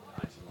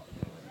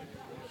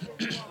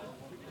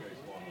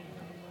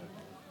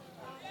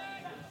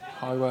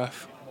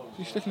 Highworth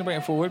just looking to bring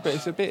it forward, but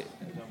it's a bit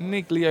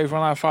niggly over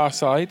on our far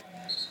side.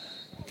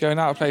 Going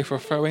out of play for a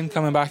throw-in,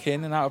 coming back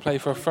in, and out of play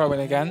for a throw-in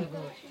again.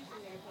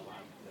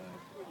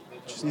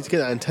 Just need to get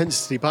that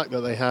intensity back that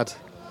they had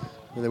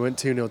And they went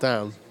 2-0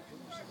 down.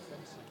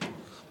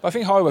 But I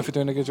think Highworth are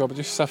doing a good job of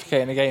just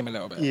suffocating the game a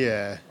little bit.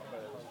 Yeah.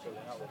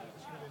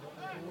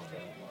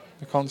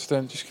 The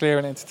constant, just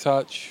clearing into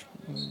touch,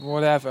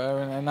 whatever,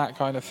 and that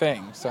kind of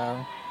thing.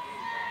 So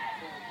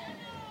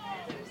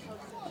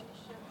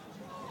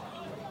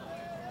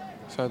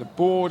the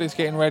board is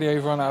getting ready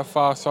over on our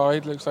far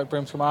side. Looks like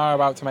Brimscombe are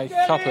about to make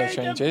a couple of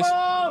changes.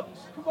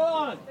 Come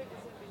on!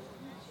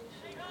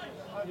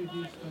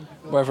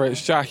 Whether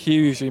it's Jack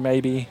Hughes who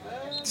may be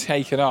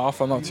taken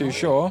off, I'm not too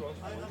sure.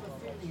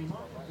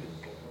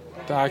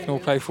 Diagonal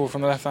play forward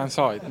from the left-hand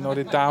side.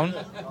 Nodded down,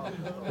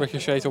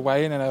 ricocheted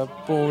away, and then a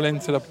ball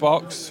into the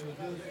box.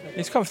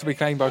 It's comfortably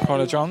claimed by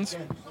Connor Johns.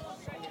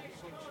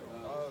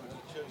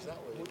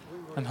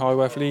 And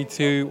Highworth lead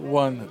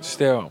 2-1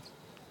 still.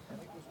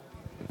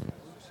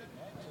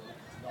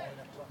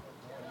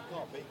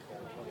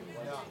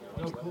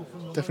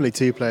 Definitely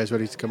 2 players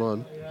ready to come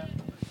on.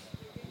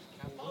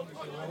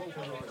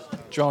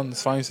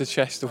 Johns finds the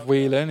chest of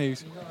Whelan,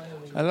 who's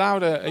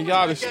allowed a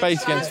yard of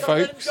space against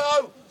Folkes.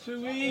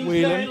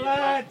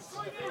 Whelan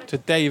to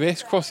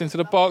Davis, cross into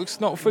the box,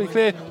 not fully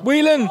clear.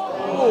 Whelan!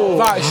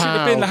 That should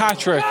have been the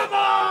hat-trick.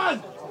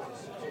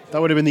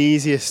 That would have been the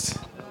easiest.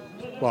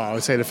 Well, I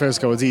would say the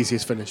first goal was the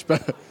easiest finish,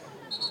 but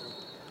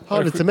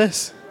harder to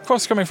miss.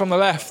 Cross coming from the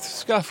left,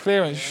 scuff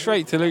clearance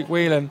straight to Luke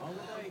Whelan,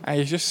 and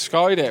he's just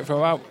skied it from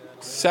about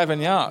 7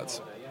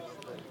 yards.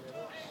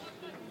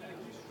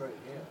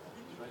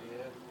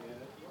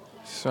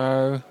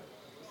 So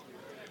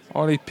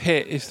Ollie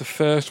Pitt is the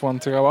first one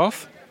to go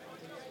off.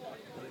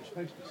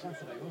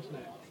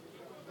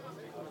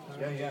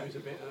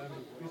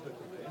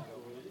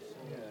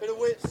 Bit of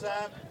width,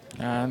 Sam.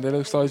 And it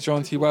looks like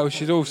John T.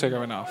 Welsh is also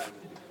going off.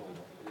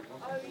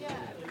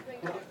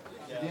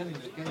 The end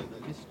of the game,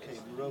 the mist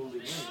came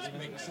rolling in.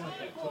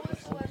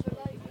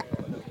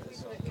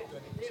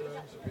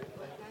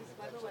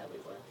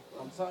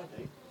 On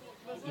Saturday,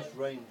 it just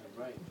rained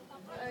and rained.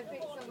 I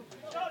think one of the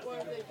games got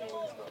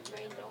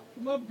rained on.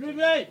 Come on,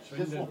 Brimley!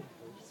 This one,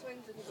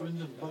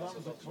 Swindon. but that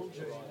was a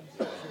culture.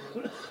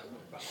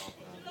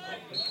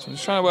 So I'm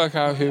just trying to work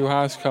out who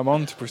has come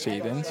on to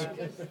proceedings.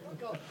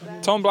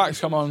 Tom Black's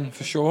come on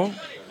for sure.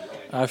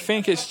 I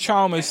think it's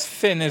Chalmers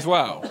Finn as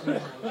well.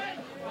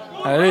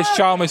 And it is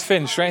Chalmers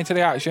Finn straight into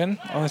the action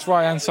on his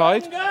right hand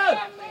side.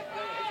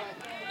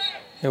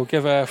 He'll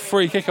give a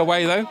free kick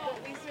away though.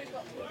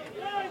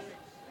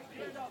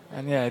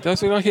 And yeah, it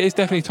does look like it is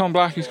definitely Tom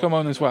Black who's come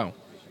on as well.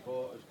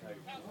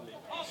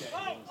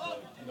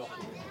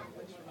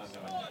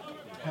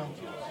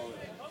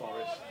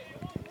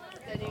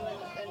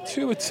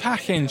 Two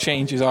attacking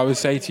changes, I would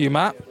say to you,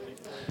 Matt.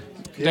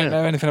 You don't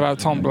know anything about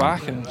Tom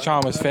Black and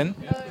Chalmers Finn.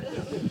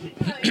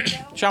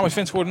 Chalmers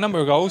Finn scored a number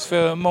of goals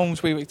for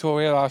Malmesbury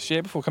Victoria last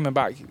year before coming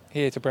back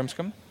here to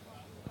Brimscombe.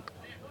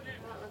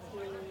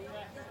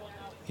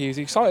 He was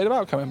excited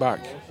about coming back.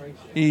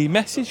 He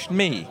messaged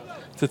me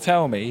to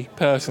tell me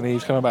personally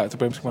he's coming back to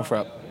Brimscombe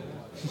Thrupp.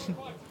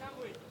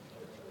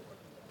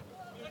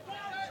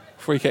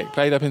 Free kick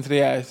played up into the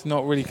air. It's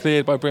not really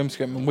cleared by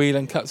Brimscombe, and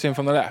Whelan cuts in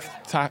from the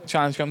left.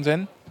 Challenge comes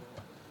in,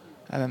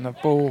 and then the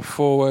ball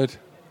forward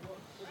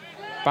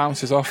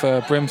bounces off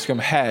a Brimscombe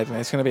head, and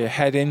it's going to be a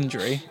head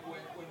injury.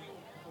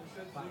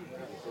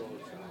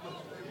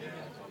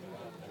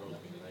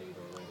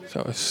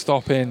 So a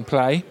stop in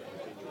play.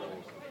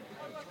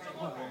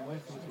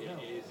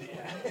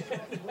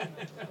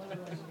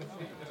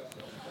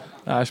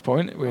 At this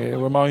point, we'll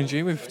remind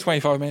you with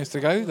 25 minutes to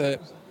go that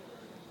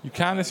you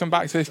can listen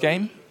back to this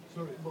game.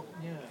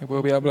 It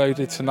will be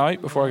uploaded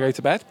tonight before I go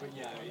to bed.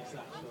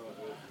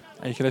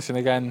 And you can listen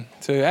again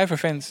to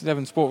everything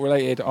Devon Sport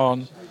related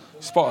on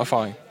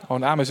Spotify,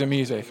 on Amazon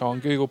Music, on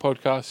Google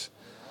Podcasts,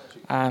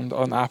 and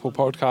on Apple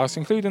Podcasts,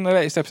 including the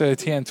latest episode of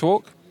TN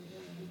Talk,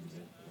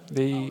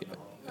 the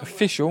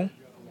official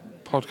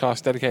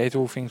podcast dedicated to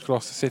all things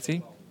Gloucester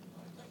City.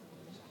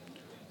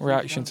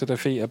 Reaction to the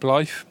defeat of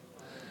Blythe,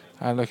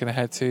 and looking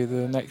ahead to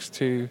the next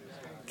 2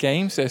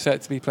 games they're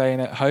set to be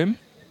playing at home.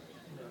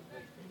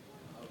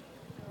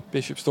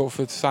 Bishop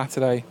Stortford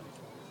Saturday,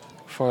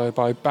 followed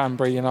by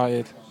Banbury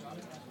United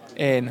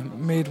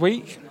in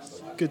midweek.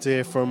 Good to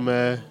hear from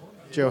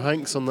Joe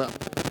Hanks on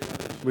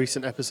that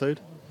recent episode.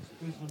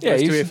 Yeah,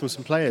 nice to hear from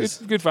some players.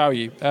 Good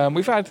value.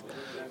 We've had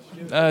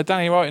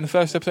Danny Wright in the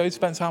first episode,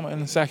 Spence Hamilton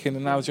in the second,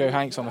 and now Joe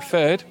Hanks on the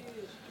third.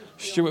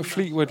 Stuart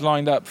Fleetwood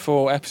lined up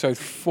for episode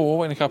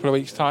 4 in a couple of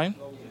weeks' time.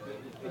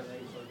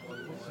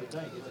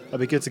 It'd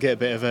be good to get a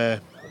bit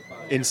of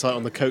insight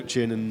on the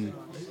coaching and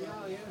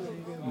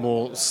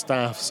more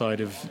staff side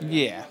of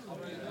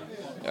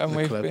and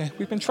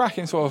we've been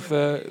tracking sort of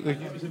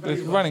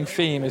the running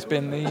theme has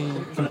been the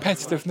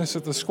competitiveness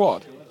of the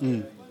squad.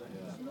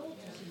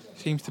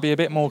 Seems to be a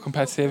bit more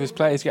competitive as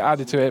players get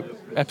added to it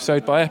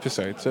episode by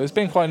episode, so it's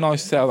been quite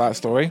nice to tell that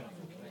story.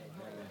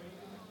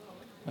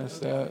 As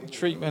the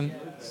treatment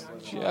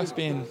just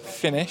been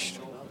finished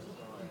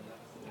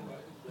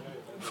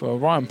for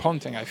Ryan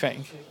Ponting, I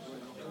think.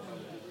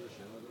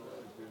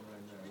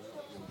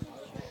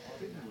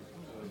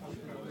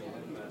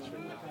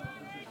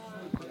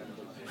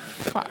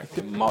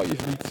 might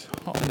even be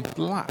Tom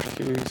Black,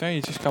 who's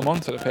only just come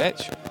onto the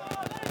pitch.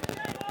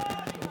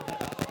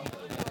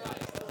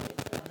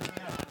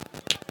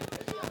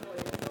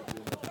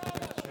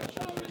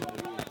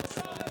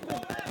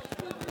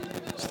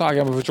 Start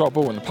again with a drop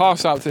ball, and the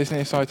pass out to this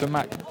near side to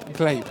Matt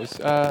Glade was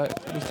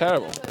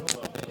terrible.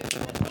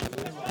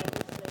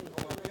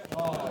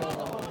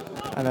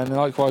 And then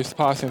likewise the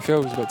passing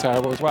field was a bit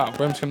terrible as well.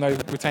 Brimscombe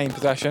though retained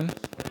possession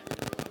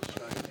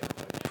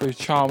through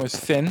Chalmers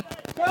thin.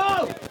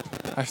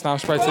 That's now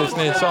spread to this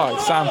near side.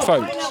 Sam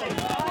Folkes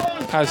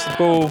has the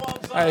ball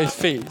at his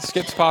feet,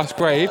 skips past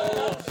Grave.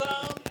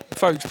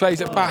 Folkes plays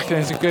it back, and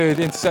it's a good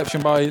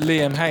interception by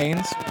Liam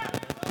Haynes.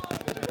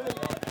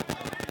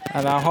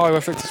 And now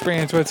Highworth look to spring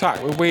into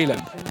attack with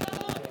Whelan.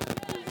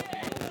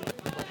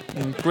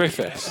 And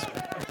Griffiths.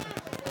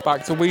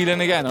 Back to Whelan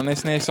again on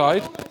this near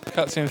side.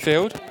 Cuts in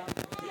field.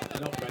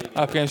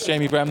 Up against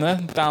Jamie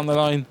Bremner. Down the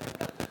line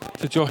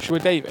to Joshua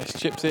Davis.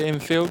 Chips it in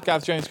field.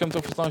 Gav Jones comes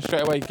off his line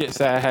straight away. Gets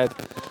there ahead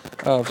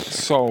of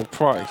Sol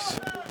Price.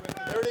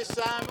 There it is,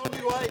 Sam, on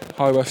your way.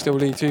 Highworth still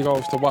lead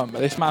 2-1. But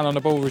this man on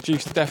the ball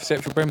reduced the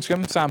deficit for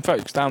Brimscombe. Sam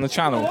Folkes down the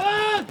channel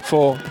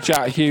for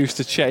Jack Hughes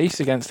to chase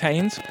against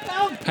Haynes.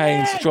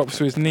 Haynes drops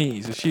to his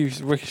knees as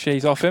Hughes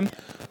ricochets off him.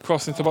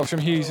 Cross into the box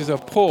from Hughes is a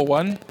poor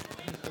one.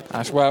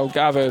 As well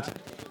gathered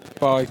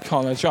by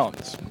Connor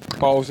Johns.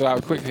 Bowls it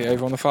out quickly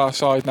over on the far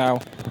side now.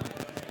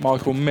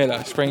 Michael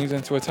Miller springs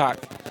into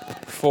attack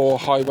for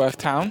Highworth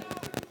Town.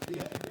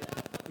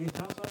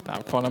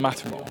 Now Connor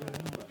Mattermore.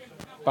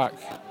 Back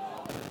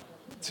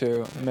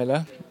to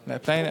Miller. They're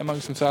playing it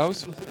amongst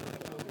themselves.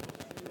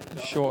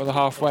 Short of the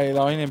halfway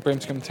line in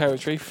Brimscombe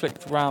territory.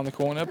 Flicked round the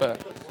corner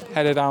but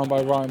headed down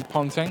by Ryan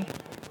Ponting.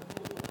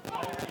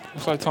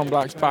 Looks like Tom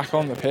Black's back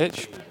on the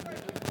pitch.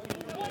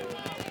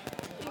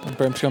 And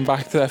Brimscombe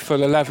back to their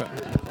full 11.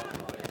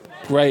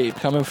 Grade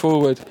coming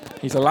forward.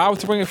 He's allowed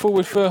to bring it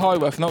forward for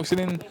Highworth. Knocks it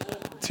in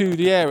to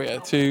the area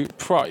to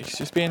Price.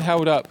 Just being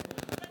held up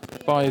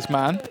by his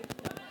man.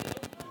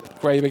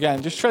 Grave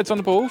again. Just treads on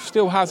the ball.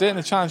 Still has it. And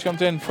the challenge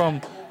comes in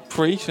from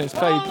Priest. And it's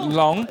played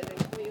long.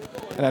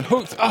 And then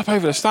hooked up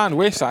over the stand,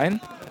 we're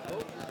saying.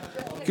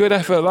 Good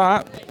effort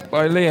that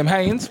by Liam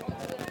Haynes.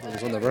 It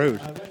was on the road.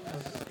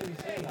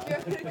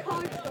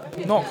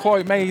 Not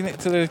quite making it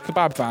to the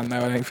kebab van though,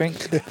 I don't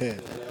think.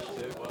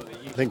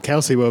 I think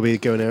Kelsey will be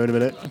going there in a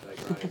minute.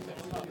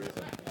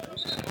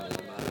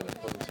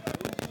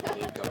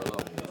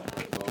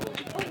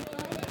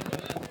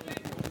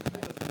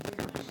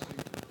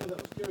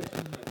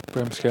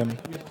 Brimscombe.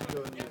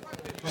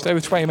 Just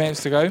over 20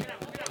 minutes to go.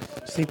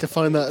 Just need to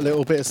find that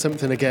little bit of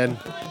something again.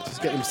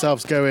 Just get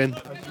themselves going.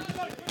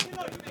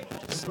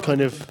 It's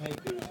kind of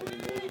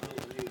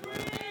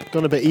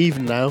gone a bit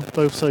even now.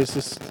 Both sides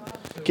just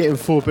getting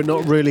forward but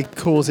not really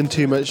causing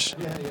too much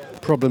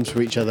problems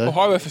for each other. Well,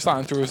 Highworth is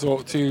starting to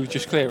resort to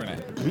just clearing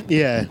it.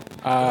 Yeah.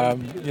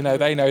 You know,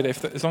 they know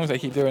that as long as they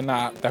keep doing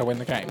that, they'll win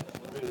the game.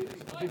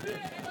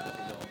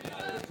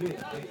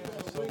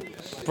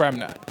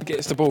 Bremner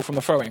gets the ball from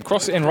the throw-in.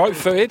 Cross it in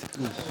right-footed.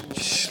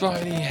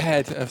 Slightly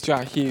ahead of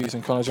Jack Hughes,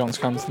 and Connor Johns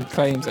comes and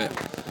claims it.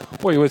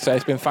 What you would say,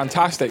 it's been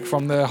fantastic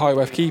from the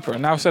Highworth keeper,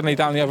 and now suddenly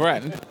down the other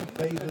end,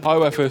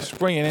 Highworth are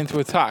springing into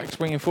attack,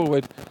 springing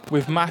forward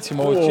with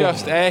Mattimore,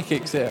 just air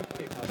kicks it.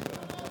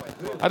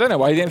 I don't know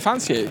why he didn't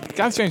fancy it.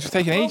 Gav Jones was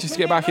taking ages to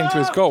get back into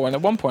his goal, and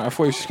at one point I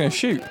thought he was just going to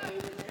shoot.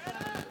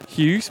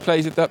 Hughes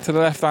plays it up to the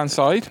left-hand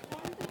side.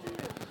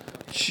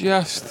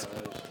 Just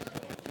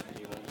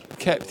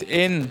kept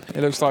in,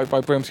 it looks like,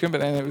 by Brimscombe,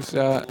 but then it was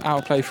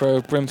outplay for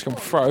a Brimscombe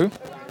throw.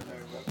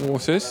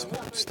 Waters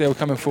still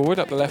coming forward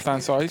up the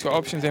left-hand side. He's got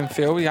options in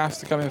field. He has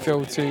to come in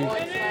field to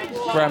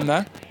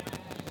Bremner.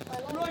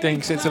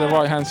 Dinks it to the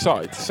right-hand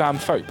side. Sam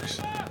Folkes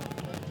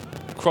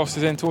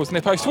crosses in towards the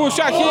near post, towards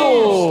Jack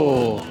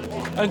Hughes!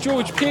 And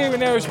George Peer in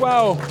there as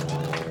well.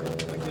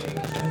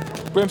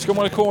 Brimscombe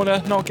on a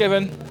corner, not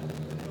given.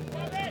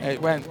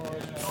 It went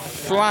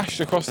flashed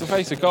across the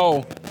face of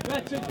goal.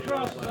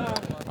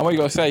 And what you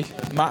got to say,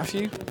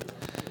 Matthew,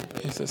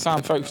 is that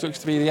Sam Folkes looks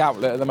to be the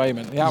outlet at the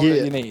moment, the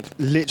outlet you need.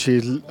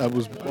 Literally, I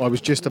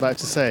was just about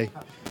to say,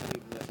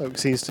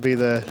 Folkes seems to be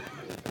the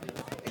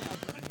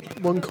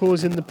one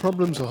causing the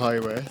problems for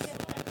Highworth.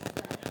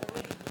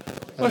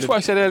 Well, that's what I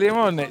said earlier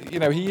on. That, you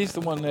know, he is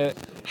the one that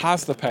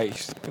has the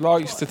pace. He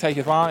likes to take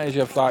advantage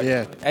of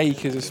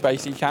acres of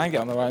space he can get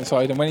on the right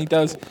side, and when he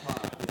does,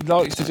 he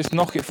likes to just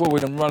knock it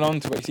forward and run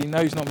onto it. He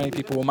knows not many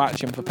people will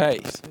match him for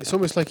pace. It's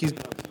almost like he's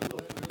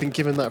been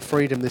given that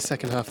freedom this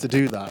second half to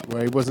do that,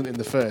 where he wasn't in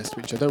the first,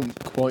 which I don't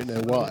quite know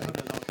why.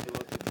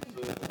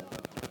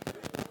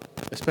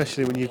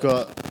 Especially when you've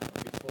got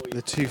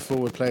the two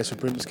forward players for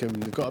Brimscombe,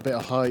 they've got a bit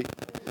of height,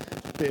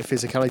 a bit of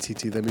physicality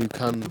to them, who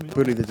can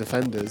bully the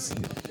defenders.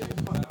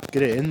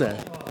 Get it in there.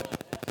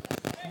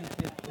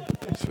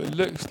 So it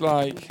looks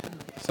like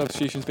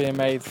substitutions being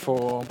made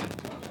for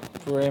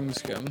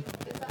Brimscombe.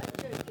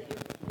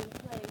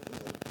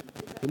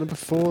 The number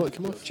 4 that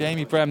come off?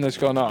 Jamie Bremner's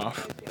gone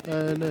off.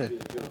 No.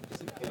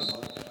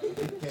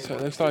 So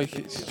it looks like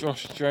it's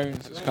Josh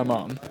Jones that's come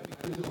on.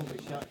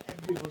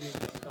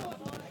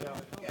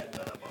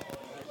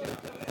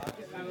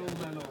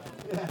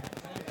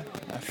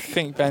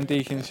 think Ben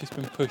Deacon's just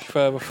been pushed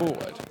further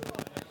forward.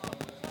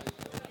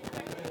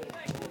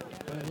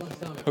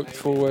 Hooked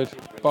forward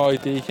by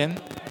Deacon.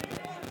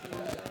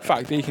 In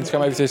fact, Deacon's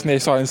come over to this near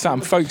side and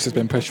Sam Folkes has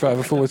been pushed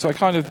further forward, so I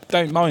kind of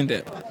don't mind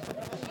it.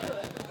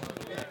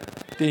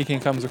 Deacon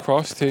comes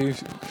across to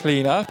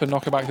clean up and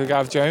knock it back to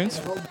Gav Jones.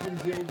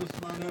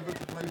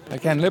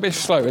 Again, a little bit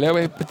slow, a little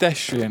bit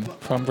pedestrian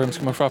from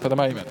Brimscombe Thrupp at the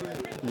moment.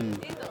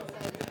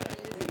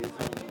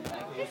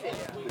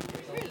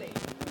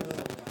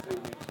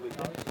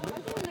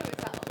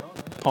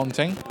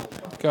 Ponting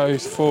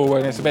goes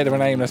forward. It's a bit of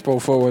an aimless ball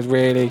forward,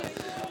 really,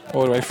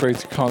 all the way through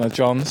to Connor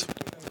Johns.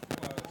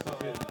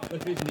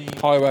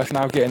 Highworth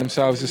now getting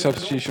themselves a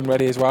substitution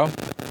ready as well.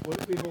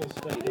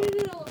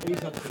 In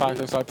fact,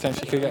 looks like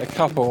potentially could get a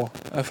couple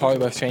of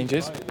Highworth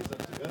changes.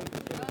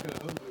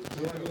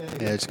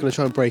 Yeah, just going to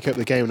try and break up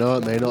the game now,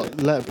 aren't they?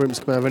 Not let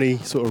Brimscombe have any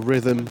sort of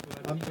rhythm.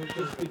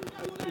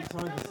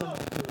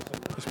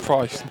 As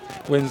Price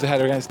wins the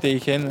header against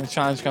Deacon, and the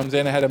challenge comes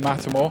in ahead of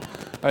Mattermore.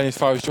 Only as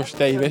far as Josh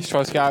Davis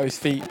tries to get out his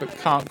feet, but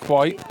can't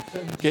quite.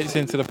 Gets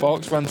into the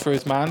box, runs through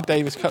his man.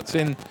 Davis cuts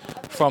in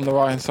from the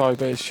right hand side,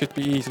 but it should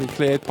be easily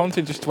cleared.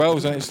 Ponting just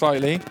dwells on it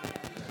slightly.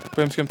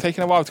 Brimscombe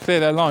taking a while to clear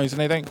their lines,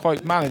 and they don't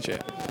quite manage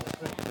it.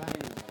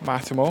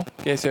 Mattermore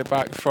gets it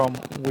back from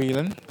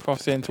Whelan,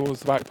 cross in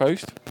towards the back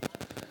post.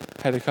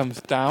 Header comes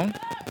down.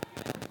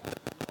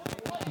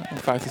 In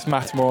fact, it's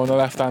Mattermore on the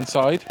left-hand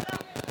side.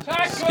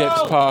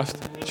 Skips past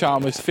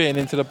Chalmers, Finn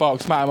into the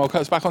box. Mattermore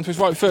cuts back onto his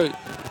right foot.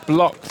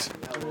 Blocked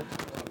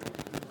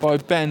by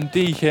Ben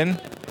Deacon.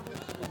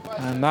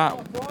 And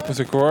that was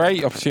a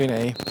great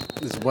opportunity.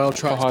 It was well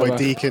trapped by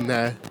Deacon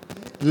there.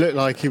 Looked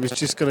like he was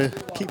just going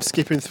to keep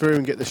skipping through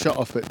and get the shot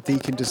off, but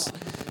Deacon just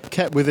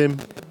kept with him.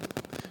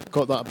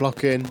 Got that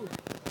block in.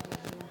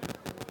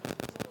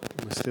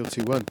 We're still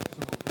 2-1.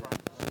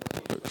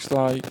 Looks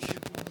like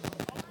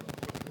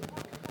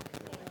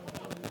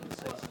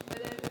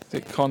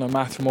Connor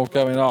Mattermore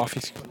going off.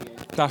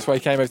 That's why he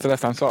came over to the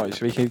left hand side,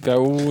 so he could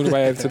go all the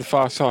way over to the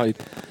far side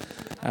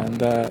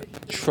and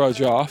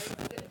trudge off.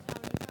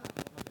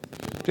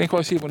 Didn't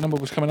quite see what number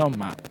was coming on,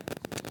 Matt.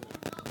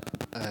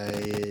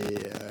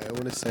 I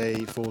want to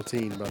say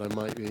 14, but I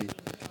might be.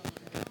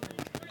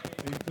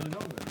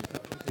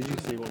 Did you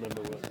see what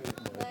number was?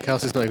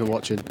 Kelsey's not even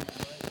watching.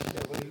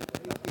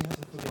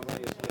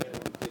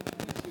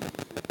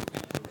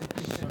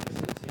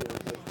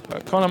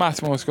 Connor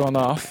Mattermore's gone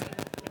off.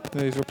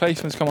 These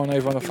replacements come on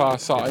over on the far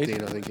side.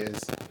 15, I think it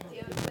is.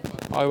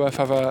 Highworth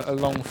have a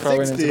long throw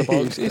in into the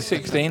box. It's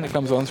 16 that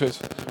comes on, so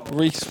it's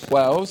Reese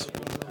Wells.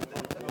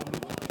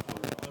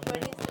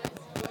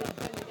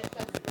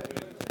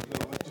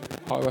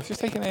 Highworth just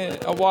taking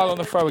a while on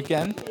the throw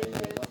again.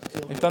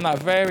 They've done that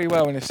very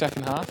well in the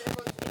second half.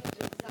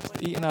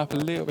 Just eating up a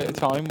little bit of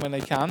time when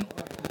they can.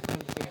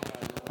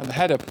 And the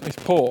header is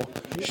poor.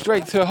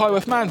 Straight to a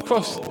Highworth man.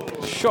 Cross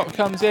shot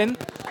comes in.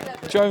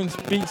 Jones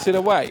beats it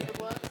away.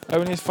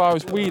 Only as far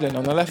as Whelan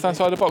on the left-hand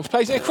side of the box.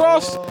 Plays it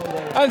across.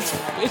 And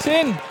it's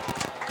in.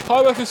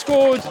 Highworth has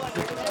scored.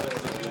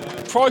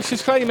 Price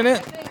is claiming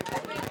it.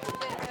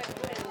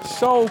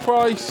 Sol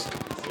Price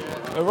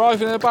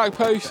arriving at the back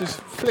post, has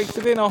flicked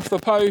it in off the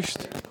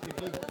post.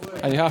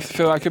 And you have to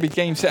feel that could be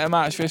game, set and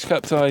match for this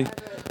cup tie.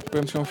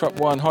 Brimscombe Thrupp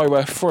 1,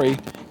 Highworth 3.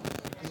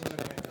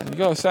 And you've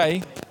got to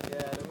say,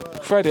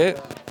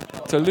 credit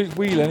to Luke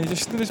Whelan. He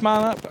just stood his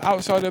man up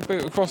outside the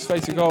boot across the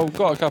face of goal,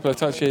 got a couple of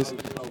touches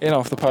in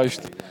off the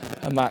post.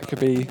 And that could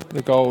be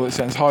the goal that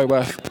sends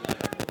Highworth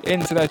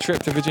into their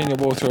trip to Virginia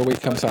Water a week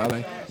come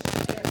Saturday.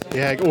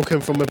 Yeah, it all came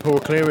from a poor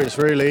clearance,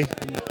 really.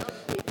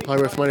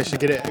 Highworth managed to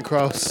get it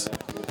across.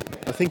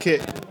 I think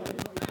it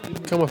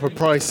come up a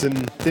Price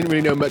and didn't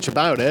really know much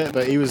about it,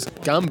 but he was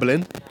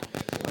gambling,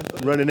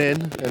 running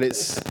in, and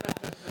it's,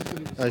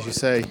 as you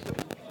say,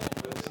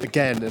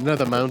 again,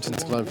 another mountain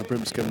to climb for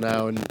Brimscombe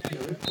now, and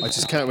I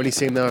just can't really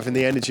see him now having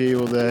the energy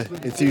or the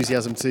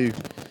enthusiasm to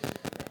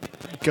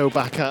go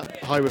back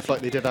at Highworth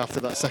like they did after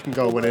that second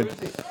goal went in.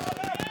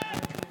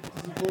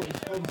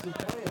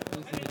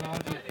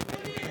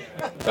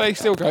 But they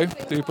still go,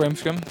 do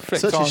Brimscombe.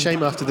 Such a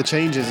shame after the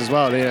changes as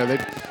well. You know, they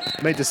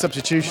made the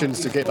substitutions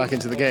to get back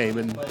into the game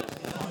and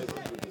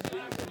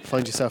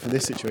find yourself in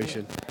this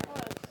situation.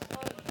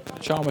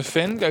 Chalmers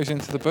Finn goes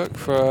into the book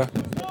for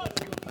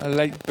a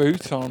late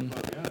boot on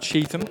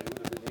Cheetham.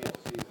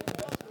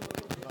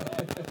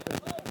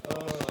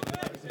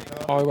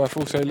 Highworth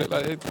also look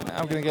like they're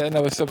now going to get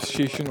another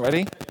substitution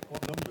ready.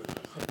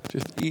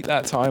 Just eat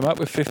that time up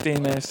with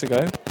 15 minutes to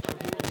go.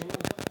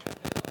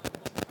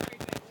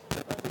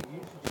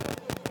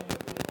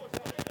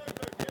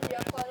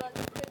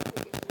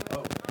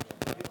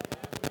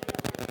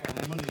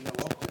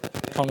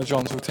 Connor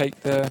Johns will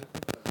take the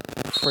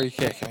free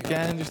kick.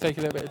 Again, just take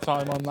a little bit of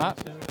time on that.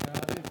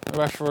 The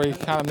referee,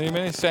 Callum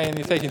Newman, is saying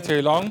you're taking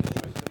too long.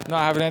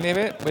 Not having any of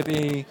it. With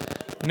the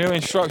new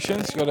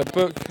instructions, you've got to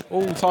book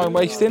all time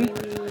wasting.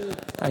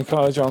 And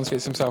Connor Johns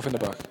gets himself in the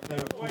book.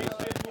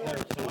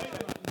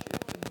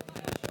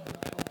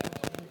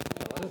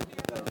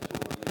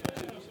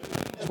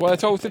 It's what they're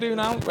told to do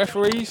now,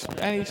 referees.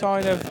 Any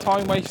sign of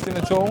time wasting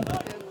at all.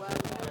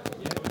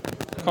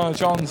 Connor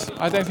Johns,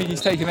 I don't think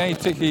he's taken any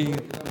particularly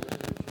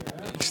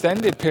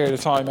extended period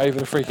of time over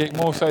the free kick,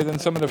 more so than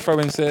some of the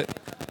throw-ins that,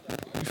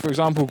 for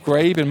example,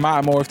 Grabe and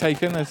Mattermore have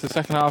taken as the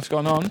second half's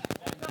gone on.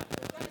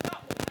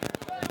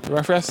 The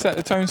referee has to set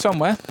the tone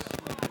somewhere.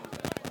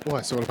 Well,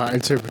 it's all about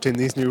interpreting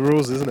these new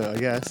rules, isn't it, I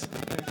guess?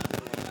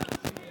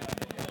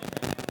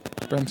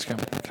 Brimscombe,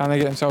 can they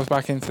get themselves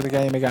back into the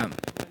game again?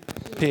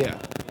 Here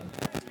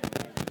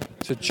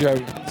to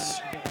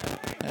Jones.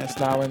 It's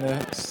now in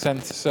the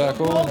centre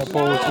circle and the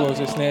ball towards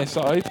its near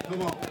side.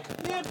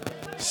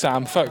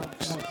 Sam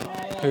Folkes,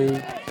 who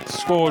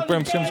scored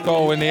Brimscombe's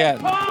goal in the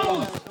end,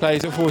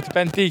 plays it forward to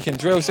Ben Deacon,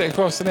 drills it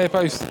across the near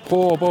post,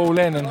 poor ball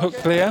in and hook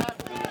clear.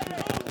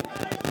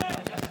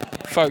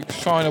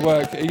 Folkes trying to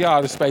work a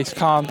yard of space,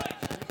 can't,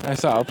 and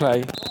it's out of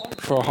play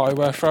for a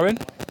Highworth throw-in.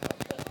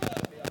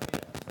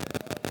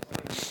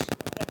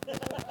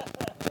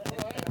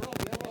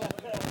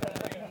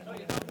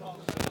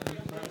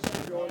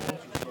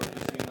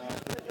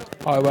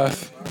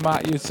 Highworth,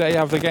 Matt, you'd say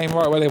have the game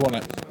right where they want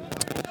it.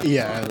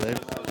 Yeah, they're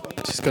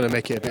just going to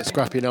make it a bit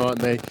scrappy now, aren't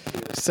they?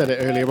 Said it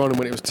earlier on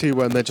when it was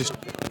 2-1, they're just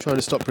trying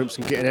to stop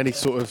Brimscombe getting any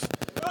sort of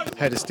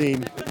head of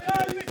steam,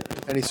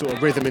 any sort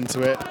of rhythm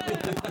into it.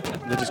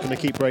 They're just going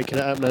to keep breaking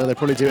it up now. They'll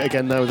probably do it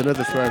again now with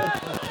another throw.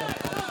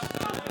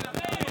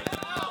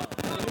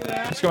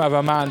 It's going to have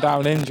a man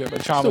down injured,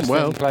 but Chalmers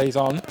plays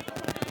on.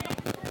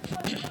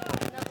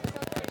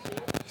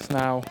 It's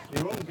now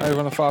over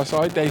on the far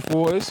side, Dave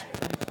Waters.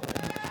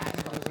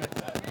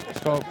 It's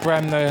got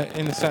Bremner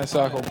in the centre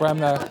circle.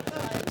 Bremner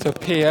to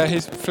Pierre.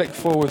 His flick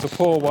forward's a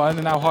poor one,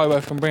 and now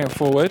Highworth can bring it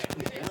forward.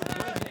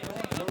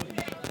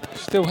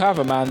 Still have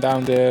a man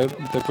down there,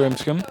 the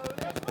Brimscombe.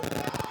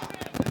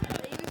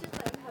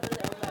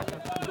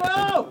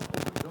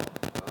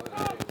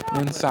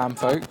 And Sam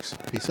Folkes.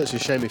 It'd be such a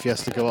shame if he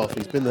has to go off.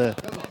 He's been the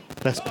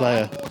best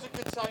player.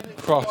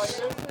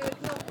 Cross.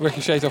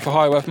 Ricochets off a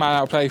Highworth, man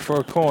out of play for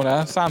a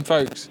corner. Sam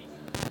Folkes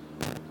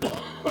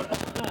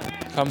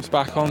comes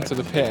back onto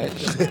the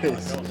pitch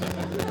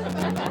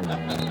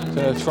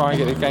to try and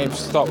get the game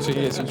stopped so he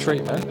can get some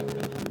treatment.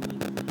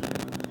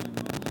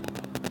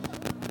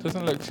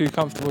 Doesn't look too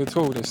comfortable at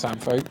all, this Sam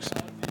Folkes.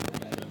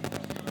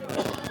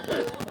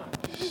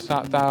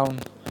 Sat down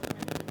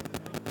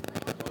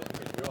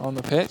on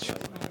the pitch.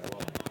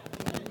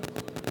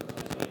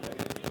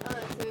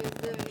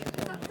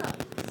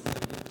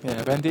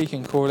 Yeah, Ben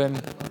Deacon calling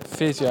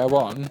physio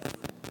on.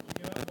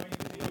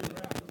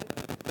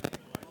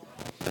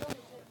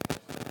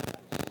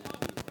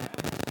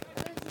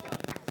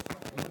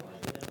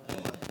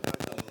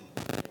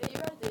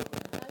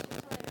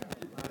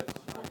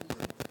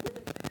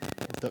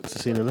 Ducks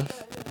have seen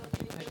enough.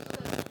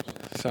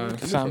 So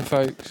Sam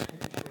Folkes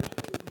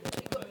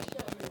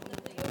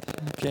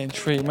getting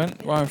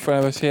treatment right in front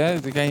of us here.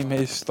 The game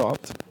is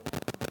stopped.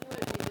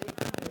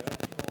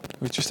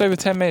 With just over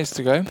 10 minutes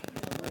to go.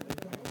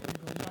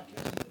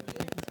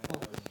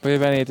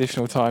 With any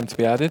additional time to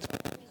be added.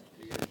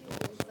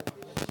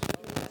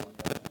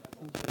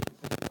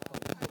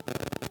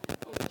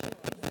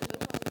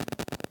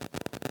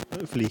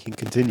 Hopefully he can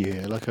continue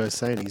here. Like I was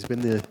saying, he's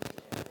been the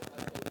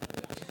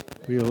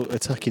real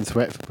attacking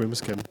threat for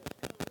Brimscombe.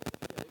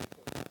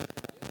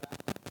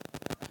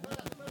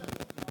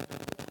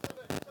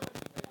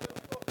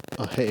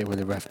 I hate it when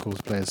the ref calls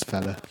players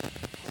fella.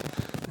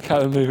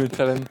 Callum Newman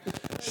telling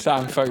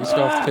Sam Folkes to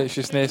go off the pitch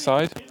just near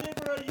side.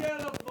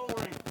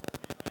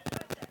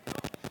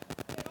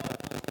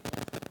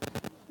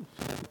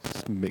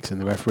 Just mixing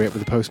the referee up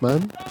with the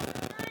postman.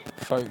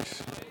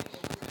 Folkes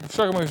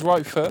struggling with his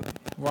right foot,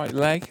 right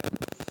leg.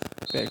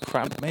 Bit of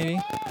cramp maybe.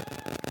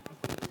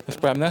 As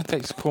Bremner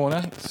takes the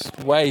corner. It's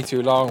way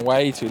too long,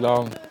 way too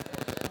long.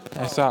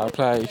 It's out of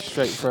play,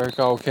 straight for a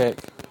goal kick.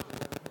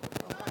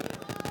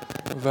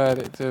 A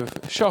verdict of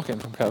shocking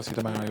from Kelsey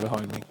DeMario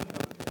behind me.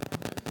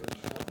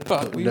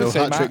 But we No would say,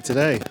 hat trick Matt,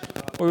 today.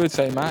 what we would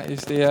say, Matt,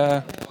 is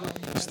the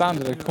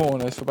standard of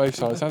corners for both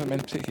sides hasn't been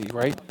particularly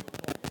great.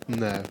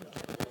 No.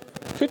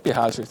 Could be a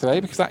hat trick today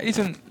because that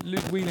isn't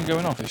Luke Whelan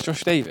going off, it's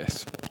Josh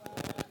Davis.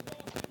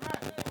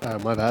 Oh,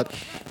 my bad.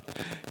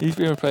 He's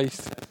been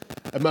replaced.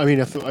 I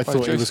mean, I thought he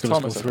Joyce was going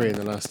to Thomas, score 3 in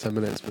the last 10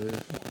 minutes.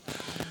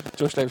 But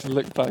Josh Davis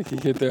looked like he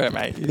could do it,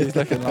 mate. He's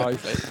looking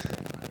lively.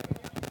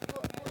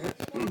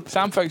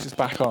 Sam Folkes is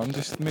back on,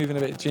 just moving a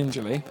bit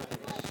gingerly.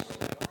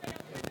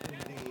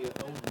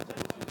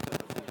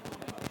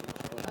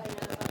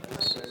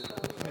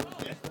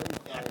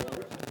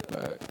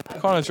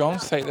 Connor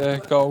Johns take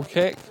the goal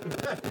kick.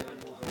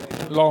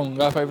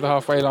 Long up over the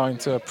halfway line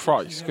to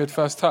Price. Good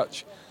first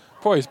touch.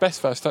 Probably his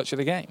best first touch of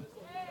the game.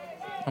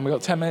 And we've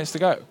got 10 minutes to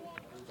go.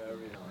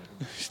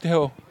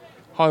 Still,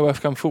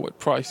 Highworth come forward.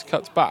 Price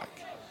cuts back.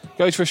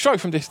 Goes for a strike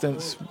from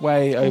distance,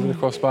 way over the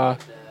crossbar.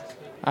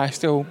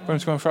 Still,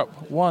 Brimscombe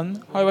Thrupp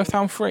 1, Highworth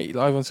Town 3,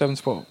 live on 7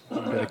 Sport.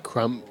 a bit of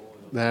cramp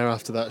there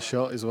after that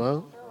shot as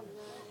well.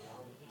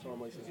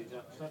 Everyone,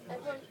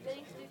 they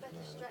need to do better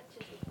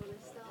stretches before they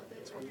start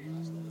doing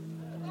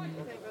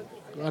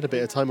it. had a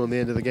bit of time on the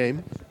end of the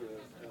game.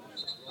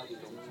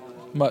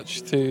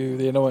 Much to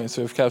the annoyance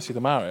of Kelsey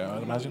DeMario,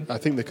 I'd imagine. I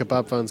think the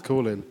kebab van's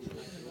calling.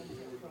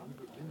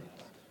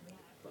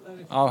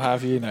 I'll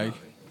have you know,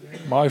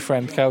 my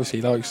friend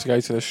Kelsey likes to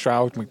go to the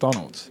Stroud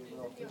McDonald's.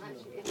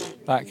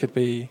 That could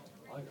be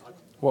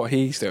what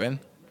he's doing.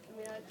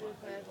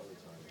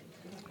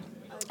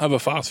 Other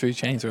fast food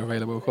chains are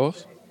available, of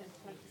course.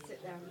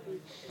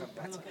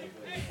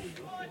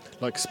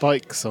 Like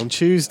Spikes on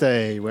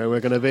Tuesday, where we're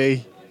going to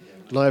be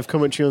live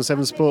commentary on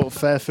 7 Sport,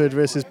 Fairford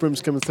versus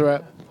Brimscombe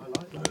Thrupp.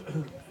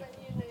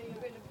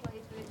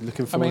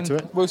 Looking forward to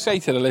it. We'll say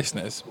to the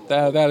listeners,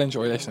 they'll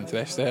enjoy listening to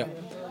this.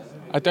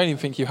 I don't even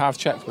think you have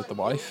checked with the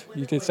wife.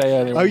 You did say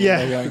earlier. Oh,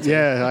 yeah.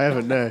 Yeah, I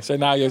haven't, no. So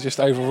now you're just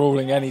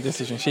overruling any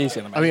decision she's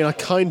going to make. I mean, I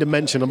kind of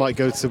mentioned I might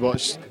go to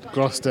watch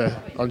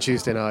Gloucester on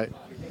Tuesday night.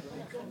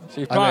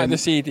 So you've planted the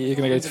seed that you're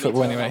going to go to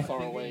football anyway.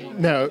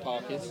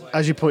 No,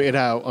 as you pointed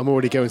out, I'm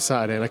already going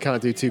Saturday and I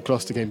can't do 2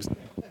 Gloucester games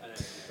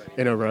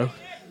in a row.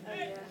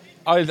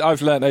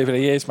 I've learned over the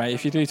years, mate,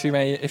 if you do too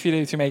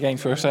many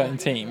games for a certain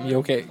team,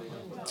 you'll get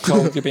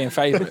told you're being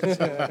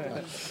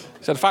favourites.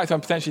 So the fact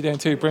I'm potentially doing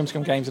 2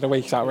 Brimscombe games in a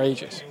week is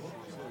outrageous.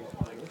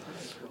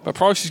 But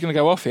Price is going to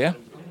go off here,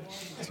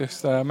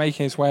 just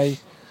making his way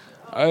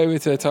over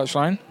to the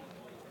touchline.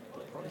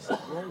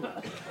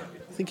 I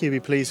think he'll be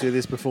pleased with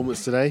his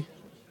performance today.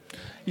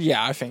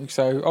 Yeah, I think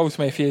so.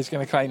 Ultimately, if he is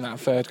going to claim that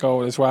 3rd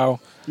goal as well,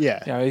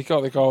 yeah, you know, he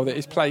got the goal that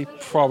his play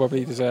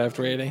probably deserved,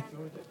 really.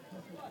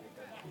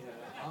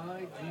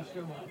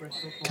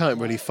 Can't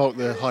really fault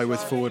the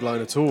Highworth forward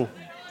line at all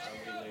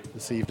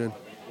this evening.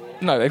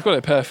 No, they've got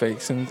it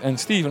perfect, and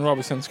Stephen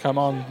Robertson's come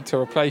on to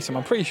replace him.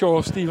 I'm pretty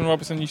sure Stephen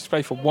Robertson used to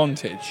play for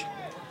Wantage,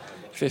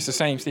 if it's the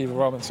same Stephen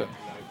Robinson.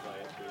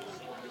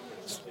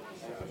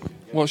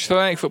 Watched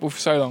Atlantic football for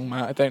so long,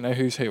 Matt, I don't know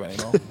who's who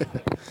anymore.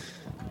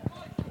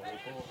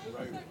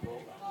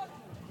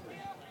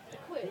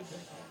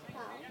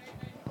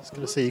 I was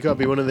going to say, you've got to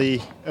be one of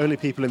the only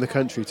people in the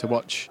country to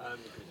watch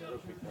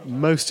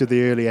most of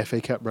the early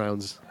FA Cup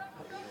rounds.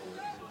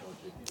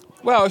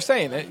 Well, I was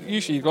saying that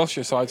usually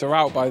Gloucester sides are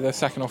out by the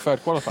 2nd or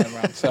 3rd qualifying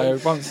round, so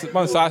once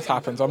that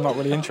happens, I'm not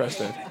really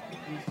interested.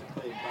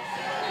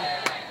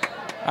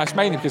 That's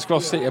mainly because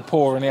Gloucester City are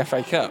poor in the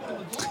FA Cup.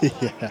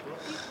 Yeah.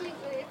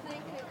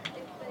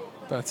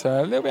 But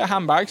a little bit of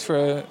handbags for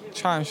a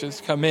challenge that's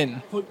come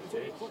in.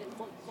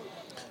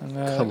 And,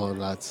 come on,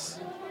 lads.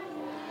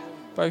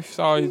 Both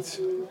sides.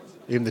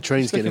 Even the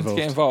trains get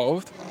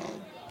involved.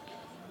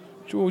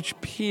 George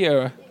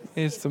Peer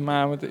is the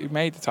man who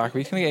made the tackle.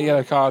 He's going to get a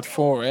yellow card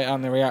for it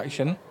and the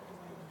reaction.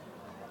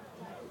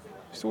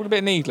 It's all a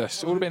bit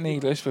needless. All a bit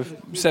needless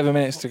with 7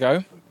 minutes to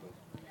go.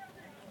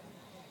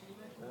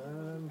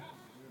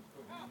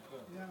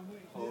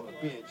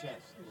 BHS,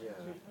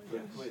 for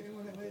a quid.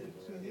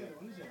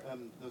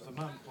 There was a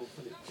man called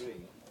Philip Green,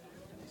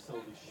 and he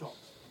sold his shop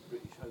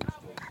British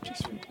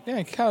Home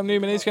Store. Callum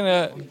Newman is going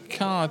to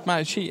card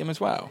Matt Cheatham as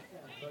well.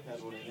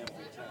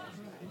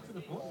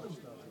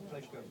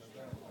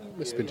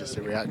 Must have been just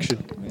a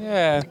reaction.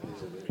 Yeah.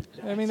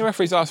 I mean, the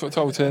referees are sort of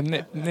told to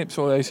nip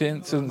all those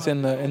incidents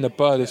in the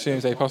bud as soon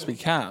as they possibly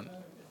can.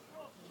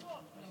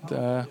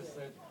 And,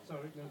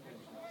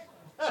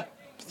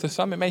 to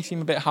some, it may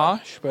seem a bit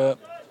harsh, but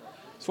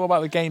it's all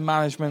about the game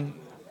management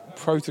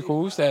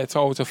protocols they're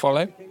told to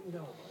follow.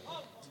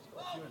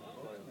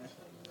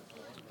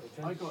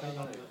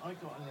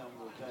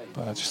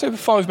 But just over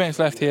 5 minutes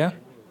left here.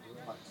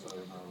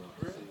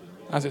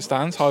 As it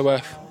stands,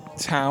 Highworth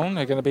Town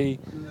are going to be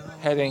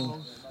heading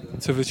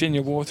to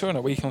Virginia Water in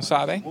a week on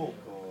Saturday.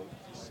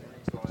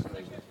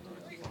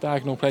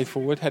 Diagonal played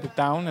forward, headed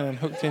down and then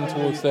hooked in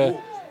towards the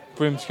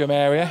Brimscombe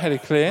area,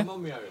 headed clear.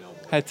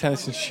 Head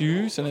tennis and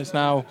shoes, and it's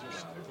now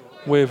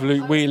with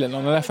Luke Whelan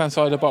on the left-hand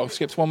side of the box.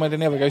 Skips one way to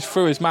the other, goes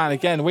through his man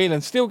again.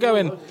 Whelan still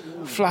going,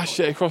 flashed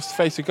it across the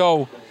face of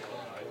goal.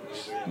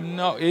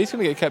 No, he's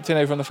going to get kept in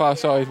over on the far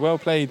side. Well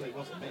played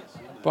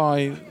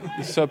by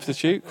the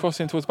substitute.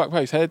 Crossing towards the back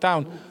post, headed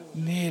down,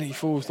 nearly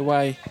falls the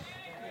way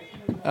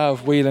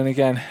of Whelan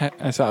again.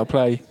 And that'll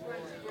play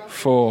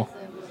for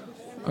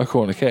a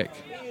corner kick.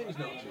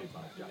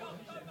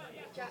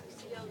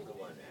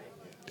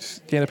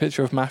 Just getting a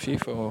picture of Matthew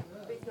for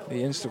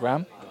the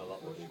Instagram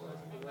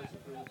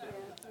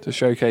to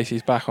showcase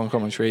he's back on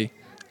commentary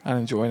and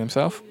enjoying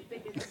himself.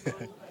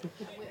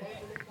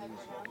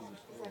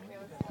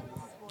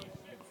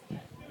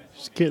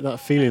 Just get that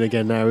feeling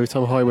again now. Every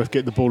time Highworth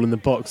get the ball in the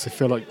box, they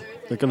feel like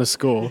they're going to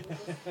score.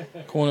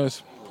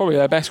 Corner's probably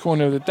their best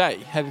corner of the day.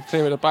 Headed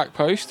clear of the back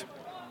post.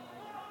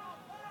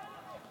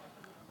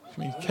 It's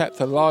been kept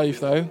alive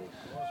though.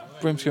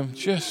 Brimscombe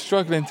just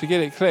struggling to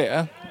get it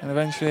clear and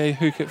eventually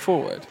hook it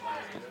forward.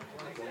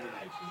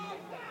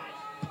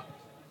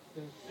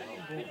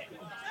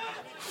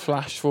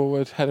 Flashed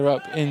forward, header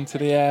up into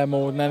the air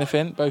more than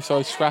anything. Both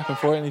sides scrapping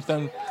for it, and he's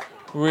done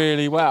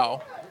really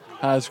well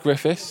as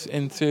Griffiths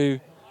into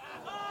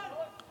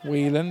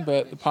Whelan,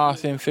 but the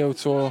pass infield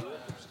saw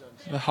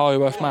The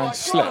Highworth man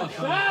slip.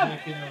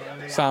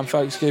 Sam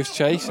Folkes gives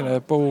chase, and a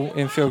ball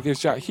infield gives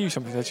Jack Hughes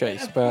something to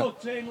chase.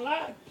 But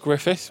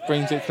Griffiths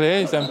brings it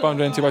clear. He's then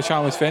bundled into by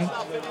Chalmers Finn,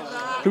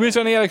 who is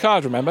on a yellow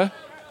card, remember?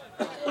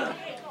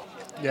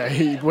 Yeah,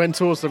 he went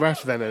towards the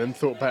ref then and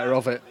thought better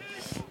of it.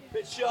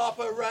 Bit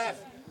sharper, ref.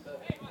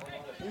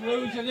 You're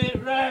losing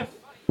it, ref.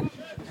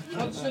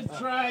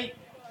 Concentrate.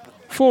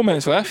 4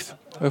 minutes left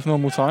of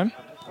normal time,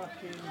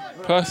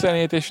 plus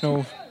any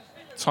additional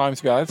time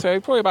to be added. So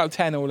probably about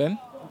 10 all in.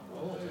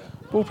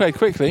 Ball played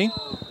quickly.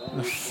 And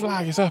the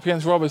flag is up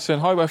against Robertson.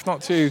 Highworth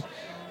not too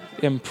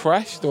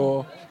impressed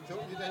or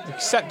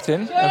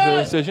accepting of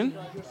the decision.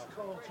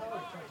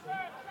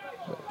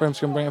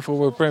 Brimscombe bring it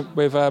forward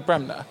with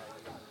Bremner.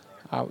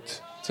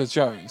 Out to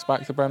Jones.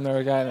 Back to Bremner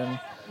again. And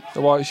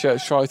the white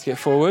shirts try to get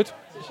forward.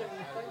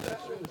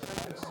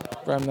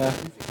 Bremner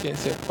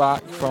gets it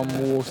back from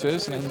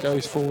Waters and then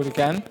goes forward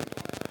again.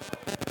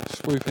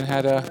 Swooping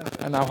header.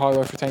 And now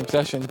Highworth retain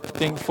possession.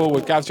 Dink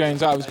forward. Gav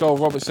Jones out of his goal.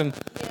 Robertson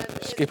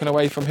skipping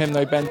away from him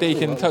though. Ben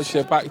Deacon touched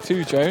it back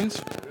to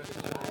Jones.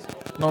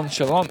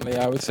 Nonchalantly,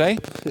 I would say.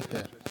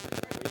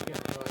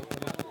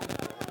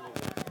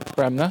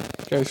 Bremner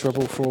goes for a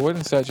ball forward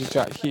and searches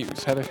Jack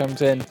Hughes. Header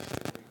comes in.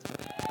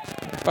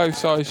 Both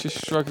sides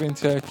just struggling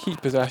to keep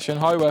possession.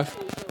 Highworth,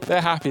 they're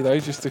happy though,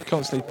 just to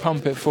constantly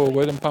pump it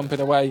forward and pump it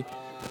away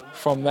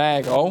from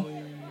their goal.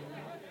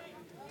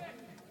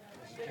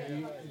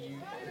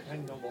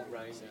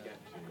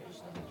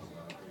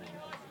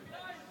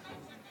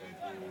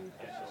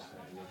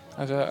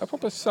 As a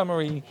proper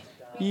summery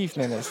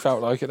evening it's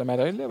felt like at the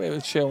Meadow. A little bit of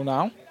a chill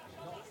now.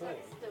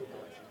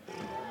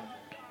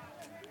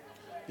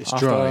 It's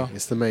dry,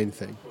 it's the main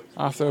thing.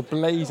 After a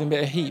blazing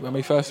bit of heat when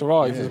we first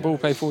arrived, as the ball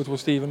played forward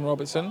towards Stephen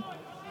Robertson.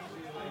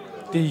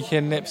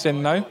 Deacon nips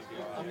in though.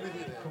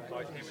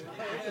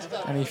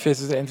 And he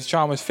fizzes it into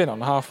Chalmers Finn on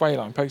the halfway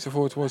line, pokes it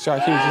forward towards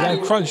Jack Hughes. He's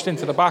then crunched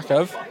into the back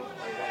of.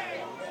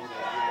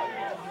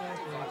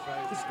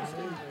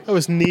 That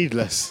was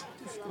needless.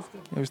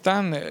 It was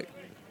Dan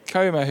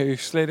Comer who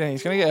slid in.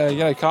 He's going to get a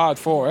yellow card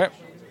for it.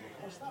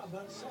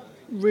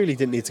 Really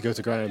didn't need to go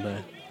to ground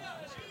there.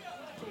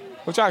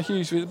 Well, Jack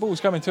Hughes, the ball's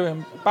coming to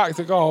him, back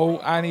to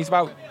goal, and he's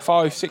about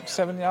 5, 6,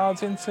 7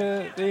 yards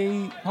into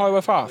the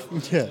Highworth half.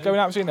 Yeah. Going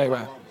absolutely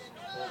nowhere.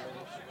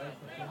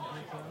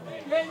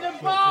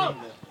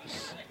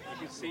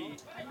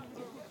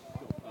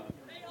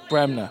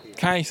 Bremner,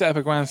 can he set up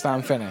a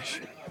grandstand finish?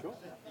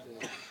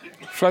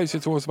 Floats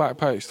it towards the back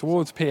post,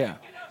 towards Pierre.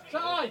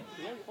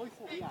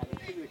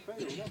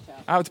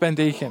 Out to Ben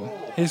Deacon.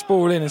 His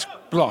ball in is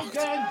blocked.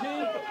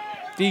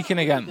 Deacon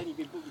again.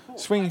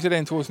 Swings it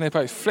in towards near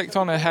post. Flicked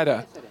on a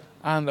header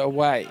and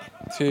away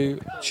to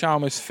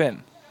Chalmers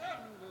Finn.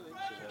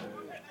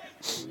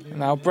 And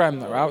now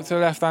Bremner out to the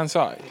left-hand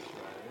side.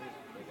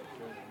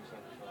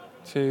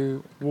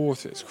 To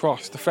Waters.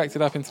 Cross.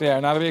 Deflected up into the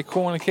air. Now there'll be a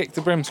corner kick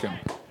to Brimscombe.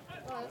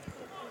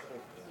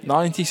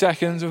 90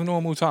 seconds of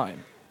normal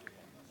time.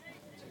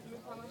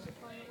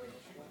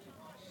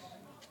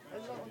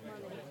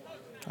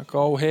 A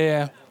goal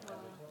here.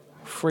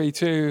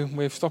 3-2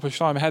 with stoppage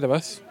time ahead of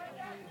us.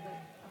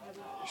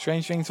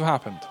 Strange things have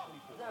happened.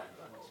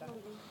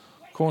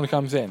 Corner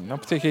comes in.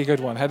 Not particularly good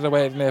one. Headed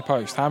away at the near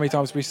post. How many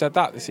times have we said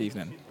that this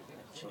evening?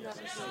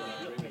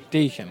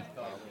 Deacon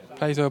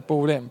plays a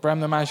ball in.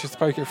 Bremner manages to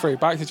poke it through.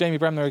 Back to Jamie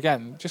Bremner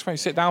again. Just won't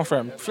sit down for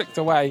him. Flicked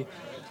away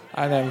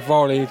and then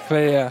volleyed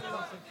clear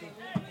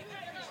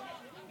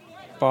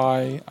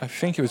by, I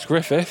think it was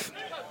Griffith,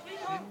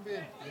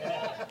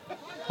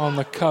 on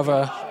the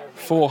cover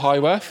for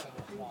Highworth.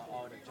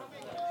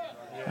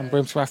 And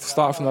Brimscombe have to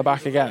start from the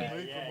back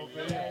again.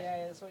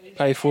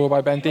 Played forward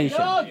by Ben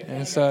Deacon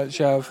in search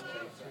of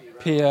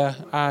Pierre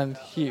and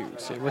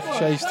Hughes. It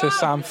ricochets to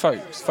Sam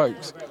Folkes.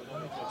 Folkes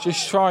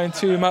just trying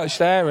too much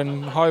there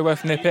and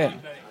Highworth nip in.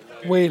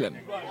 Whelan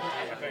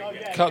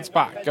cuts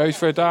back, goes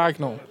for a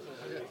diagonal.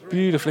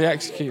 Beautifully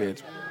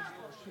executed.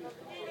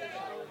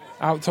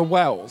 Out to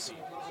Wells.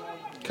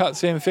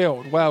 Cuts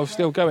infield. Wells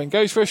still going.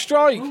 Goes for a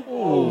strike.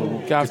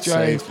 Ooh, Gav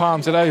Jones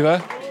palms it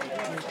over.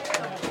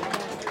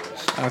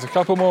 As a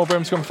couple more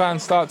Brimscombe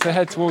fans start to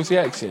head towards the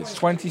exits.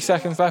 20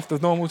 seconds left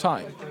of normal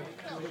time.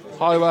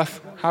 Highworth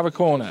have a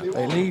corner.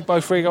 They lead by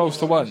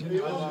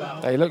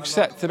 3-1. They look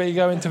set to be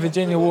going to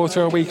Virginia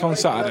Water a week on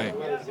Saturday.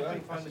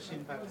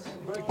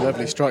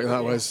 Lovely strike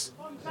that was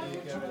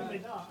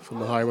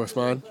from the Highworth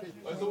man.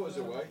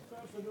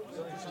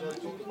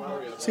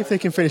 See if they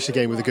can finish the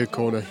game with a good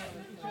corner.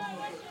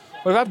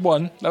 We've had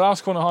one. The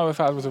last corner Highworth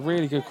had was a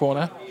really good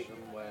corner.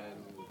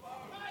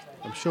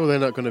 I'm sure they're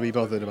not going to be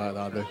bothered about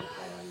that though.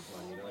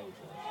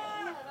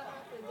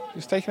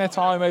 Just taking their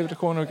time over the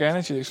corner again,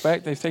 as you'd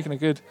expect. They've taken a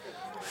good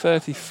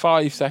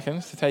 35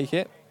 seconds to take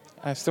it.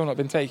 And it's still not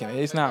been taken. It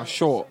is now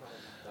short.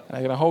 And they're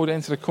going to hold it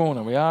into the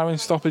corner. We are in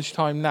stoppage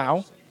time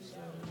now.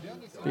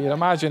 But you'd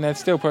imagine there'd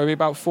still probably be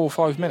about 4 or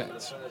 5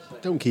 minutes.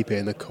 Don't keep it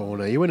in the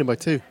corner. You're winning by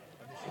 2.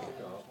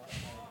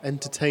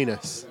 Entertain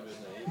us.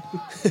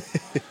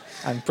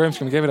 And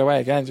Brimscombe give it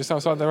away again, just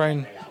outside their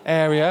own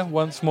area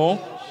once more.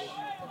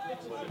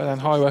 But then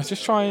Highworth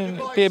just try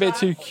and be a bit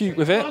too cute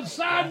with it.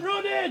 Sam,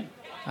 run in!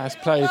 As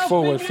played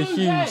forward for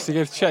Hughes to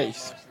give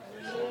chase.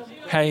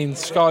 Haynes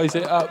skies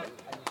it up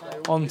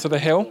onto the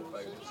hill.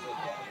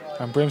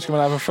 And Brimscombe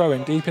will have a throw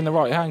in deep in the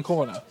right-hand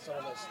corner.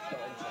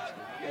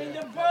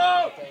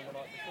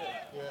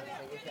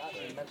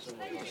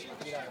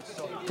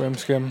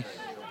 Brimscombe.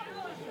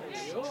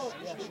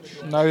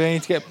 No, they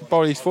need to get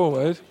bodies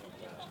forward.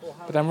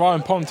 But then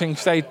Ryan Ponting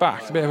stayed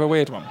back. It's a bit of a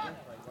weird one.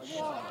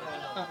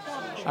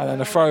 And then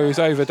the throw is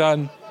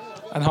overdone.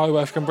 And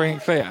Highworth can bring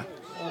it clear.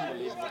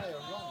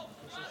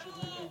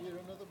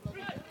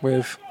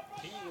 With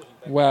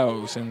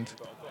Wells and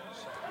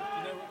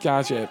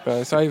Gadget, but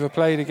it's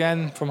overplayed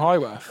again from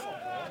Highworth.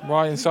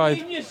 Right inside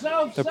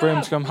the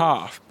Brimscombe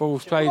half.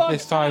 Ball's played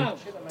this time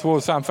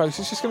towards Sam Folks.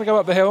 It's just going to go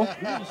up the hill.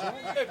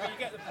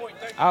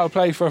 Out of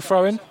play for a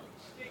throw-in.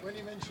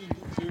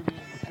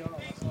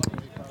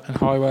 And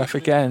Highworth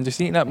again, just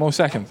eating up more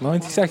seconds.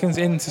 90 seconds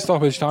into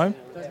stoppage time.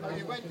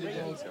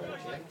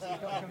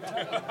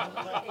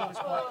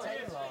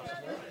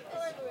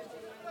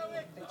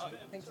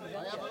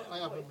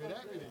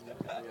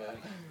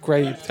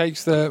 Grabe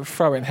takes the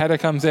throw-in. Header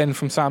comes in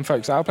from Sam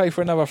Folks. I'll play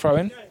for another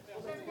throw-in.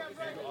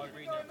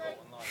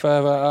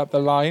 Further up the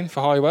line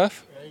for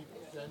Highworth.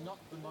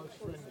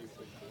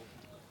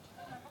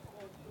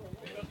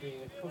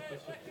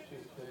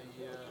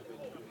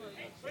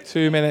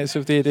 2 minutes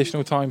of the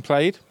additional time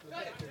played.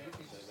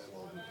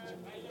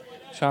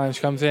 Challenge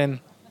comes in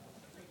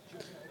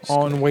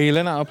on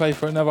Whelan. I'll play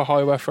for another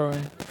Highworth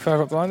throw-in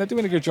further up the line. They're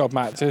doing a good job,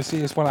 Matt, to see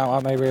this one out,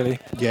 aren't they, really?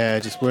 Yeah,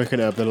 just working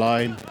it up the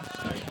line.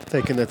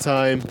 Taking the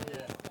time.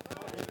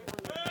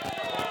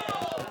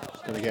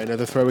 Going to get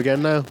another throw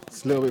again now.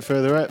 It's a little bit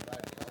further up.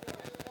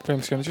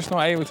 Brimscombe just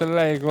not able to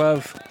lay a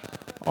glove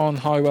on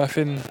Highworth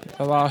in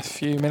the last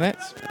few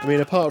minutes. I mean,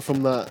 apart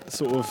from that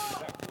sort of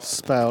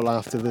spell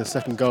after the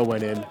second goal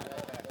went in.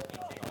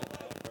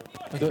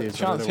 The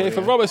chance here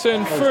for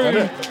Robertson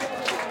through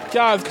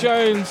Gav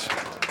Jones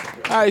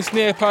at his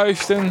near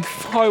post, and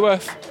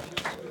Highworth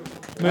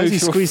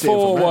moves to a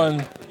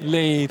 4-1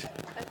 lead.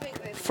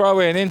 Throw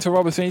in into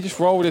Robertson. He just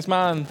rolled his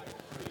man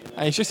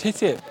and he's just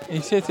hit it.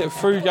 He's hit it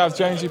through Gav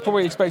Jones. He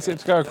probably expected it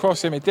to go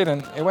across him. It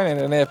didn't. It went in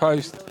the near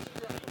post.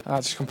 And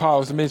that just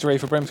compiles the misery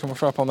for Brimscombe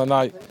Thrupp on the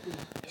night.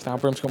 It's now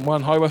Brimscombe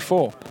 1, Highworth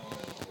 4.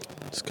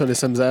 Just kind of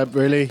sums it up,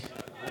 really.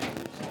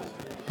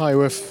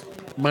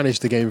 Highworth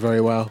managed the game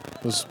very well.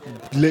 Was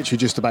literally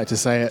just about to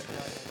say it.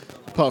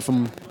 Apart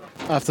from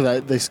after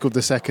that, they scored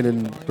the second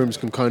and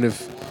Brimscombe kind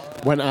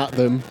of went at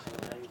them.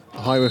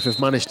 Highworth have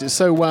managed it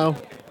so well.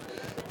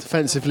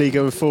 Defensively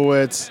going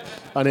forwards,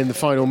 and in the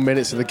final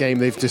minutes of the game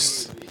they've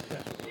just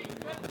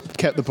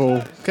kept the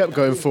ball, kept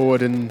going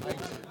forward, and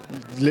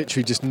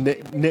literally just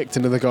nicked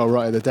another goal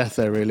right at the death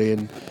there, really,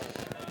 and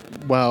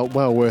well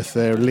worth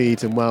their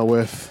lead and well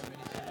worth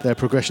their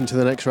progression to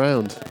the next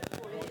round.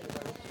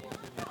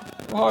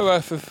 Well,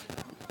 Highworth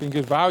have been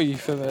good value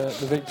for the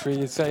victory,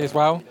 you'd say, as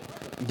well.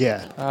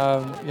 Yeah.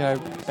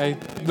 They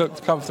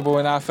looked comfortable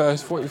in our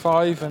first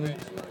 45, and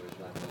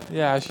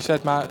yeah, as you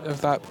said, Matt, of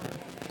that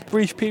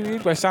brief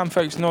period where Sam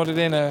Folks nodded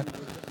in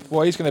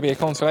what is going to be a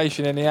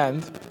consolation in the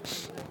end.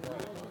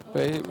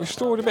 But it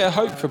restored a bit of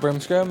hope for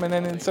Brimscombe, and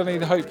then suddenly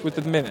the hope was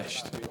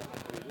diminished.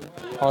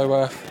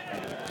 Highworth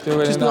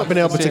doing just not been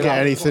able to get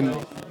anything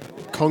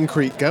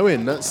concrete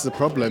going, that's the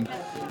problem.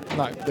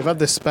 No. They've had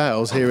the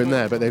spells here and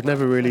there, but they've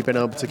never really been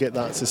able to get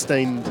that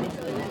sustained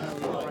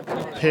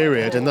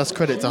period, and that's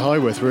credit to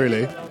Highworth,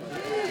 really.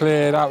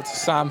 Cleared out to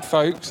Sam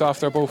Folks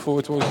after a ball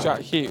forward towards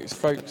Jack Hughes.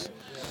 Folks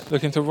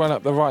looking to run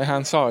up the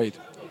right-hand side.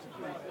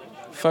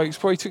 Folks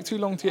probably took too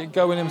long to get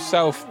going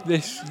himself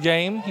this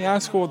game. He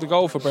has scored the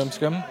goal for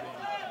Brimscombe,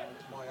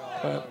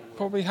 but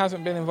probably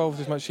hasn't been involved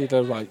as much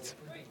either right.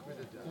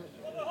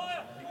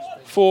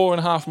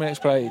 4.5 minutes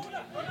played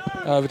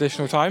of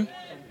additional time.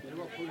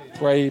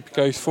 Grabe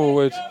goes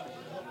forward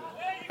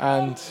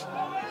and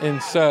in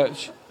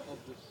search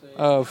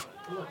of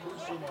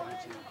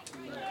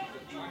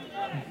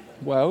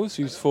Wells,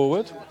 who's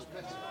forward.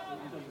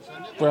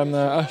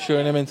 Bremner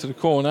ushering him into the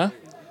corner.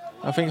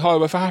 I think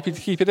Highworth are happy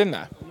to keep it in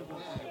there.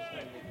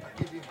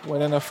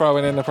 Winning a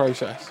throw-in in the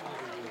process.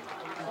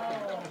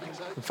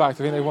 In fact,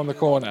 I think they won the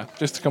corner,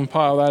 just to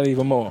compile that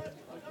even more.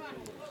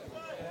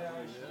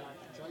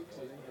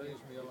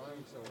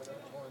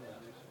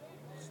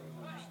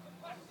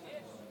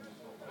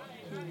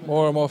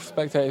 More and more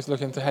spectators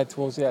looking to head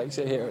towards the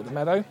exit here at the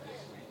Meadow.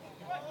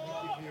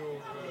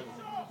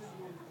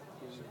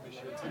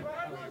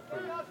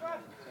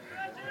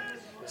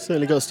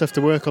 Certainly got stuff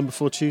to work on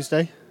before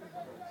Tuesday,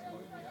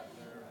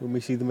 when we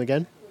see them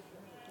again.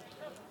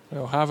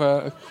 We'll have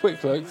a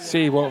quick look to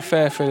see what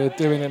Fairfield are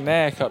doing in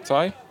their cup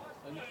tie.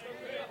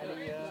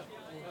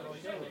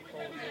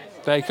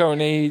 They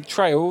currently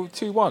trail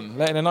 2-1,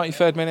 letting a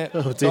 93rd minute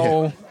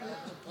goal,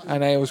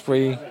 and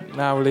Aylesbury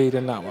now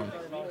leading that one.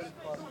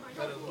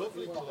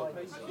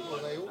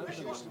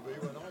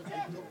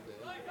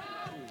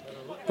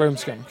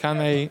 Brimscombe, can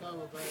they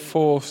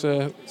force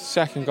a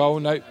second goal?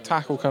 Nope,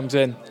 tackle comes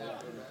in.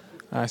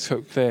 That's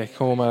hooked clear.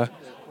 Cormer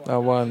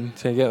That one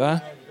to get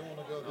there.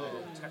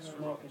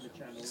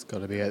 It's got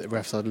to be it. The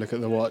refs had a look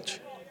at the watch.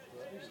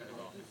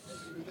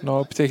 Not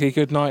a particularly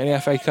good night in the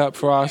FA Cup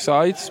for our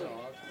sides.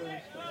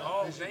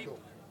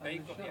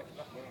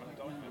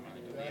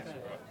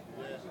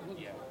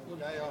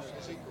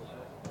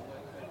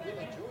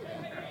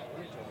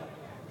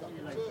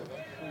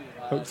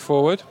 Hooked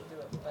forward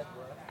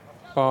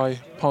by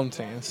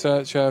Ponting in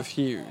search of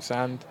Hughes,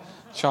 and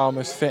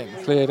Chalmers Finn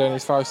cleared only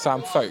as far as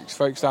Sam Folkes.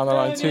 Folkes down the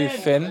line to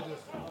Finn.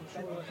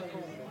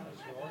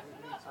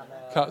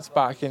 Cuts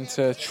back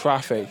into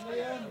traffic.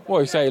 What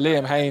do you say?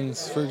 Liam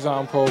Haynes, for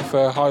example,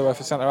 for Highworth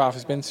for centre half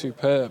has been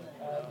superb.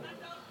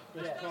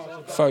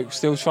 Folkes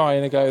still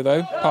trying to go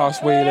though,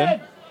 past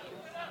Whelan.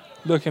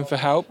 Looking for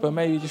help, but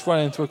maybe just run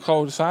into a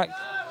cul-de-sac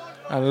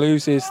and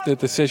loses the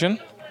decision.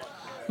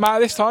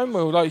 Matt, this time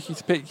we would like you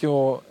to pick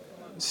your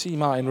C.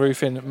 Martin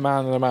Roofing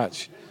man of the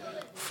match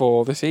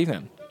for this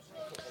evening.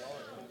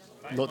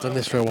 Not done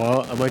this for a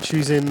while. Am I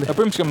choosing A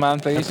Brimscombe man,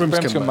 please. a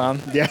Brimscombe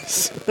man.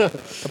 Yes. A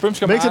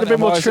Brimscombe Makes man. it a bit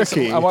and more why is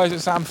tricky. And why is it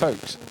Sam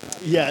Folkes?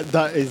 Yeah,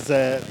 that's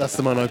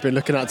the man I've been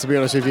looking at, to be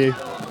honest with you.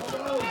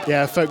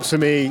 Yeah, Folkes for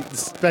me,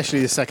 especially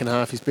the second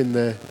half, he's been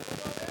the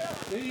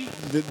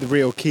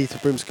real key to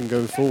Brimscombe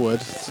going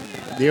forward.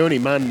 The only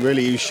man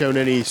really who's shown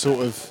any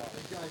sort of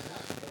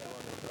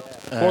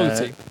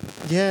Quality.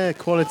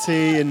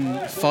 Quality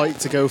and fight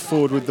to go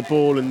forward with the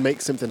ball and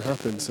make something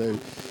happen. So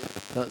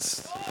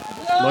that's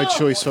my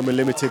choice from a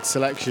limited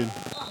selection.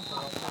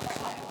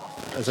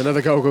 As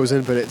another goal goes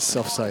in, but it's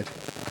offside.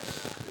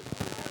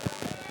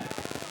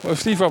 Well,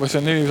 Steve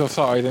Robertson knew he was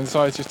offside and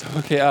decided just to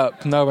hook it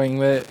up, knowing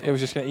that it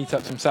was just going to eat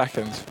up some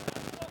seconds.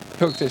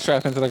 Hooked it straight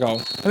up into the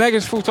goal. And there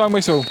goes full-time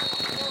whistle.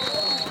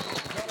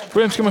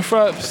 Brimscombe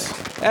Thrupp's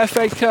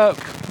FA Cup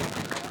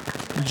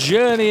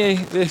journey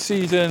this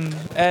season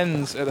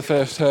ends at the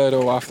first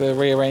hurdle after a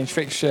rearranged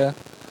fixture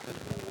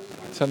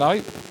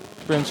tonight.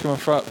 Brimscombe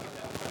Thrupp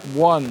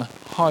 1,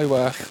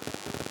 Highworth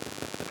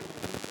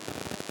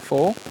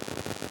 4.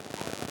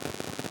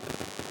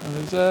 And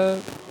it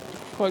was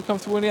quite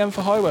comfortable in the end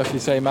for Highworth, you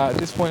say, Matt.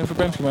 Disappointing for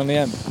Brimscombe on the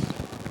end.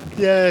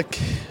 Yeah,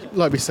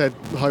 like we said,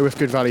 Highworth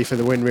good value for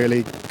the win,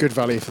 really. Good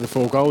value for the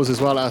 4 goals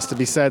as well, it has to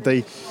be said.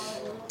 They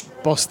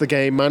bossed the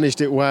game, managed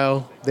it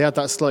well. They had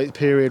that slight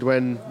period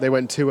when they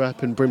went 2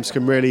 up and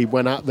Brimscombe really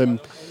went at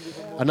them.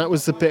 And that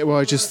was the bit where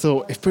I just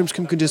thought, if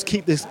Brimscombe can just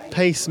keep this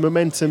pace,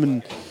 momentum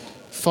and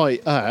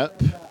fight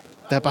up,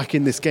 they're back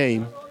in this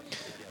game.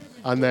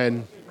 And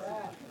then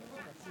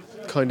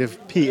kind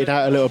of petered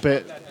out a little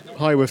bit.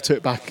 Highworth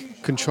took back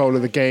control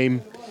of the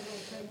game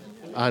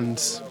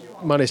and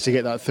managed to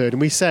get that 3rd.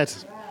 And we said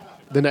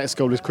the next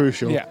goal is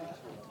crucial. Yeah.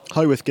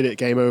 Highworth get it,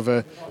 game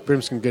over.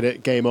 Brimscombe get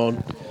it, game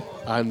on.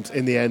 And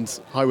in the end,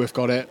 Highworth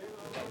got it,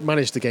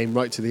 managed the game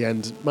right to the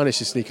end, managed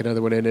to sneak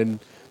another one in, and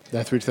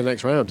they're through to the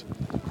next round.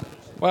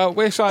 Well,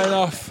 we're signing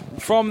off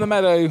from the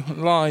Meadow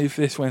live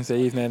this Wednesday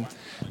evening.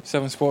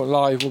 7 Sport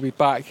Live will be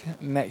back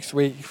next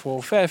week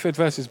for Fairford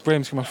versus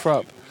Brimscombe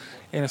Thrupp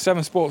in a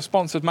 7 Sport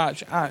sponsored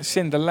match at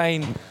Cinder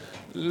Lane.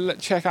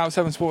 Check out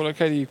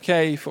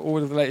 7sport.co.uk for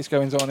all of the latest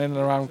goings on in and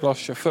around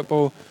Gloucestershire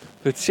football,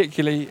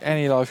 particularly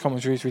any live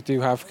commentaries we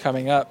do have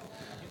coming up.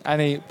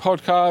 Any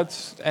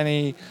podcasts,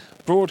 any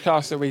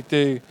broadcasts that we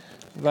do,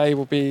 they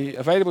will be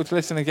available to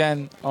listen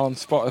again on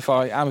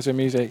Spotify, Amazon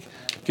Music,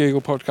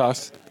 Google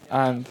Podcasts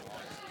and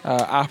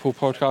Apple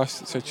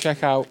Podcasts. So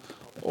check out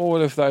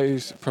all of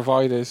those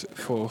providers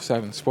for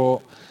 7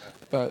 Sport.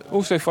 But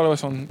also follow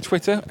us on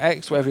Twitter,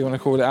 X, whatever you want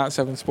to call it, at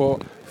 7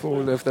 Sport for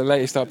all of the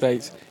latest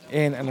updates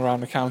in and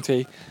around the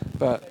county.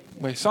 But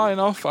we're signing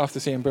off after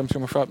seeing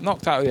Brimscombe Thrupp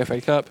knocked out of the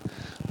FA Cup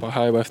by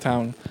Highworth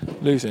Town,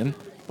 losing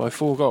by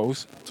 4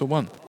 goals to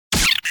 1.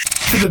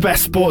 For the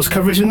best sports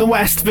coverage in the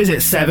West, visit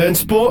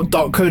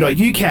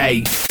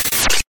 7sport.co.uk.